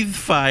breathe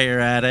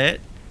fire at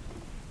it.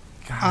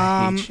 God,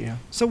 I hate you.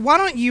 So why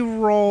don't you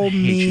roll hate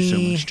me... you so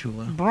much,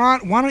 Tula.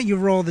 Bront, why don't you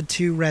roll the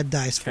 2 red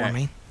dice for Okay.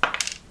 me?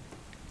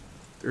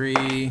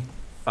 3,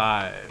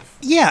 5.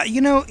 Yeah,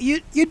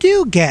 you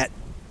do get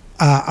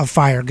a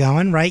fire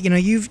going, right?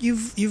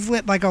 You've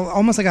lit like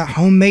almost like a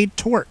homemade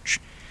torch,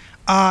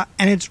 and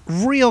it's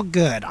real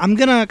good. I'm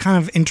gonna kind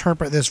of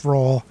interpret this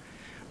roll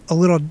a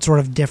little sort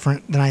of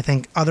different than I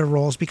think other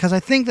rolls because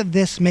I think that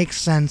this makes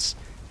sense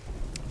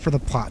for the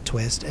plot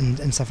twist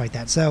and stuff like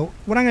that. So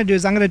what I'm gonna do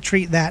is I'm gonna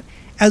treat that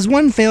as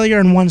 1 failure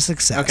and 1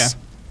 success. Okay.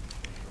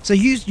 So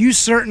you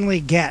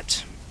certainly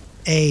get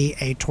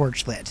a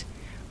torch lit.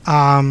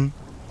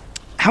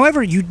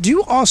 However, you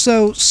do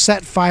also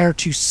set fire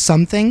to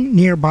something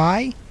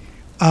nearby.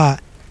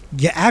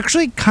 You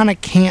actually kind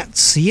of can't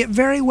see it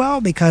very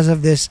well because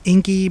of this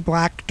inky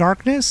black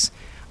darkness,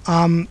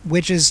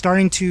 which is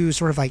starting to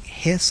sort of like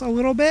hiss a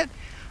little bit.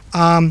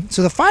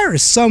 So the fire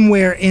is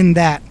somewhere in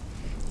that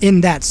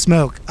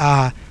smoke.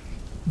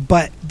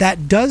 But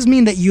that does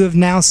mean that you have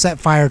now set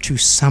fire to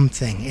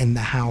something in the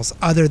house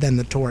other than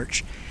the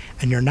torch.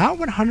 And you're not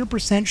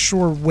 100%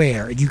 sure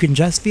where. You can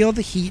just feel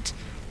the heat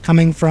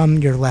coming from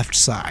your left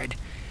side.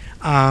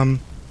 So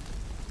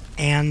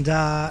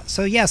now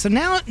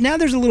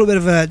there's a little bit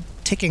of a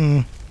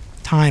ticking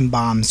time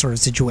bomb sort of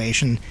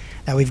situation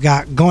that we've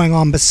got going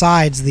on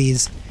besides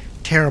these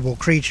terrible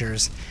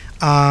creatures.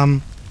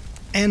 And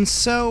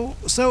so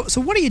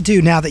what do you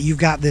do now that you've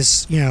got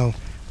this,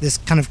 this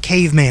kind of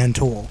caveman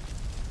tool?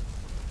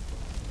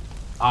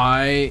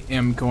 I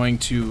am going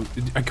to...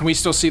 Can we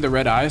still see the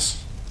red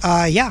eyes?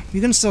 Yeah,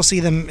 you can still see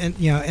them,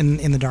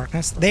 in the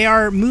darkness. They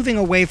are moving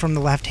away from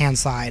the left-hand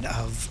side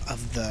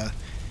of the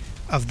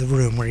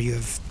room where you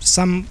have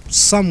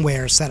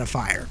somewhere set a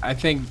fire. I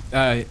think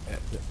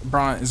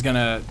Bront is going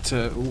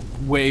to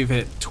wave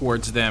it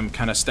towards them,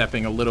 kind of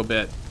stepping a little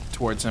bit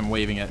towards them,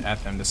 waving it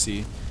at them to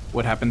see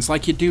what happens,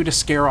 like you do to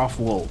scare off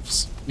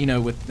wolves.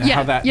 With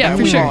how that for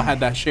we sure. all had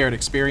that shared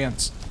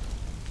experience.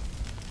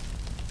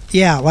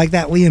 Yeah, like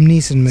that Liam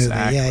Neeson movie.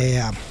 Exactly.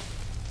 Yeah.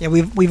 Yeah,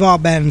 we've all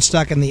been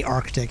stuck in the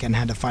Arctic and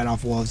had to fight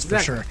off wolves for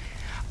Exactly. sure.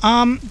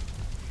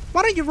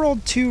 Why don't you roll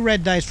 2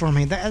 red dice for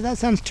me? That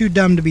sounds too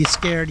dumb to be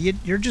scared.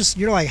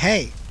 You're like,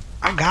 hey,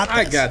 I got this.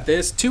 I got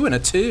this. 2 and a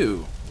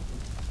 2.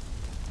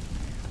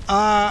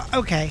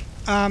 Okay.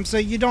 So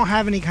you don't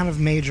have any kind of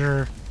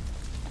major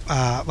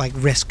like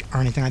risk or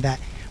anything like that,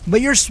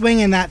 but you're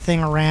swinging that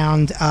thing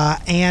around,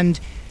 and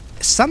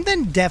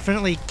something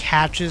definitely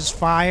catches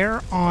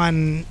fire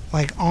on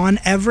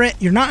Everett.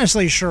 You're not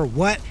necessarily sure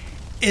what.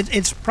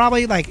 It's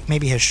probably like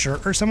maybe his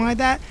shirt or something like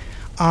that.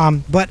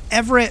 But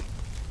Everett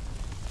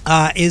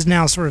is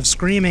now sort of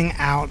screaming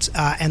out,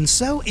 and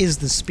so is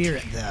the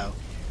spirit, though.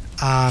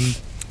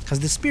 Because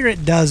the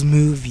spirit does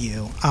move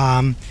you,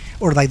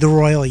 or like the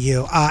royal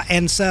you.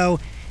 And so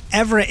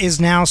Everett is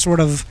now sort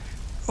of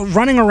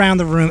running around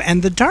the room,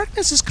 and the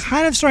darkness is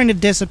kind of starting to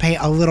dissipate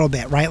a little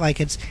bit, right? Like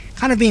it's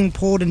kind of being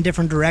pulled in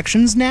different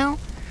directions now.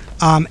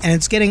 And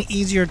it's getting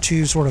easier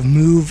to sort of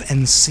move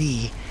and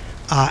see.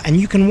 And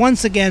you can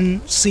once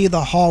again see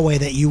the hallway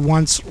that you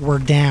once were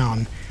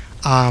down.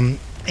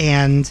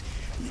 And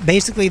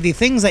basically, the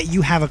things that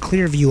you have a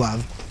clear view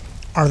of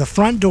are the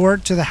front door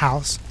to the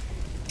house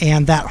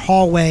and that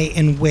hallway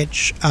in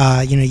which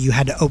you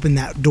had to open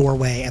that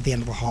doorway at the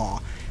end of the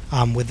hall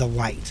with the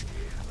light.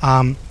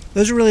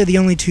 Those are really the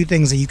only two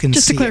things that you can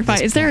Just see. to clarify,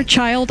 is there a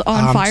child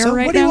on fire so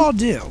right what do you now? all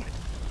do?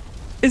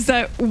 Is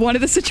that one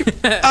of the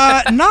situations?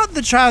 Not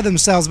the child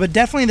themselves, but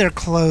definitely their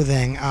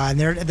clothing. And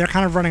they're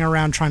kind of running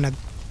around trying to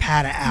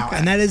pat it out,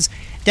 and that is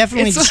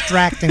definitely It's-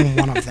 distracting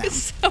one of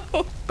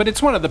them. But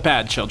it's one of the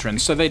bad children,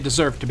 so they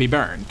deserve to be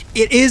burned.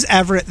 It is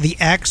Everett, the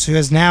ex, who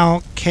has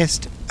now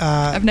kissed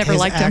I've never his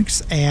liked him.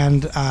 ex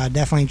and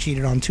definitely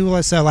cheated on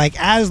Tula. So, like,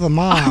 as the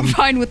mom, I'm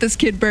fine with this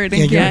kid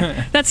burning. Yeah,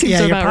 Yeah, that seems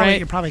you're about probably, right.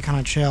 You're probably kind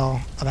of chill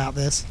about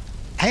this.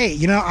 Hey,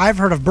 I've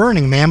heard of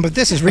Burning Man, but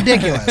this is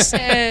ridiculous.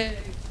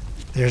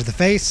 There's the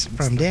face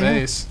from The Daniel.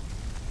 face.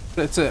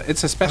 It's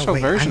a special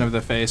wait, version I- of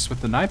the face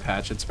with the eye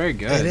patch. It's very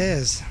good. It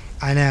is.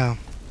 I know.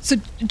 So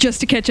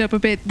just to catch up a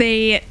bit,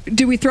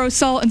 do we throw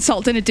salt and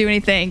salt didn't do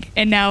anything,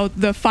 and now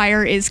the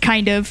fire is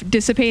kind of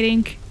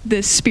dissipating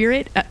the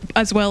spirit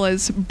as well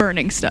as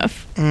burning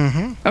stuff.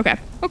 Mm-hmm. Okay.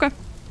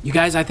 You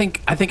guys, I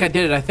think I did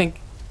it. I think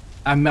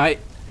I might.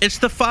 It's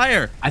the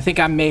fire. I think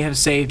I may have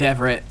saved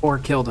Everett or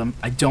killed him.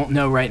 I don't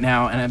know right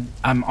now, and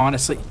I'm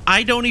honestly.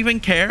 I don't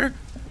even care.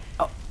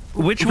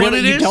 Which Really, one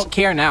it you is? don't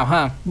care now,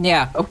 huh?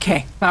 Yeah.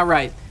 Okay. All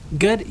right.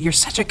 Good. You're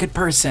such a good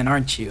person,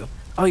 aren't you?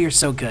 Oh, you're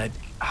so good.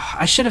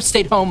 I should have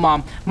stayed home,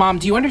 Mom. Mom,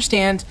 do you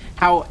understand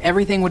how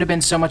everything would have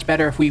been so much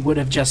better if we would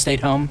have just stayed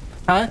home?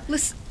 Huh?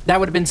 Listen, That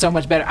would have been so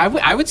much better.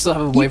 I would still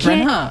have a you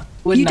boyfriend, can't. huh?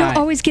 Wouldn't You don't I?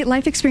 always get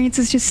life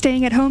experiences just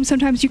staying at home.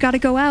 Sometimes you got to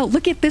go out.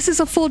 Look at this is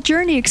a full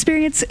journey.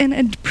 Experience and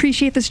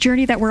appreciate this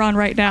journey that we're on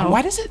right now.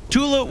 Why does it?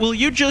 Tula, will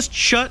you just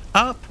shut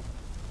up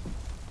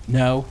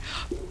No.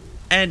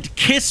 and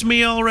kiss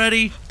me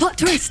already? Plot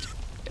twist.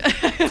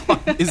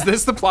 Is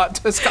this the plot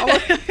twist, Colin?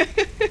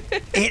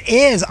 It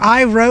is.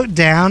 I wrote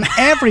down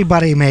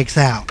everybody makes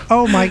out.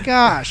 Oh my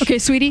gosh. Okay,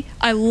 sweetie,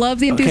 I love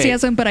the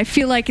enthusiasm, but I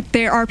feel like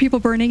there are people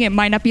burning. It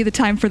might not be the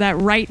time for that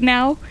right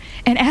now.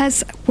 And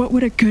as what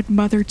would a good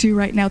mother do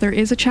right now? There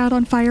is a child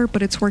on fire,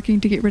 but it's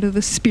working to get rid of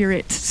the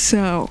spirit.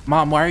 So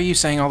Mom, why are you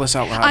saying all this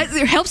out loud?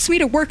 it helps me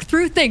to work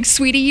through things,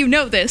 sweetie. You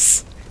know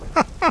this.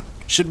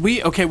 Should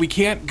we? Okay, we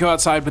can't go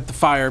outside with the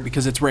fire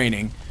because it's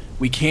raining.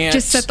 We can't.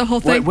 Just set the whole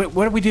thing. What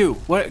do we do?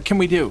 What can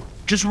we do?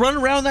 Just run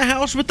around the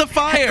house with the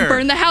fire.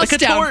 Burn the house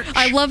like a down. Torch.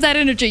 I love that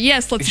energy.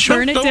 Yes, let's Don't-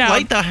 burn it don't down.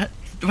 light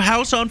the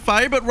house on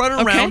fire, but run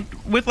Okay. around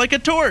with like a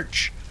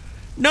torch.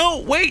 No,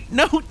 wait,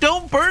 no,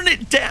 don't burn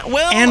it down.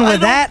 Well, And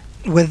I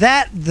with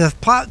that, the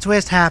plot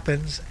twist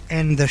happens,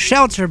 and the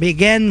shelter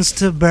begins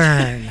to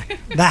burn.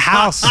 The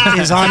house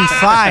is on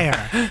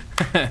fire,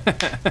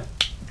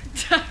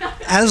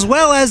 as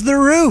well as the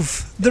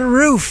roof. The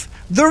roof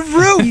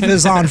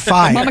is on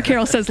fire. Mama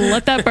Carol says,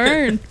 "Let that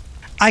burn."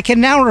 I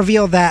can now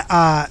reveal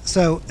that.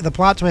 So the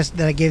plot twist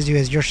that it gives you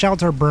is your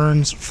shelter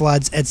burns,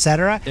 floods,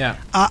 etc. Yeah.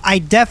 I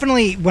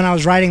definitely, when I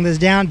was writing this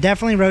down,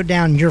 definitely wrote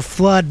down your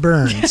flood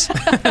burns,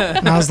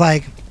 and I was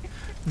like,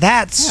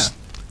 that's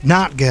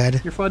not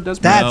good. Your flood does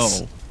burn. That's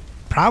No.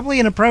 probably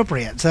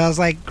inappropriate. So I was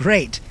like,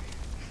 great.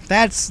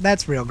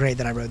 That's real great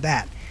that I wrote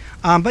that.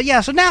 But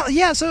yeah, so now,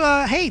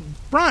 hey,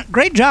 Bront,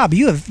 great job.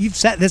 You've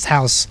set this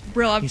house.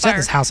 Bro, I'm You set fired.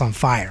 this house on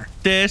fire.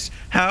 This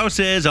house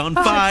is on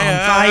fire.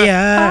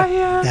 On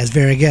fire. That's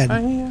very good.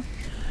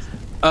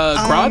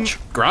 Garage?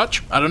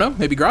 I don't know.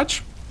 Maybe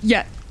garage?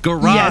 Yeah.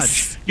 Garage.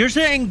 Yes. You're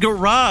saying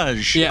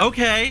garage. Yeah.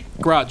 Okay.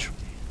 Garage.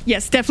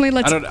 Yes, definitely.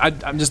 Let's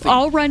I'm just thinking.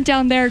 all run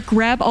down there,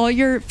 grab all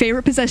your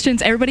favorite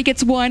possessions. Everybody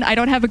gets one. I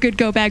don't have a good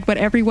go bag, but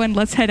everyone,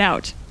 let's head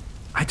out.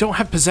 I don't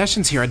have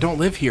possessions here. I don't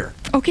live here.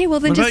 Okay, well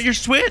then What just about your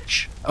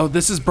Switch? Oh,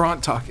 this is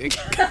Bront talking.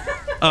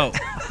 Oh.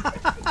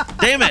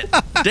 Damn it.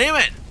 Damn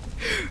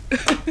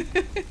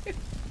it.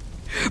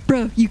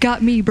 bro, you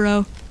got me,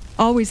 bro.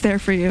 Always there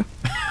for you.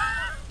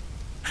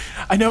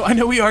 I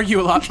know we argue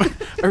a lot, but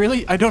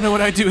I don't know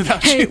what I'd do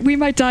without Hey, you. we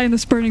might die in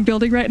this burning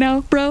building right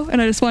now, bro,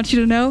 and I just want you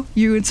to know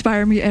you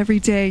inspire me every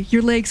day.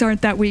 Your legs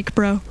aren't that weak,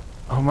 bro.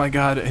 Oh my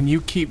god, and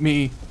you keep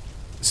me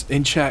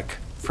in check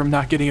from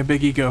not getting a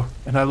big ego,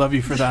 and I love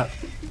you for that.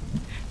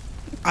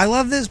 I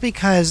love this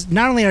because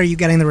not only are you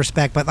getting the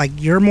respect, but like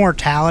your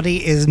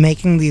mortality is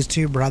making these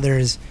two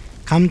brothers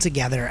come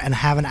together and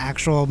have an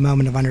actual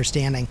moment of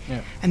understanding.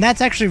 Yeah. And that's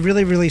actually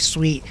really, really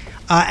sweet.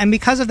 And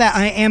because of that,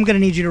 I am going to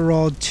need you to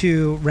roll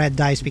 2 red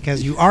dice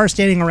because you are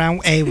standing around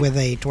with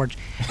a torch.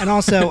 And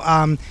also,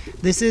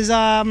 this is,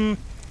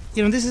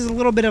 this is a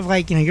little bit of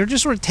like, you're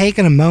just sort of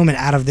taking a moment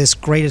out of this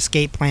great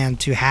escape plan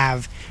to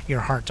have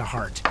your heart to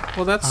heart.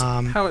 Well, that's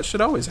how it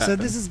should always happen.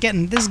 So this is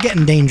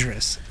getting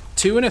dangerous.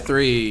 2 and a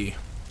 3.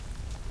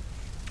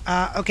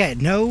 Okay,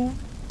 no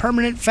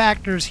permanent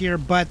factors here,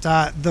 but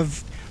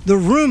the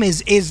room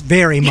is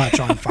very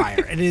much on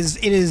fire.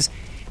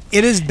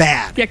 It is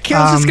bad. Yeah,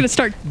 Carol's just gonna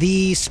start.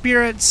 The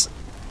spirits.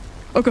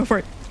 Oh, go for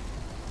it.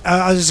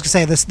 I was just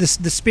gonna say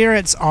the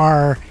spirits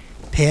are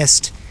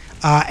pissed,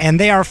 and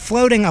they are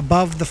floating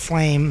above the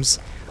flames,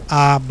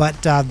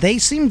 but they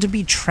seem to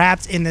be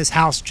trapped in this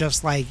house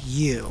just like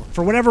you.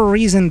 For whatever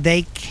reason,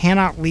 they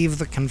cannot leave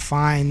the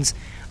confines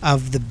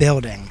of the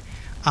building.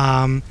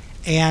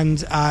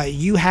 And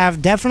you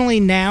have definitely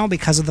now,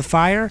 because of the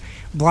fire,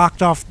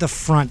 blocked off the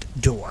front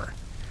door.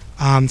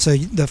 So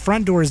the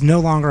front door is no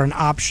longer an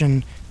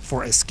option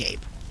for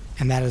escape.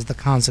 And that is the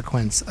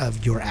consequence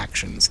of your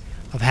actions,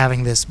 of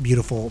having this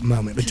beautiful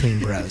moment between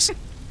bros.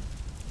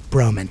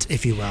 Bromant,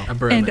 if you will.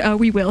 And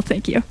we will,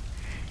 thank you.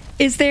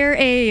 Is there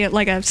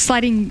a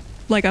sliding,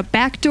 like a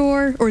back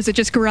door, or is it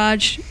just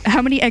garage?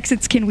 How many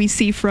exits can we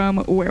see from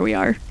where we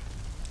are?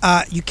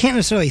 You can't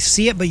necessarily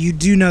see it, but you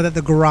do know that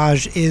the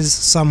garage is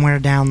somewhere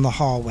down the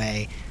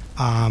hallway.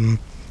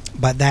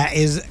 But that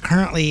is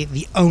currently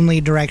the only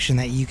direction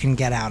that you can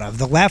get out of.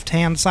 The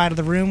left-hand side of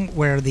the room,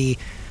 or the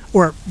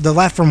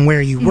left from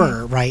where you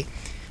were, right?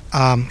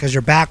 Because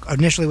your back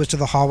initially was to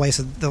the hallway,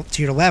 so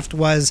to your left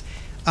was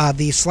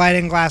the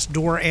sliding glass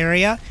door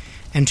area,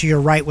 and to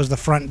your right was the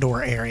front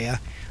door area.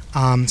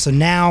 So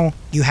now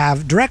you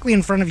have directly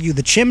in front of you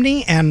the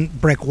chimney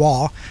and brick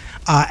wall,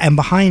 and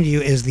behind you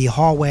is the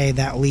hallway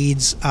that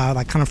leads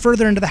kind of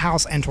further into the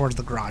house and towards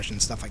the garage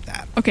and stuff like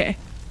that. Okay.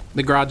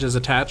 The garage is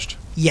attached?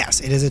 Yes,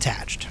 it is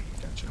attached.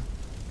 Gotcha.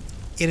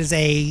 It is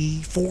a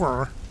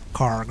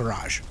 4-car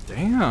garage.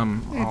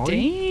 Damn. Ollie.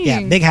 Dang.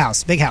 Yeah, big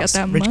house. Got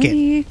that Rich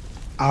money. kid.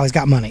 Ollie's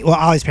got money. Well,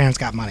 Ollie's parents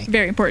got money.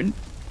 Very important.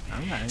 All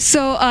right.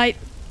 So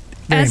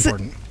Very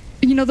important.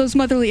 Those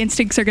motherly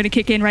instincts are going to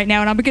kick in right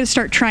now, and I'm going to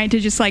start trying to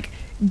just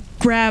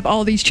grab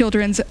all these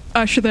children,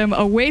 usher them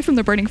away from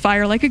the burning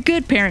fire like a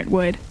good parent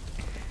would.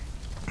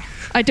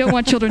 I don't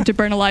want children to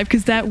burn alive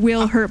because that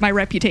will hurt my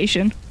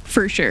reputation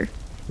for sure.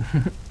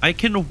 I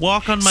can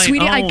walk on my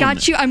Sweetie, own. I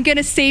got you. I'm going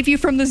to save you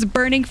from this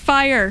burning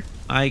fire.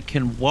 I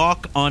can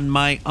walk on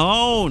my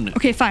own.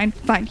 Okay, fine.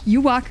 You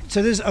walk.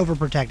 So this is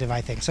overprotective, I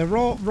think. So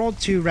roll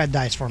 2 red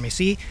dice for me.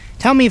 See,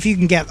 tell me if you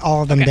can get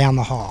all of them down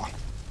the hall.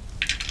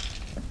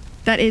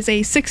 That is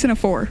a 6 and a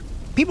 4.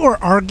 People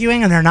are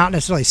arguing and they're not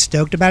necessarily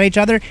stoked about each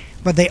other,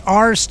 but they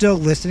are still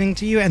listening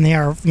to you and they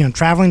are,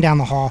 traveling down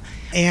the hall.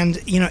 And,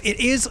 it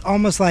is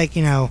almost like,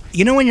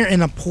 when you're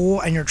in a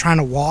pool and you're trying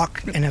to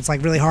walk and it's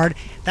really hard,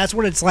 that's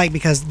what it's like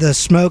because the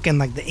smoke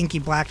and the inky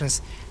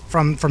blackness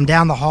from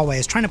down the hallway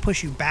is trying to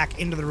push you back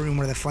into the room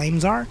where the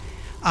flames are.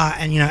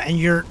 And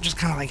you're just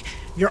kind of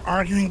you're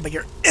arguing, but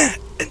you're,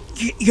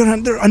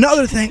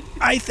 another thing,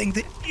 I think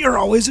that you're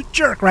always a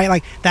jerk,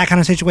 right? That kind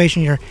of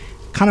situation. You're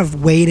kind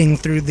of wading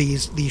through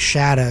these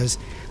shadows.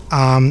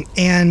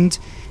 And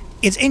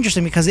it's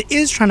interesting because it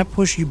is trying to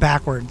push you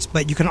backwards,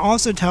 but you can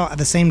also tell at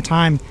the same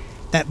time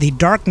that the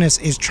darkness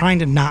is trying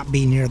to not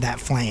be near that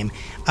flame.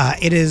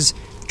 It is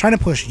trying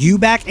to push you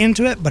back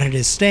into it, but it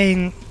is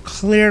staying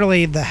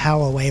clearly the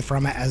hell away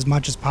from it as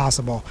much as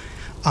possible.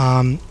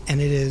 And it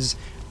is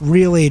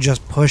really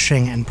just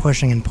pushing and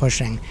pushing and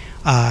pushing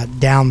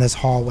down this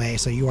hallway.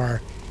 So you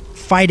are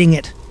fighting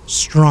it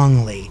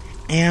strongly.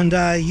 And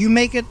you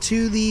make it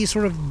to the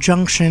sort of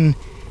junction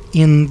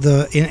in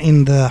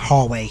the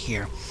hallway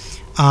here.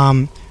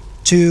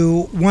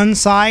 To one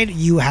side,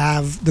 you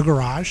have the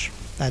garage.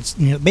 That's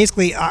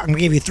basically I'm gonna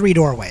give you 3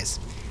 doorways.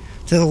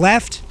 To the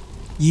left,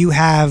 you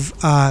have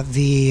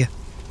the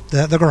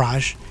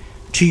garage.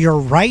 To your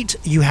right,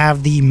 you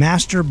have the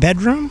master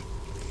bedroom.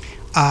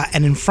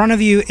 And in front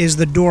of you is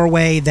the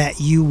doorway that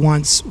you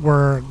once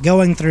were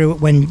going through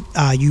when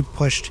you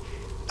pushed.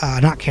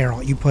 Not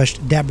Carol, you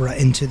pushed Deborah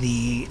into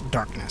the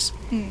darkness.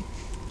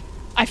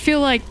 I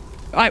feel like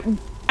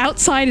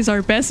outside is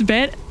our best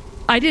bet.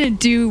 I didn't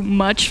do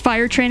much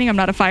fire training. I'm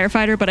not a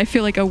firefighter, but I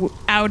feel like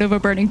out of a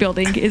burning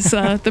building is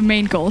the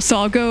main goal.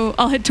 So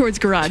I'll head towards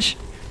garage.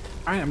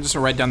 All right, I'm just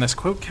going to write down this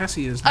quote.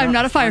 Cassie is I'm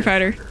not a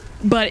firefighter,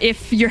 but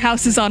if your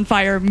house is on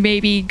fire,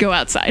 maybe go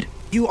outside.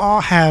 You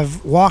all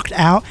have walked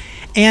out,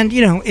 and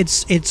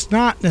it's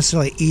not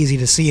necessarily easy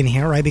to see in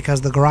here, right?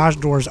 Because the garage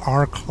doors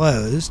are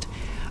closed.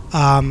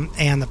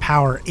 And the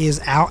power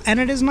is out, and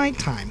it is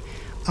nighttime.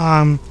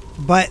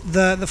 But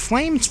the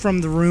flames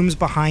from the rooms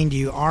behind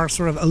you are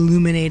sort of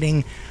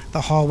illuminating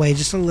the hallway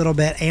just a little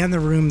bit, and the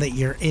room that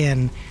you're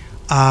in.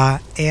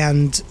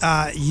 And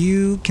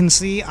you can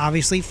see,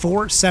 obviously,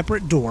 4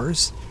 separate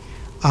doors,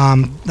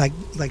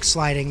 like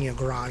sliding,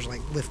 garage,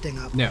 lifting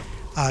up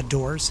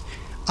doors,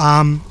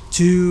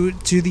 to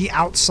the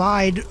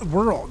outside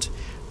world.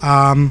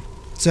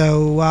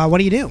 So what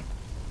do you do?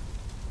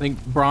 I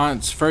think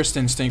Braun's first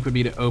instinct would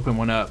be to open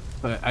one up,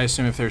 but I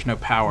assume if there's no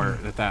power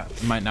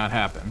that might not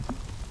happen.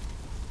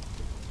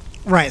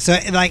 Right, so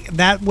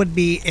that would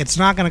be, it's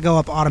not going to go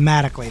up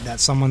automatically,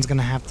 that someone's going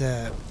to have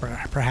to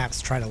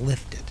perhaps try to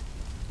lift it.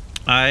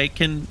 I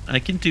can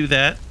do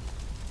that.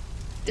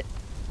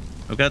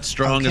 I've got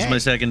strong as my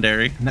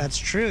secondary. That's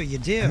true, you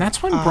do. And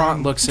that's when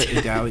Braun looks at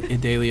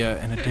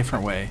Idalia in a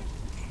different way.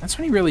 That's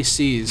when he really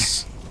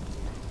sees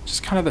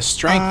just kind of the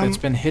strength that's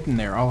been hidden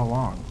there all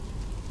along.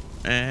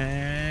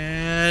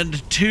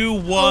 And 2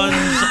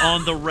 ones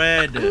on the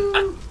red.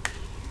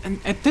 And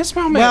at this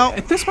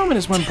moment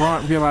is when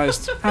Braun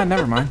realized,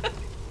 never mind.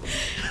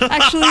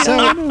 Actually,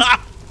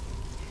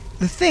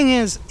 the thing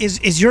is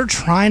you're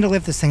trying to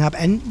lift this thing up,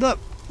 and look,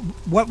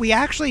 what we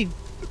actually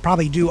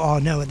probably do all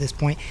know at this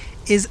point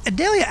is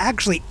Adelia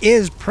actually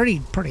is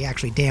pretty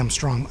actually damn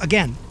strong,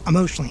 again,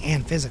 emotionally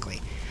and physically.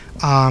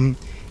 The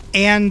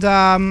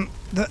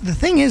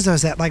thing is though,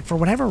 is that, like, for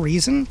whatever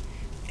reason,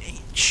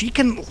 she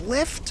can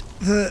lift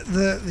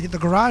the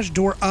garage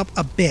door up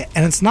a bit,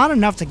 and it's not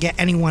enough to get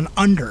anyone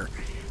under,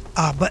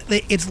 but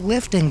it's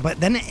lifting, but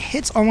then it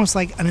hits almost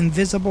like an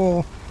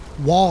invisible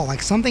wall,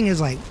 like something is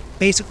like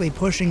basically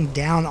pushing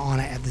down on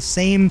it at the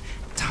same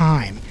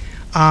time.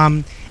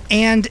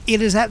 And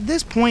it is at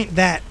this point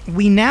that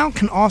we now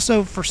can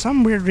also, for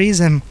some weird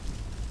reason,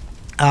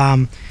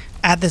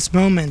 at this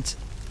moment,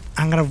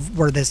 I'm going to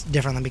word this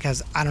differently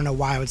because I don't know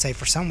why I would say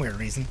for some weird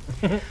reason.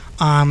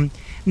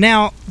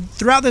 Now,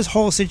 throughout this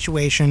whole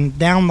situation,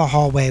 down the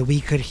hallway,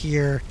 we could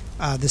hear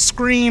the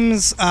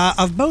screams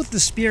of both the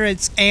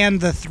spirits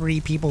and the three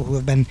people who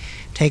have been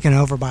taken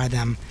over by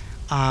them.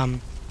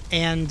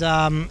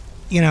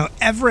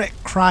 Everett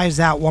cries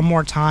out one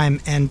more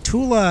time, and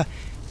Tula,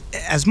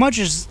 as much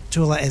as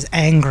Tula is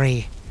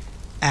angry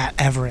at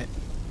Everett,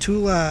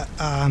 Tula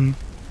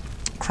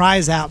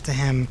cries out to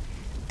him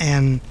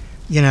and,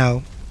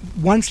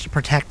 wants to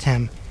protect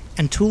him,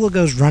 and Tula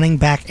goes running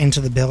back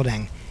into the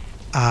building,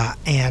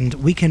 and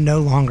we can no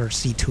longer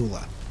see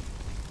Tula.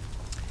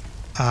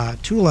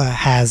 Tula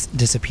has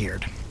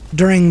disappeared.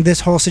 During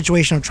this whole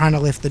situation of trying to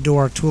lift the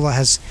door, Tula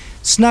has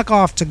snuck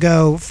off to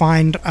go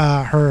find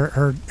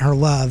her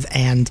love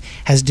and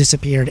has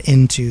disappeared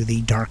into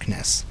the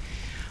darkness.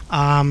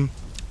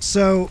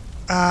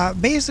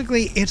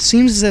 Basically, it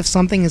seems as if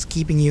something is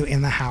keeping you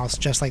in the house,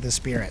 just like the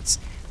spirits.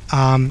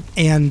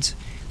 And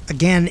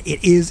again,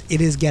 it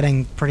is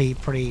getting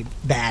pretty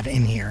bad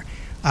in here.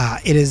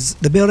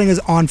 The building is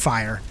on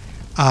fire.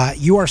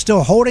 You are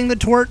still holding the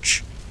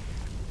torch,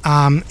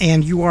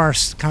 and you are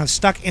kind of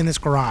stuck in this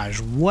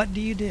garage. What do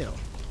you do?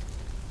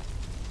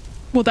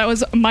 Well, that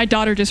was my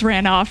daughter just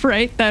ran off,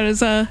 right? That is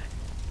who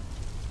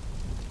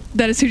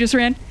just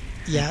ran?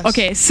 Yes.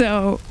 Okay,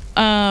 so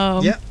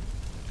Yep.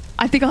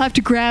 I think I'll have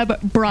to grab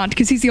Bront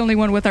because he's the only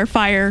one with our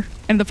fire,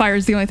 and the fire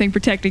is the only thing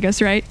protecting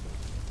us, right?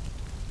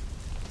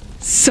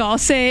 So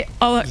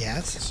I'll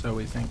Yes. So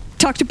we think.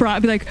 talk to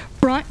Bront, be like,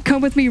 Bront,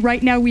 come with me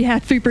right now. We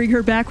have to bring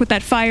her back with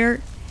that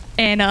fire,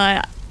 and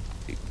I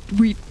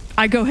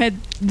go head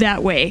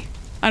that way.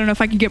 I don't know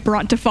if I can get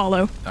Bront to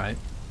follow. All right.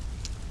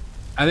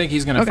 I think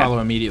he's going to follow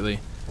immediately.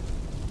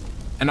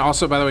 And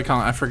also, by the way,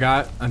 Colin, I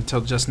forgot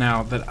until just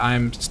now that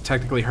I'm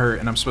technically hurt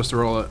and I'm supposed to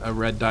roll a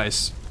red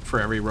dice for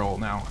every roll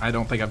now. I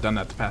don't think I've done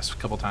that the past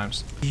couple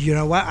times. You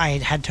know what? I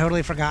had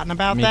totally forgotten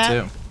about Me that.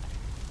 too.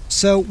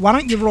 So why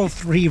don't you roll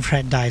 3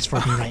 red dice for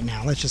me right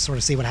now? Let's just sort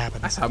of see what I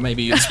happens. thought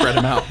maybe you'd spread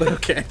them out, but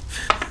okay.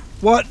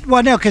 Well,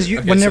 no, because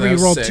Okay, whenever so you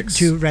that roll was 6.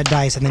 2 red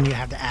dice, and then you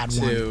have to add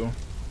 1. 2.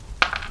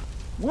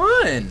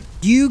 1.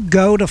 You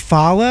go to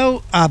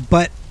follow,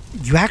 but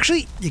you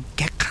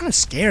get kind of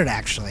scared,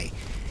 actually.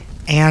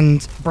 And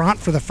Bront,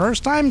 for the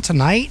first time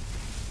tonight,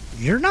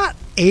 you're not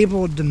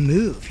able to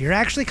move. You're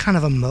actually kind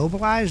of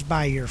immobilized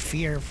by your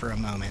fear for a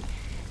moment.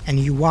 And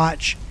you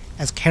watch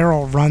as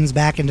Carol runs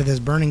back into this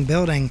burning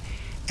building,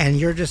 and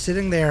you're just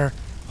sitting there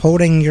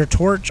holding your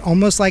torch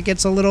almost like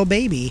it's a little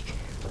baby,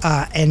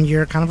 and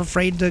you're kind of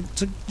afraid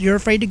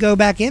to go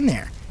back in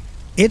there.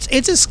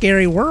 It's a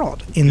scary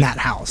world in that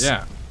house.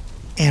 Yeah.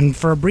 And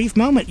for a brief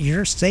moment,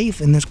 you're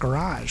safe in this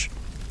garage.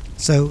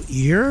 So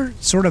you're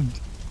sort of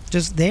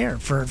just there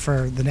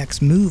for the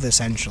next move,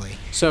 essentially.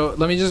 So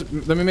let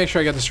me make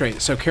sure I got this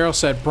straight. So Carol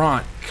said,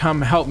 Bront,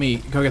 come help me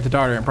go get the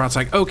daughter. And Bront's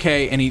like,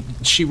 okay. And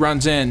she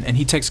runs in, and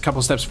he takes a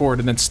couple steps forward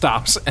and then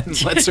stops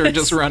and lets her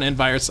just run in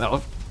by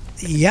herself.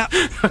 Yep.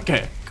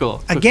 Okay,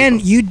 cool. Again,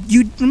 you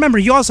remember,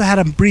 you also had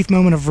a brief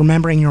moment of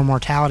remembering your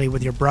mortality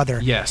with your brother.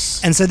 Yes.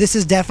 And so this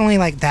is definitely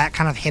like that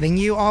kind of hitting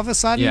you all of a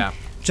sudden. Yeah.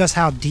 Just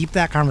how deep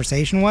that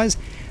conversation was.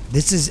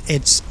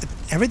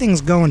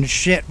 Everything's going to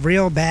shit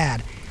real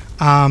bad.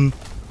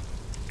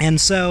 And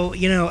so,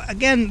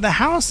 again, the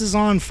house is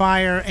on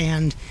fire,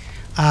 and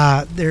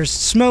there's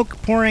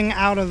smoke pouring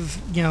out of,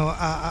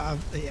 a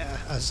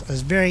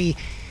very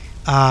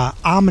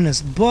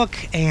ominous book,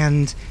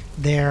 and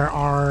there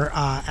are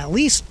at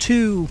least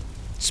 2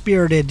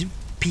 spirited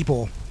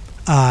people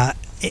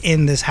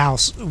in this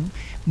house.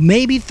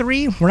 Maybe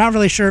 3. We're not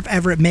really sure if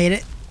Everett made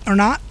it or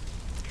not,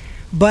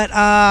 but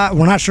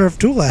we're not sure if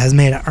Tula has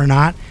made it or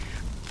not.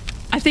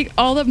 I think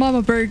all that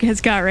Mama Berg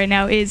has got right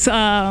now is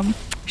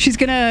she's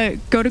going to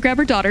go to grab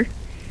her daughter.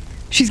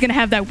 She's going to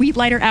have that wheat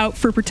lighter out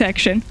for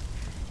protection.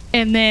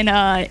 And then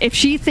if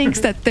she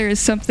thinks that there's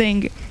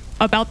something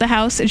about the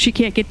house and she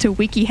can't get to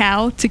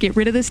WikiHow to get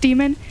rid of this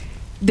demon,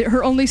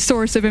 her only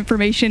source of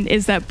information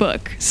is that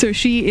book. So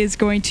she is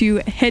going to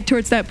head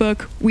towards that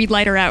book, wheat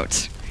lighter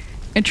out,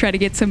 and try to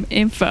get some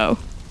info.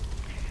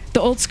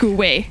 The old school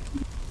way.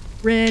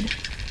 Red,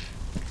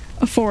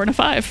 a 4 and a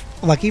 5.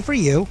 Lucky for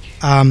you,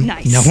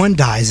 Nice. no one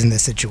dies in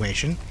this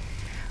situation,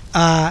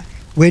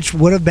 which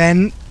would have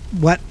been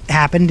what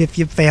happened if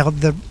you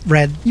failed the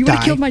red You would die.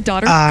 have killed my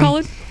daughter,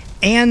 Colin?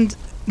 And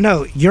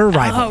No, your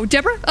rival. Oh,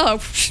 Deborah?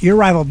 Oh, Your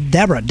rival,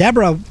 Deborah.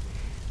 Deborah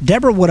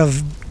would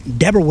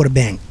have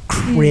been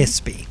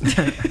crispy.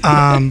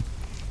 And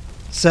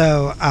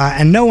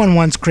no one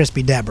wants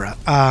crispy Deborah.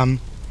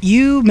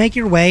 You make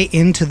your way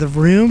into the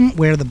room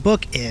where the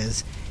book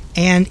is,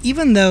 and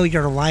even though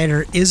your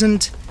lighter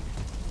isn't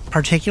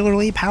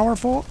particularly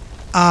powerful,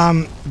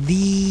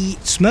 the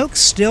smoke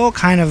still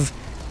kind of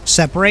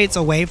separates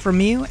away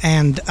from you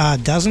and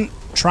doesn't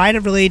try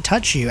to really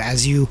touch you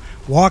as you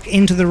walk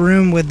into the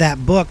room with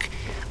that book.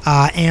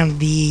 And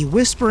the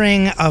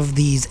whispering of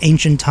these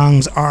ancient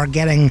tongues are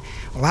getting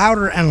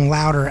louder and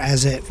louder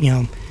as it,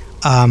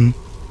 kind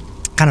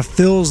of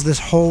fills this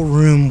whole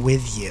room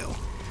with you.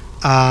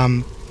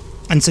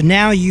 And so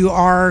now you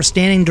are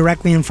standing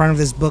directly in front of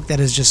this book that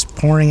is just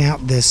pouring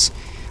out this,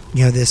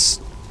 this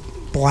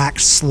black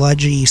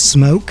sludgy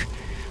smoke.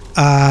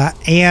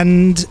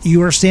 And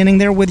you are standing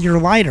there with your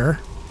lighter.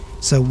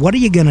 So what are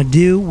you going to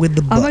do with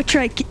the book? I'm gonna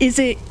try. Is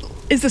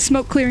the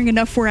smoke clearing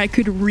enough where I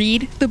could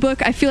read the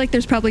book? I feel like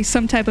there's probably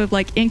some type of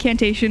like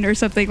incantation or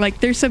something. Like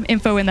there's some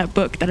info in that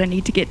book that I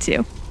need to get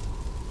to.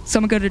 So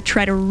I'm going to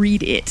try to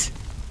read it.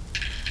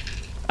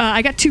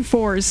 I got 2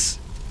 4s.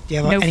 Do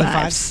you have no any 5s.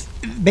 fives?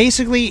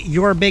 Basically,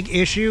 your big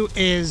issue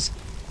is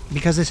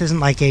because this isn't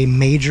like a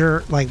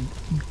major, like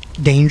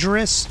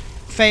dangerous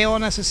fail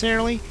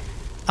necessarily.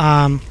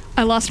 I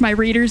lost my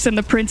readers and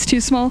the print's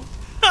too small.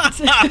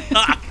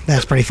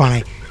 That's pretty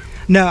funny.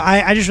 No,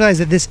 I just realized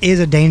that this is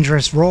a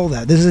dangerous roll,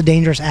 though. This is a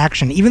dangerous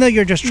action. Even though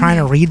you're just trying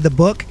to read the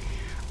book,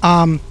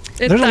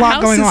 there's a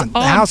lot going on.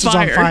 The house is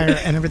on fire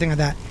and everything like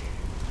that.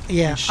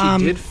 Yeah. She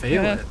did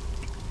fail it.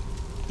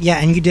 Yeah,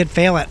 and you did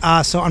fail it.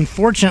 So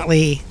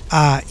unfortunately,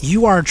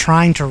 you are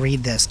trying to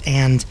read this,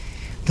 and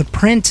the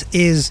print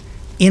is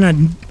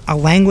in a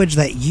language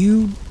that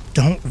you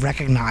don't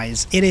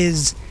recognize. It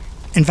is,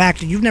 in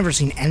fact, you've never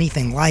seen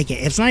anything like it.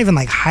 It's not even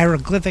like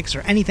hieroglyphics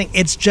or anything.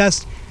 It's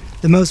just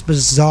the most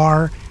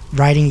bizarre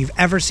writing you've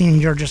ever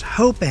seen. You're just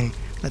hoping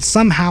that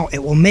somehow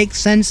it will make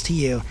sense to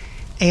you.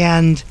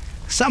 And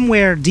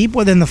somewhere deep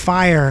within the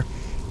fire,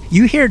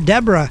 you hear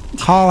Deborah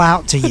call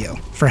out to you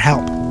for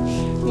help.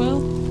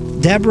 Well,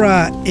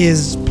 Deborah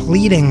is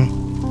pleading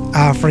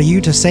for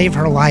you to save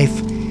her life,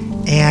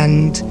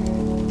 and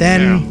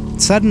then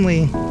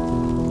suddenly...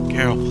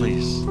 Carol,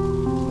 please.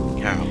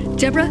 Carol,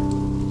 Deborah,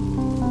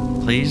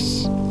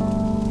 please.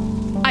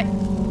 I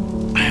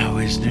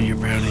always knew your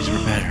brownies were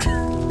better.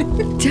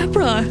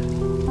 Deborah,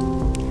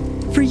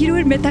 for you to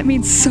admit that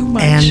means so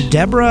much. And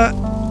Deborah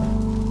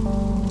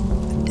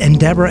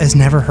is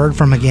never heard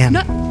from again.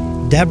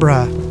 No.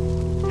 Deborah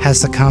has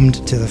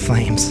succumbed to the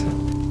flames.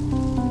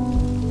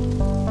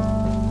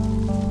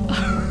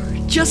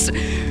 Just,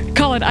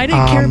 Colin, I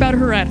didn't care about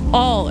her at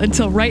all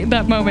until right in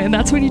that moment, and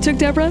that's when you took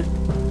Deborah?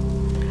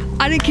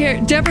 I didn't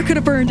care. Deborah could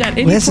have burned at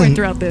any point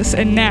throughout this,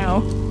 and now...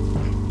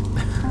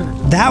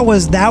 That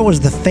was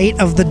the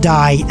fate of the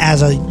die.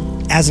 As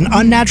an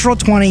unnatural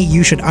 20,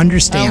 you should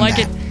understand I don't like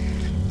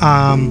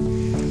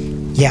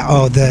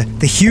that.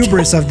 The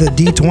hubris of the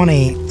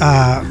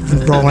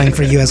D20 rolling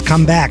for you has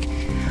come back.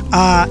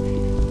 The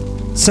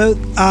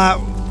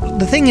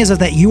thing is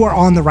that you are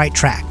on the right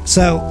track.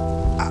 So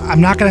I'm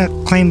not going to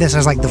claim this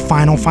as like the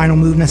final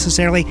move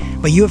necessarily,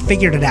 but you have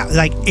figured it out.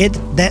 Like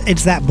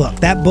it's that book.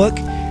 That book,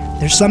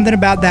 there's something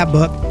about that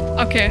book.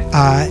 Okay.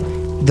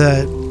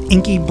 The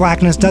inky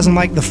blackness doesn't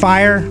like the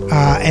fire,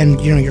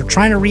 and you're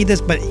trying to read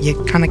this, but you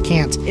kind of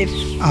can't. You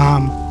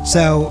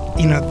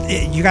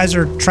guys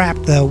are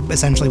trapped though,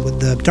 essentially,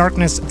 with the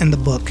darkness and the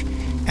book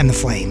and the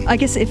flame. I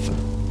guess if...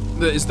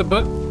 Is the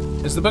book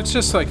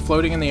just like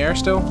floating in the air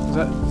still? Is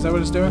that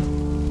what it's doing?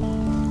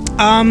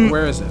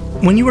 Where is it?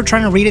 When you were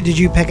trying to read it, did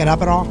you pick it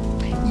up at all?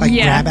 Like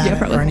grab at it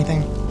probably. or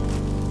anything?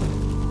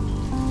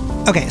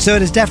 Okay, so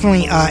it is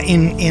definitely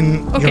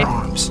in Okay. your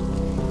arms.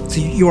 So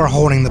you are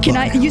holding the book.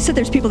 now. You said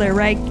there's people there,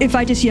 right? If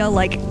I just yell,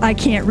 like, I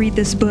can't read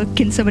this book,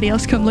 can somebody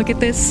else come look at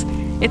this?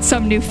 It's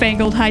some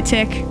newfangled high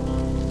tech.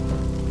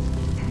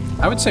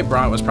 I would say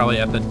Bront was probably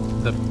at the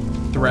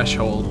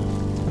threshold,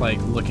 like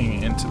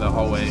looking into the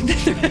hallway.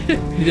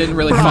 He didn't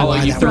really follow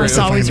you through. Bro's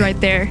always right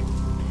there.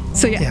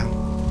 So yeah.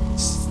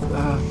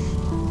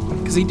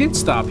 Because he did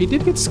stop. He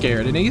did get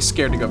scared, and he's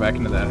scared to go back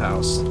into that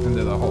house,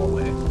 into the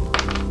hallway.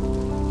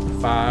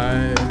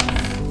 5,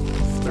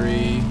 3,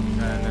 and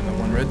then the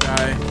 1 red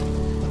die.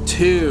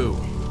 2.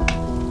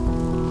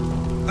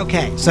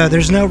 Okay, so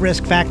there's no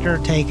risk factor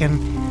taken.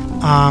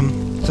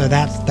 So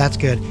that's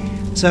good.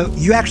 So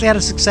you actually had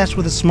a success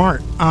with a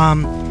smart.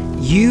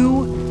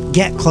 You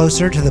get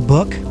closer to the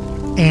book,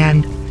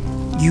 and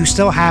you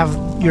still have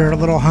your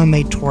little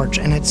homemade torch,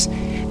 and it's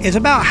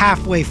about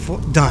halfway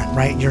done,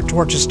 right? Your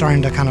torch is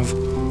starting to kind of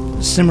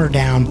simmer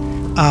down.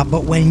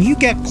 But when you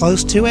get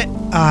close to it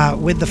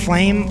with the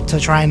flame to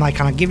try and like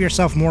kind of give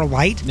yourself more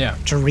light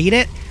to read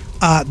it,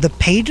 the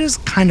pages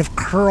kind of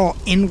curl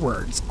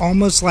inwards,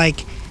 almost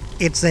like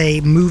it's a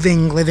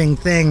moving, living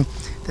thing.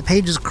 The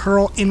pages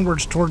curl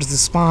inwards towards the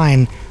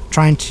spine,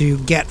 trying to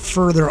get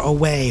further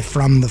away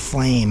from the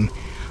flame.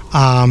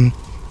 And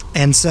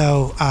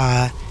so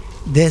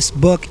this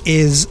book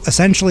is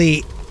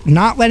essentially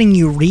not letting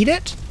you read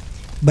it,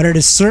 but it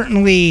is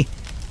certainly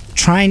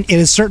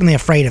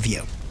afraid of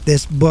you.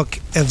 This book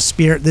of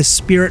spirit, this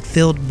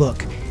spirit-filled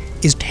book,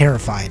 is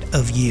terrified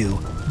of you,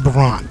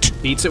 Bront.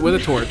 Beats it with a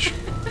torch.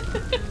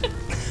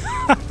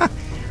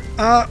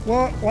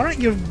 Well, why don't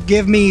you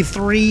give me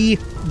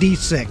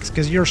 3d6,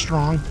 because you're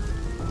strong.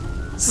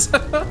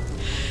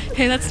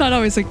 Hey, that's not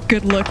always a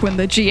good look when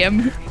the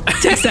GM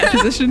takes that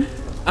position.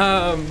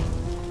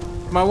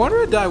 My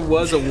one-red die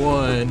was a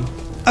 1.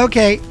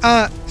 Okay,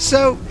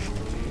 so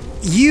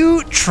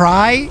you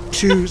try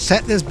to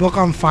set this book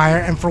on fire,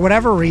 and for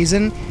whatever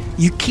reason,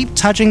 you keep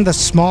touching the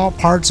small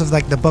parts of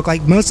like the book,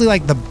 like mostly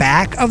like the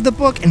back of the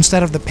book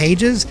instead of the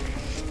pages,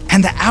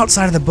 and the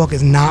outside of the book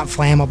is not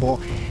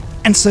flammable.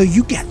 And so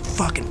you get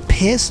fucking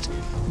pissed.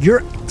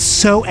 You're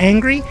so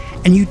angry,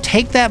 and you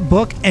take that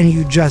book and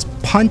you just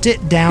punt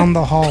it down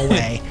the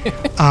hallway.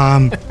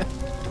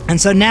 And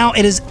so now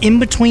it is in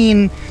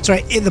between,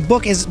 the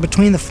book is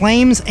between the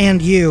flames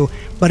and you,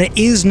 but it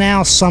is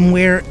now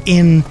somewhere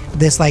in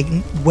this like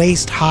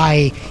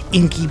waist-high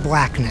inky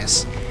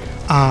blackness.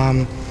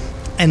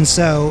 And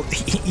so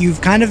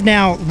you've kind of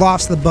now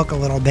lost the book a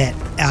little bit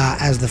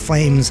as the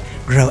flames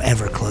grow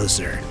ever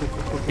closer.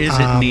 Is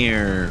it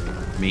near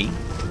me?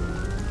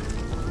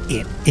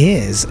 It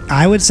is.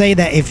 I would say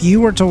that if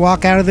you were to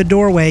walk out of the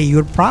doorway, you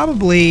would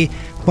probably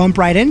bump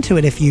right into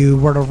it if you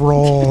were to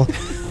roll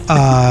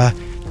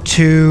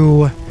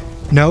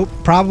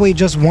probably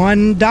just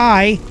 1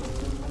 die,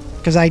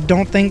 because I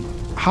don't think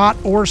hot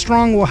or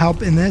strong will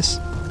help in this.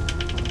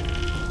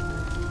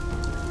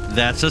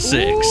 That's a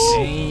 6.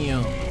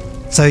 Damn.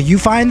 So you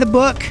find the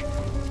book,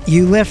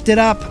 you lift it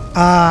up.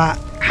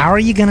 How are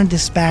you going to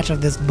dispatch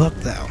of this book,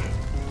 though?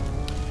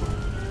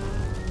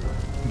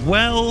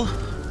 Well,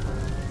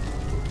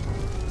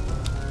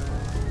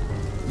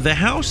 the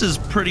house is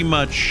pretty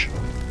much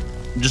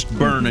just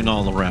burning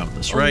all around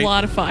us, right? A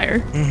lot of fire.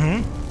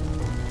 Mm-hmm.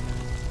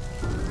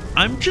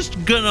 I'm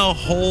just gonna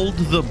hold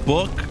the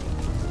book,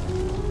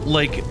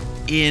 like,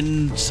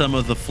 in some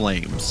of the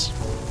flames.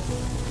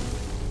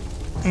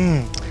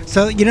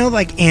 So, you know,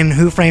 like in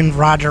Who Framed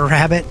Roger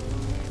Rabbit,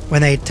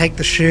 when they take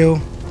the shoe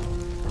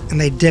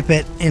and they dip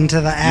it into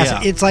the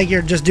acid? Yeah. It's like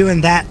you're just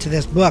doing that to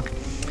this book.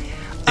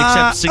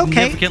 Except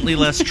significantly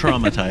less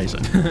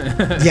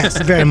traumatizing. Yes,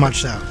 very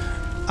much so.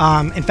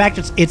 In fact,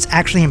 it's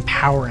actually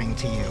empowering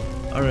to you.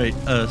 All right,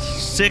 a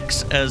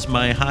 6 as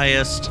my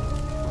highest,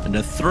 and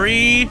a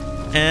 3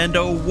 and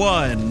a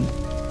 1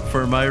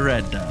 for my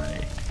red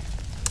die.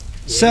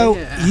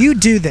 So you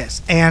do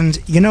this, and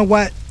you know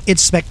what?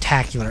 It's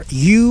spectacular.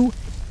 You've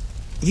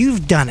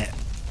done it.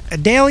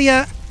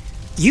 Adalia,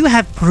 you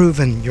have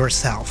proven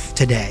yourself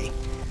today.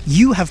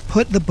 You have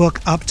put the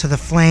book up to the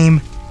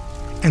flame,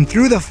 and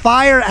through the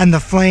fire and the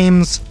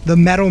flames, the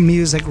metal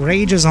music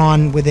rages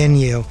on within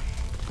you.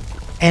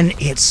 And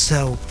it's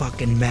so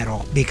fucking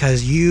metal,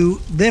 because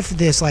you lift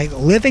this like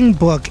living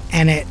book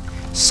and it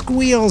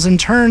squeals and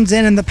turns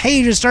in and the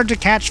pages start to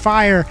catch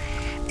fire,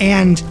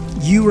 and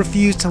you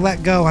refuse to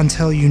let go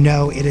until you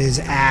know it is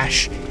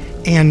ash,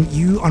 and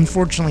you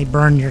unfortunately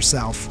burn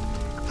yourself.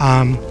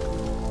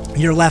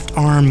 Your left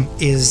arm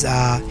is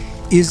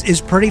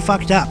pretty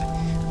fucked up,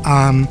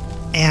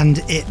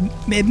 and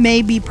it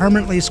may be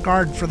permanently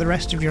scarred for the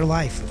rest of your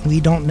life. We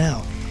don't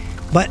know,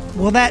 but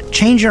will that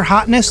change your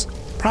hotness?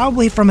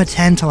 Probably from a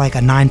 10 to like a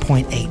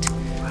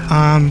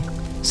 9.8.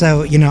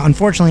 So, you know,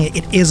 unfortunately,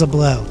 it is a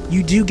blow.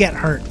 You do get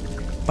hurt.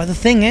 But the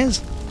thing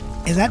is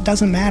that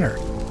doesn't matter.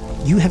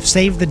 You have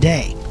saved the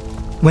day.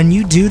 When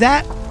you do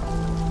that,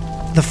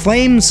 the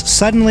flames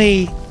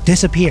suddenly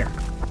disappear.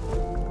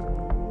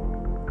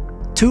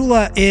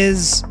 Tula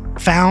is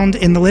found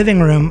in the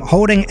living room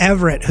holding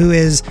Everett, who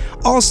is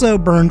also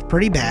burned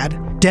pretty bad.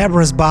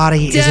 Deborah's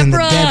body is in the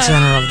dead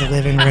center of the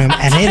living room,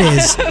 and it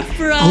is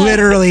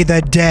literally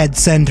the dead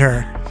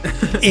center.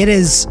 It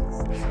is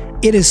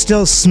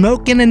still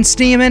smoking and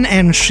steaming,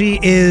 and she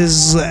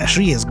is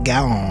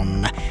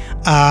gone.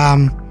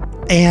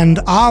 And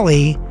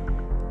Ollie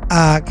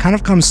kind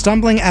of comes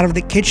stumbling out of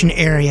the kitchen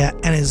area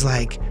and is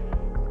like,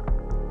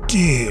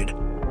 dude,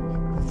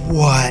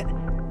 what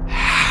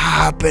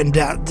happened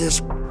at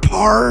this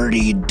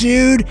party,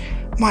 dude?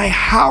 My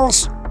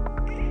house,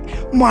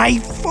 my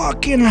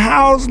fucking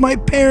house, my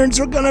parents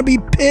are gonna be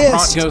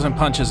pissed. Bront goes and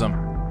punches him.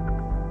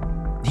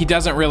 He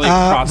doesn't really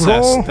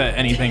process that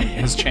anything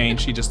has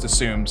changed. He just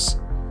assumes.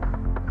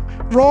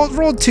 Roll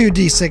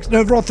 2d6.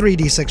 No, roll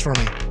 3d6 for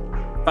me.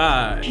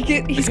 5.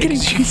 He's getting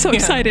so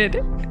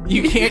excited.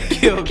 You can't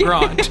kill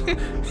Bront.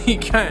 He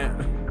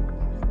can't.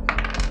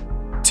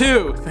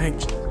 2.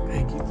 Thank you.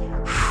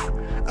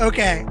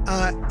 Okay,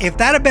 if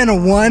that had been a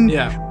 1,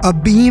 Yeah. a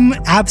beam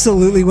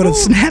absolutely would have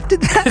snapped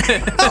at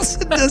that house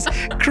and just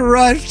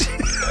crushed.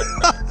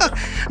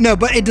 No,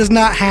 but it does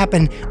not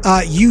happen.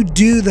 You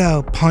do,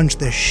 though, punch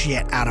the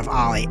shit out of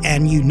Ollie,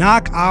 and you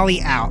knock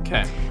Ollie out.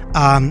 Okay.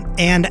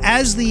 And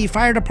as the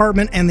fire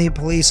department and the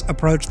police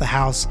approach the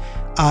house,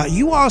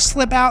 you all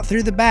slip out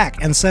through the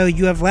back. And so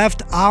you have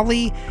left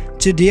Ollie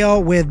to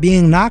deal with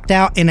being knocked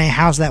out in a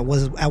house that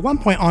was at one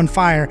point on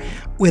fire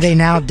with a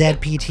now dead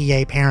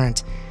PTA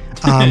parent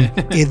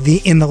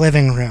in the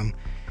living room.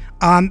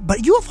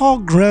 But you have all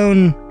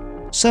grown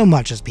so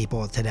much as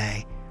people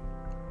today.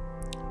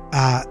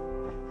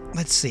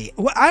 Let's see.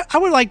 Well, I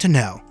would like to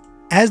know,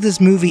 as this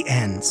movie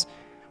ends,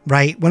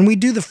 right, when we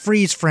do the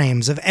freeze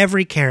frames of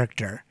every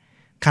character,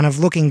 kind of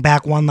looking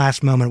back one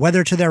last moment,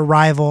 whether to their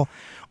rival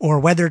or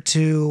whether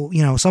to,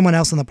 someone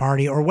else in the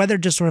party, or whether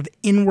just sort of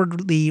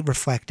inwardly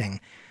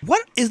reflecting,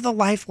 what is the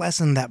life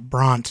lesson that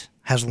Bront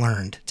has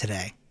learned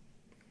today?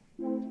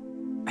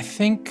 I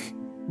think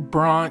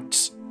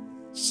Bront's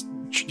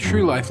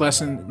true life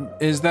lesson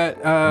is that,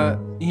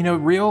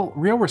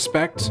 real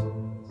respect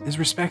is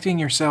respecting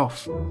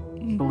yourself,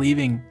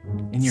 believing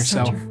in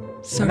yourself.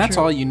 So and that's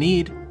true. all you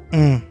need.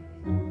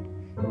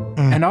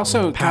 And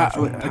also,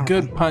 a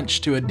good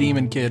punch to a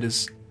demon kid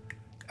is,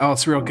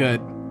 it's real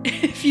good.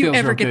 If you Feels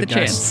ever real get the good,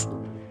 guys. chance.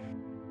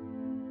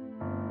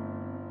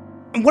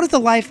 And what is the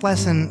life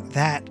lesson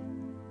that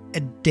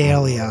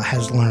Adalia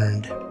has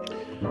learned?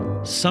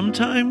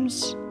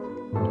 Sometimes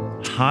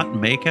hot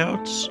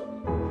makeouts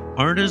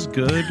aren't as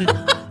good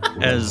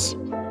as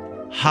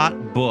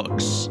hot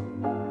books,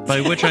 by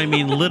which I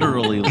mean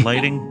literally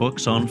lighting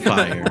books on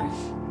fire.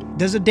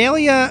 Does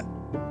Adalia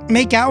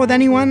make out with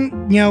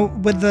anyone,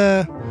 with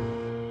the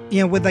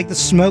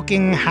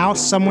smoking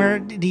house somewhere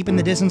deep in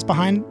the distance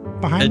behind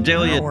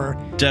Adalia her, or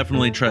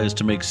definitely tries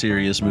to make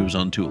serious moves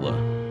on Tula.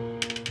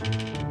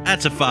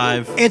 That's a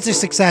 5. it's a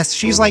success?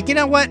 She's like, you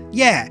know what?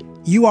 Yeah,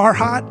 you are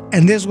hot,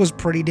 and this was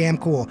pretty damn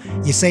cool.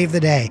 You saved the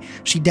day.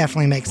 She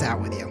definitely makes out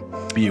with you.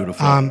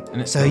 Beautiful.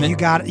 So you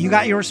got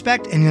your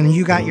respect, and then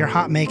you got your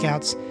hot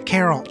makeouts.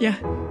 Carol, Yeah.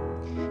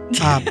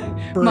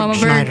 Berg Mama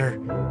Berg. Schneider,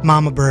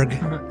 Mama Berg.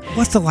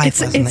 What's the life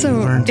lesson that you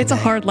learned It's a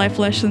today? hard life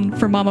lesson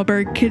for Mama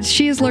Berg, because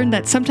she has learned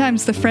that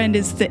sometimes the friend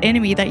is the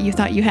enemy that you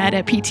thought you had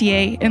at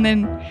PTA, and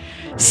then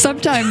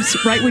sometimes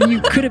right when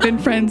you could have been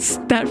friends,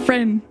 that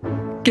friend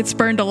gets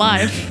burned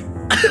alive.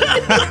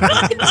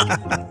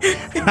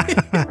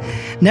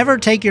 Never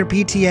take your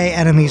PTA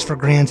enemies for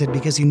granted,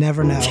 because you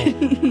never know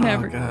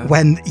Never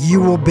when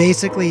you will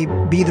basically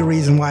be the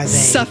reason why they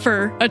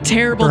suffer a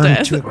terrible burn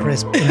death. to a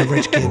crisp in a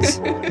rich kid's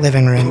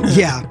living room.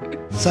 Yeah,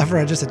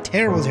 suffer just a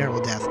terrible,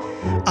 terrible death.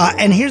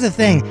 And here's the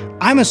thing.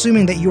 I'm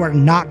assuming that you are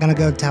not going to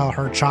go tell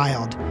her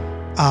child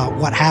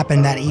what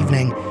happened that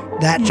evening.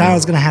 That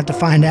child's going to have to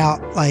find out,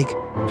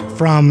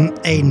 from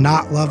a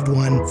not loved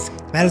one.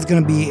 That is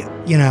going to be,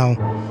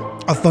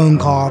 a phone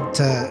call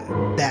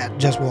that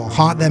just will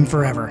haunt them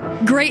forever.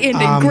 Great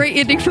ending. Great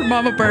ending for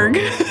Mama Berg.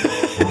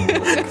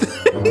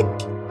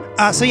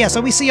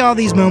 So we see all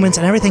these moments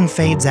and everything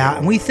fades out,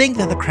 and we think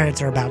that the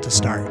credits are about to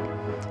start.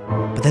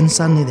 But then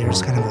suddenly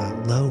there's kind of a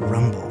low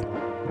rumble.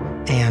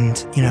 And,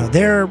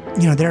 they're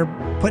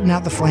putting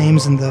out the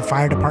flames, and the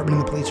fire department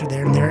and the police are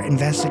there, and they're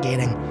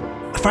investigating.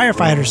 A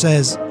firefighter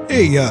says,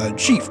 Hey,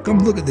 Chief, come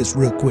look at this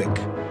real quick.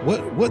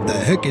 What the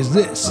heck is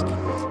this?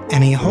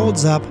 and he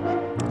holds up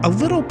a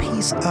little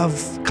piece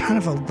of kind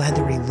of a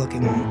leathery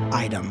looking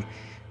item.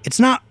 It's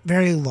not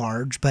very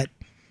large, but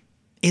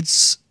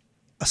it's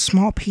a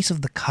small piece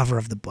of the cover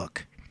of the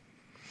book.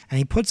 And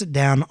he puts it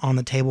down on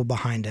the table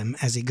behind him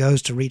as he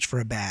goes to reach for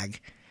a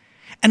bag.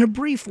 And a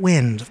brief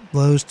wind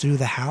blows through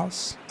the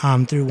house,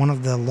 through one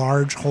of the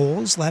large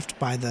holes left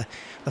by the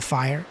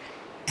fire,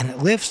 and it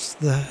lifts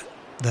the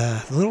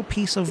little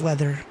piece of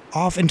leather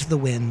off into the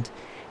wind.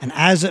 And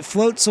as it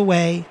floats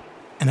away,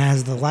 and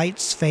as the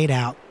lights fade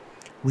out,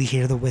 we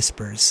hear the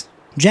whispers,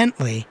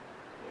 gently,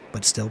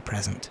 but still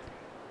present.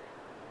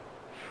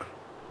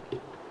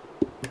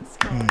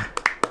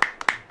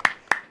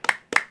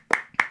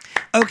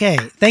 Okay,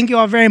 thank you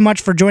all very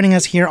much for joining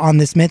us here on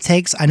this Myth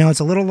Takes. I know it's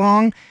a little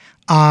long,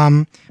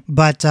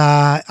 but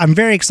I'm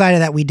very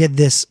excited that we did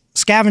this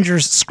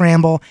Scavengers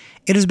Scramble.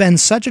 It has been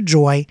such a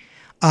joy.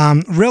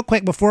 Real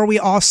quick, before we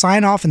all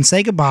sign off and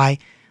say goodbye,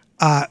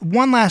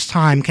 one last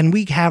time, can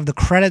we have the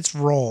credits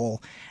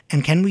roll?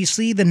 And can we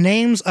see the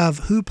names of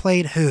who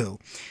played who?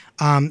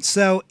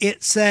 So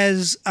it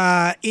says,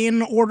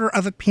 in order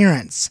of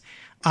appearance,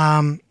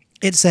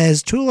 it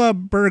says Tula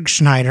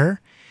Bergschneider,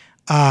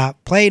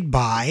 played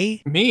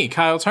by Me,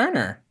 Kyle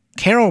Turner.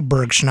 Carol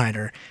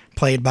Bergschneider,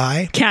 played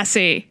by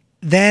Cassie.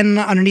 Then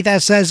underneath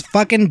that says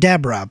fucking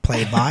Deborah,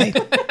 played by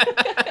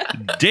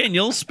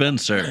Daniel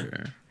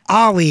Spencer.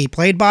 Ollie,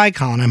 played by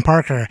Colin M.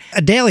 Parker.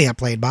 Adalia,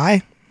 played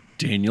by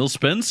Daniel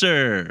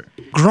Spencer.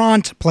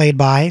 Grant, played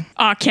by,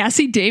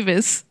 Cassie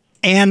Davis.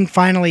 and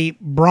finally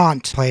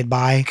Bront, played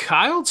by.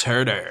 Kyle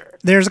Turner.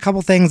 There's a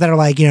couple things that are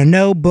like,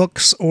 no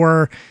books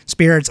or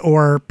spirits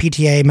or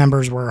PTA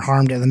members were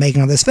harmed in the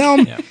making of this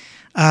film.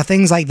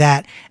 Things like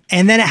that.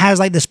 And then it has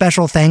like the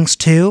special thanks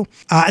too.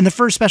 And the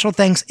first special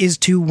thanks is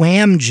to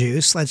Wham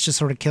Juice. Let's just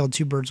sort of kill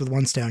two birds with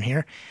one stone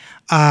here.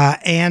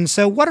 And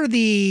so what are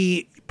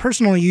the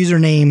personal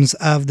usernames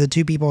of the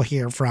two people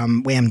here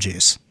from Wham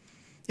Juice,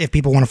 if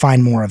people want to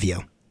find more of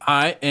you?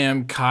 I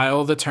am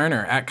Kyle the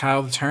Turner, at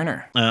Kyle the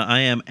Turner. I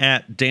am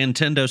at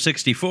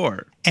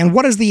Dantendo64. And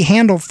what is the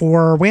handle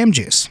for Wham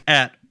Juice?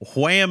 At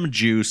Wham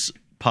Juice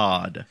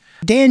Pod.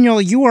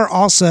 Daniel, you are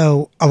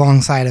also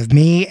alongside of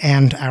me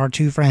and our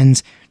two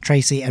friends,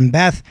 Tracy and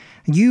Beth.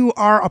 You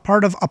are a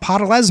part of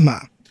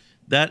Apodolesma.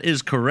 That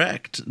is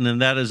correct.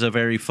 And that is a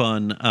very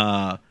fun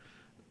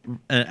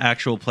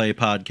actual play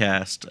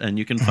podcast. And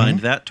you can find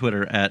that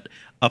Twitter at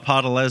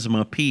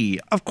ApodolesmaP.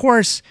 Of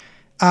course,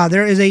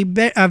 there is a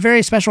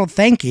very special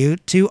thank you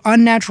to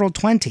Unnatural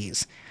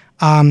 20s.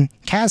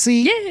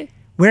 Cassie,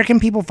 where can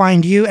people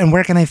find you and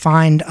where can they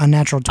find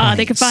Unnatural 20s?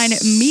 They can find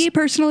me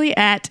personally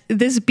at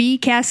this B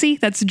Cassie.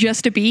 That's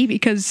just a B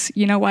because,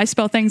 you know, why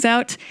spell things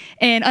out.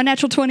 And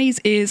Unnatural 20s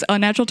is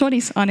Unnatural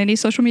 20s on any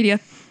social media.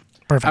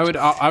 Perfect.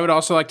 I would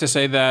also like to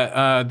say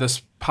that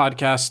this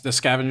podcast, The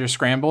Scavenger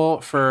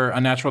Scramble for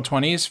Unnatural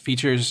 20s,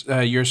 features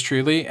yours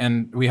truly,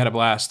 and we had a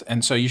blast.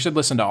 And so you should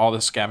listen to all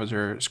the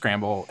Scavenger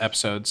Scramble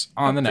episodes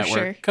on the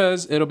network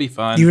because it'll be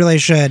fun. You really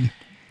should.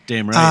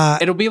 Damn right.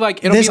 It'll be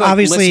like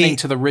obviously listening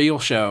to the real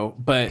show,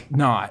 but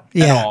not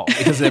at all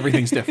because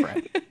everything's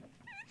different.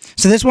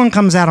 So this one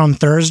comes out on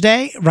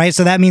Thursday, right?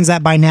 So that means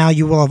that by now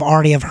you will have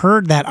already have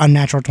heard that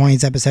Unnatural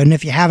 20s episode. And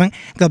if you haven't,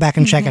 go back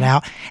and check it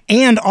out.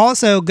 And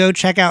also go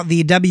check out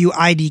the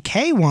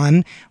WIDK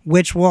one,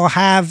 which will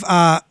have,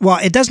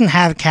 it doesn't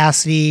have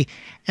Cassidy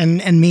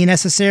and me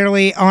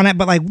necessarily on it,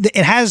 but like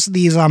it has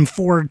these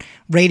 4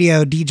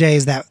 radio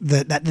DJs that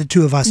the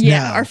two of us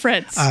know. Our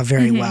friends.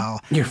 Very well.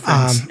 Your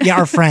friends.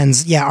 Our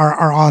friends,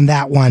 are on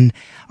that one,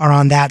 are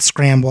on that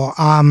scramble.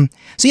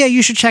 So yeah,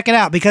 you should check it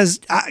out because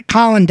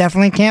Colin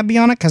definitely can't be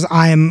on it because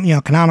I am,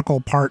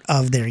 canonical part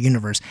of their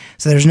universe.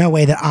 So there's no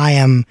way that I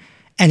am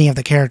any of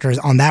the characters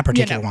on that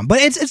particular one.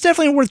 But it's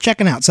definitely worth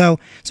checking out. So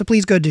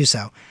please go do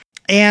so.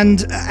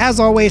 And as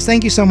always,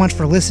 thank you so much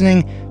for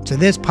listening to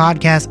this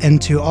podcast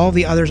and to all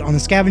the others on the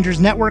Scavengers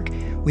Network.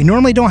 We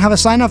normally don't have a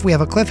sign-off. We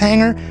have a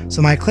cliffhanger.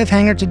 So my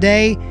cliffhanger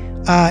today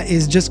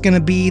is just going to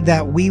be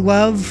that we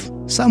love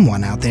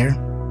someone out there.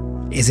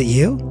 Is it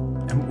you?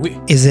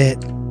 Is it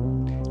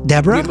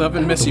Deborah? We love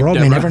and miss the you, world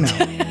Deborah. may never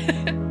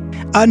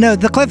know. No,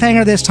 the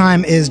cliffhanger this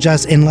time is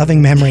just in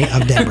loving memory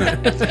of Deborah.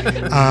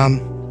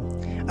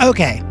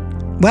 Okay.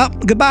 Well,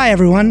 goodbye,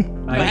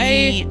 everyone.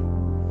 Bye.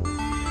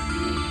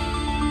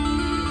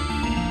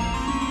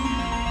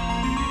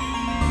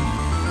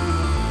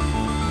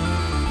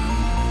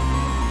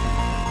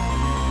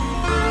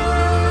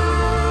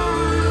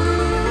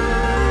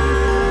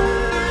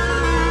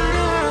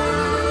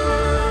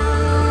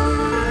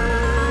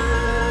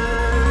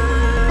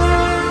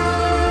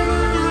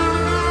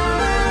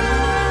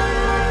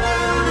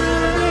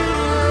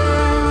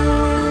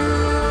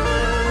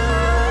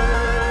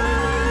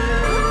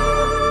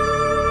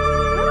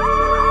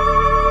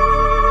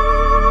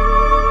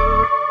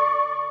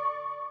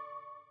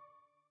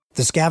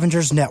 The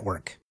Scavengers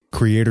Network.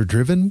 Creator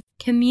driven,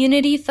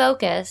 community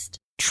focused,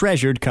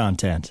 treasured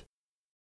content.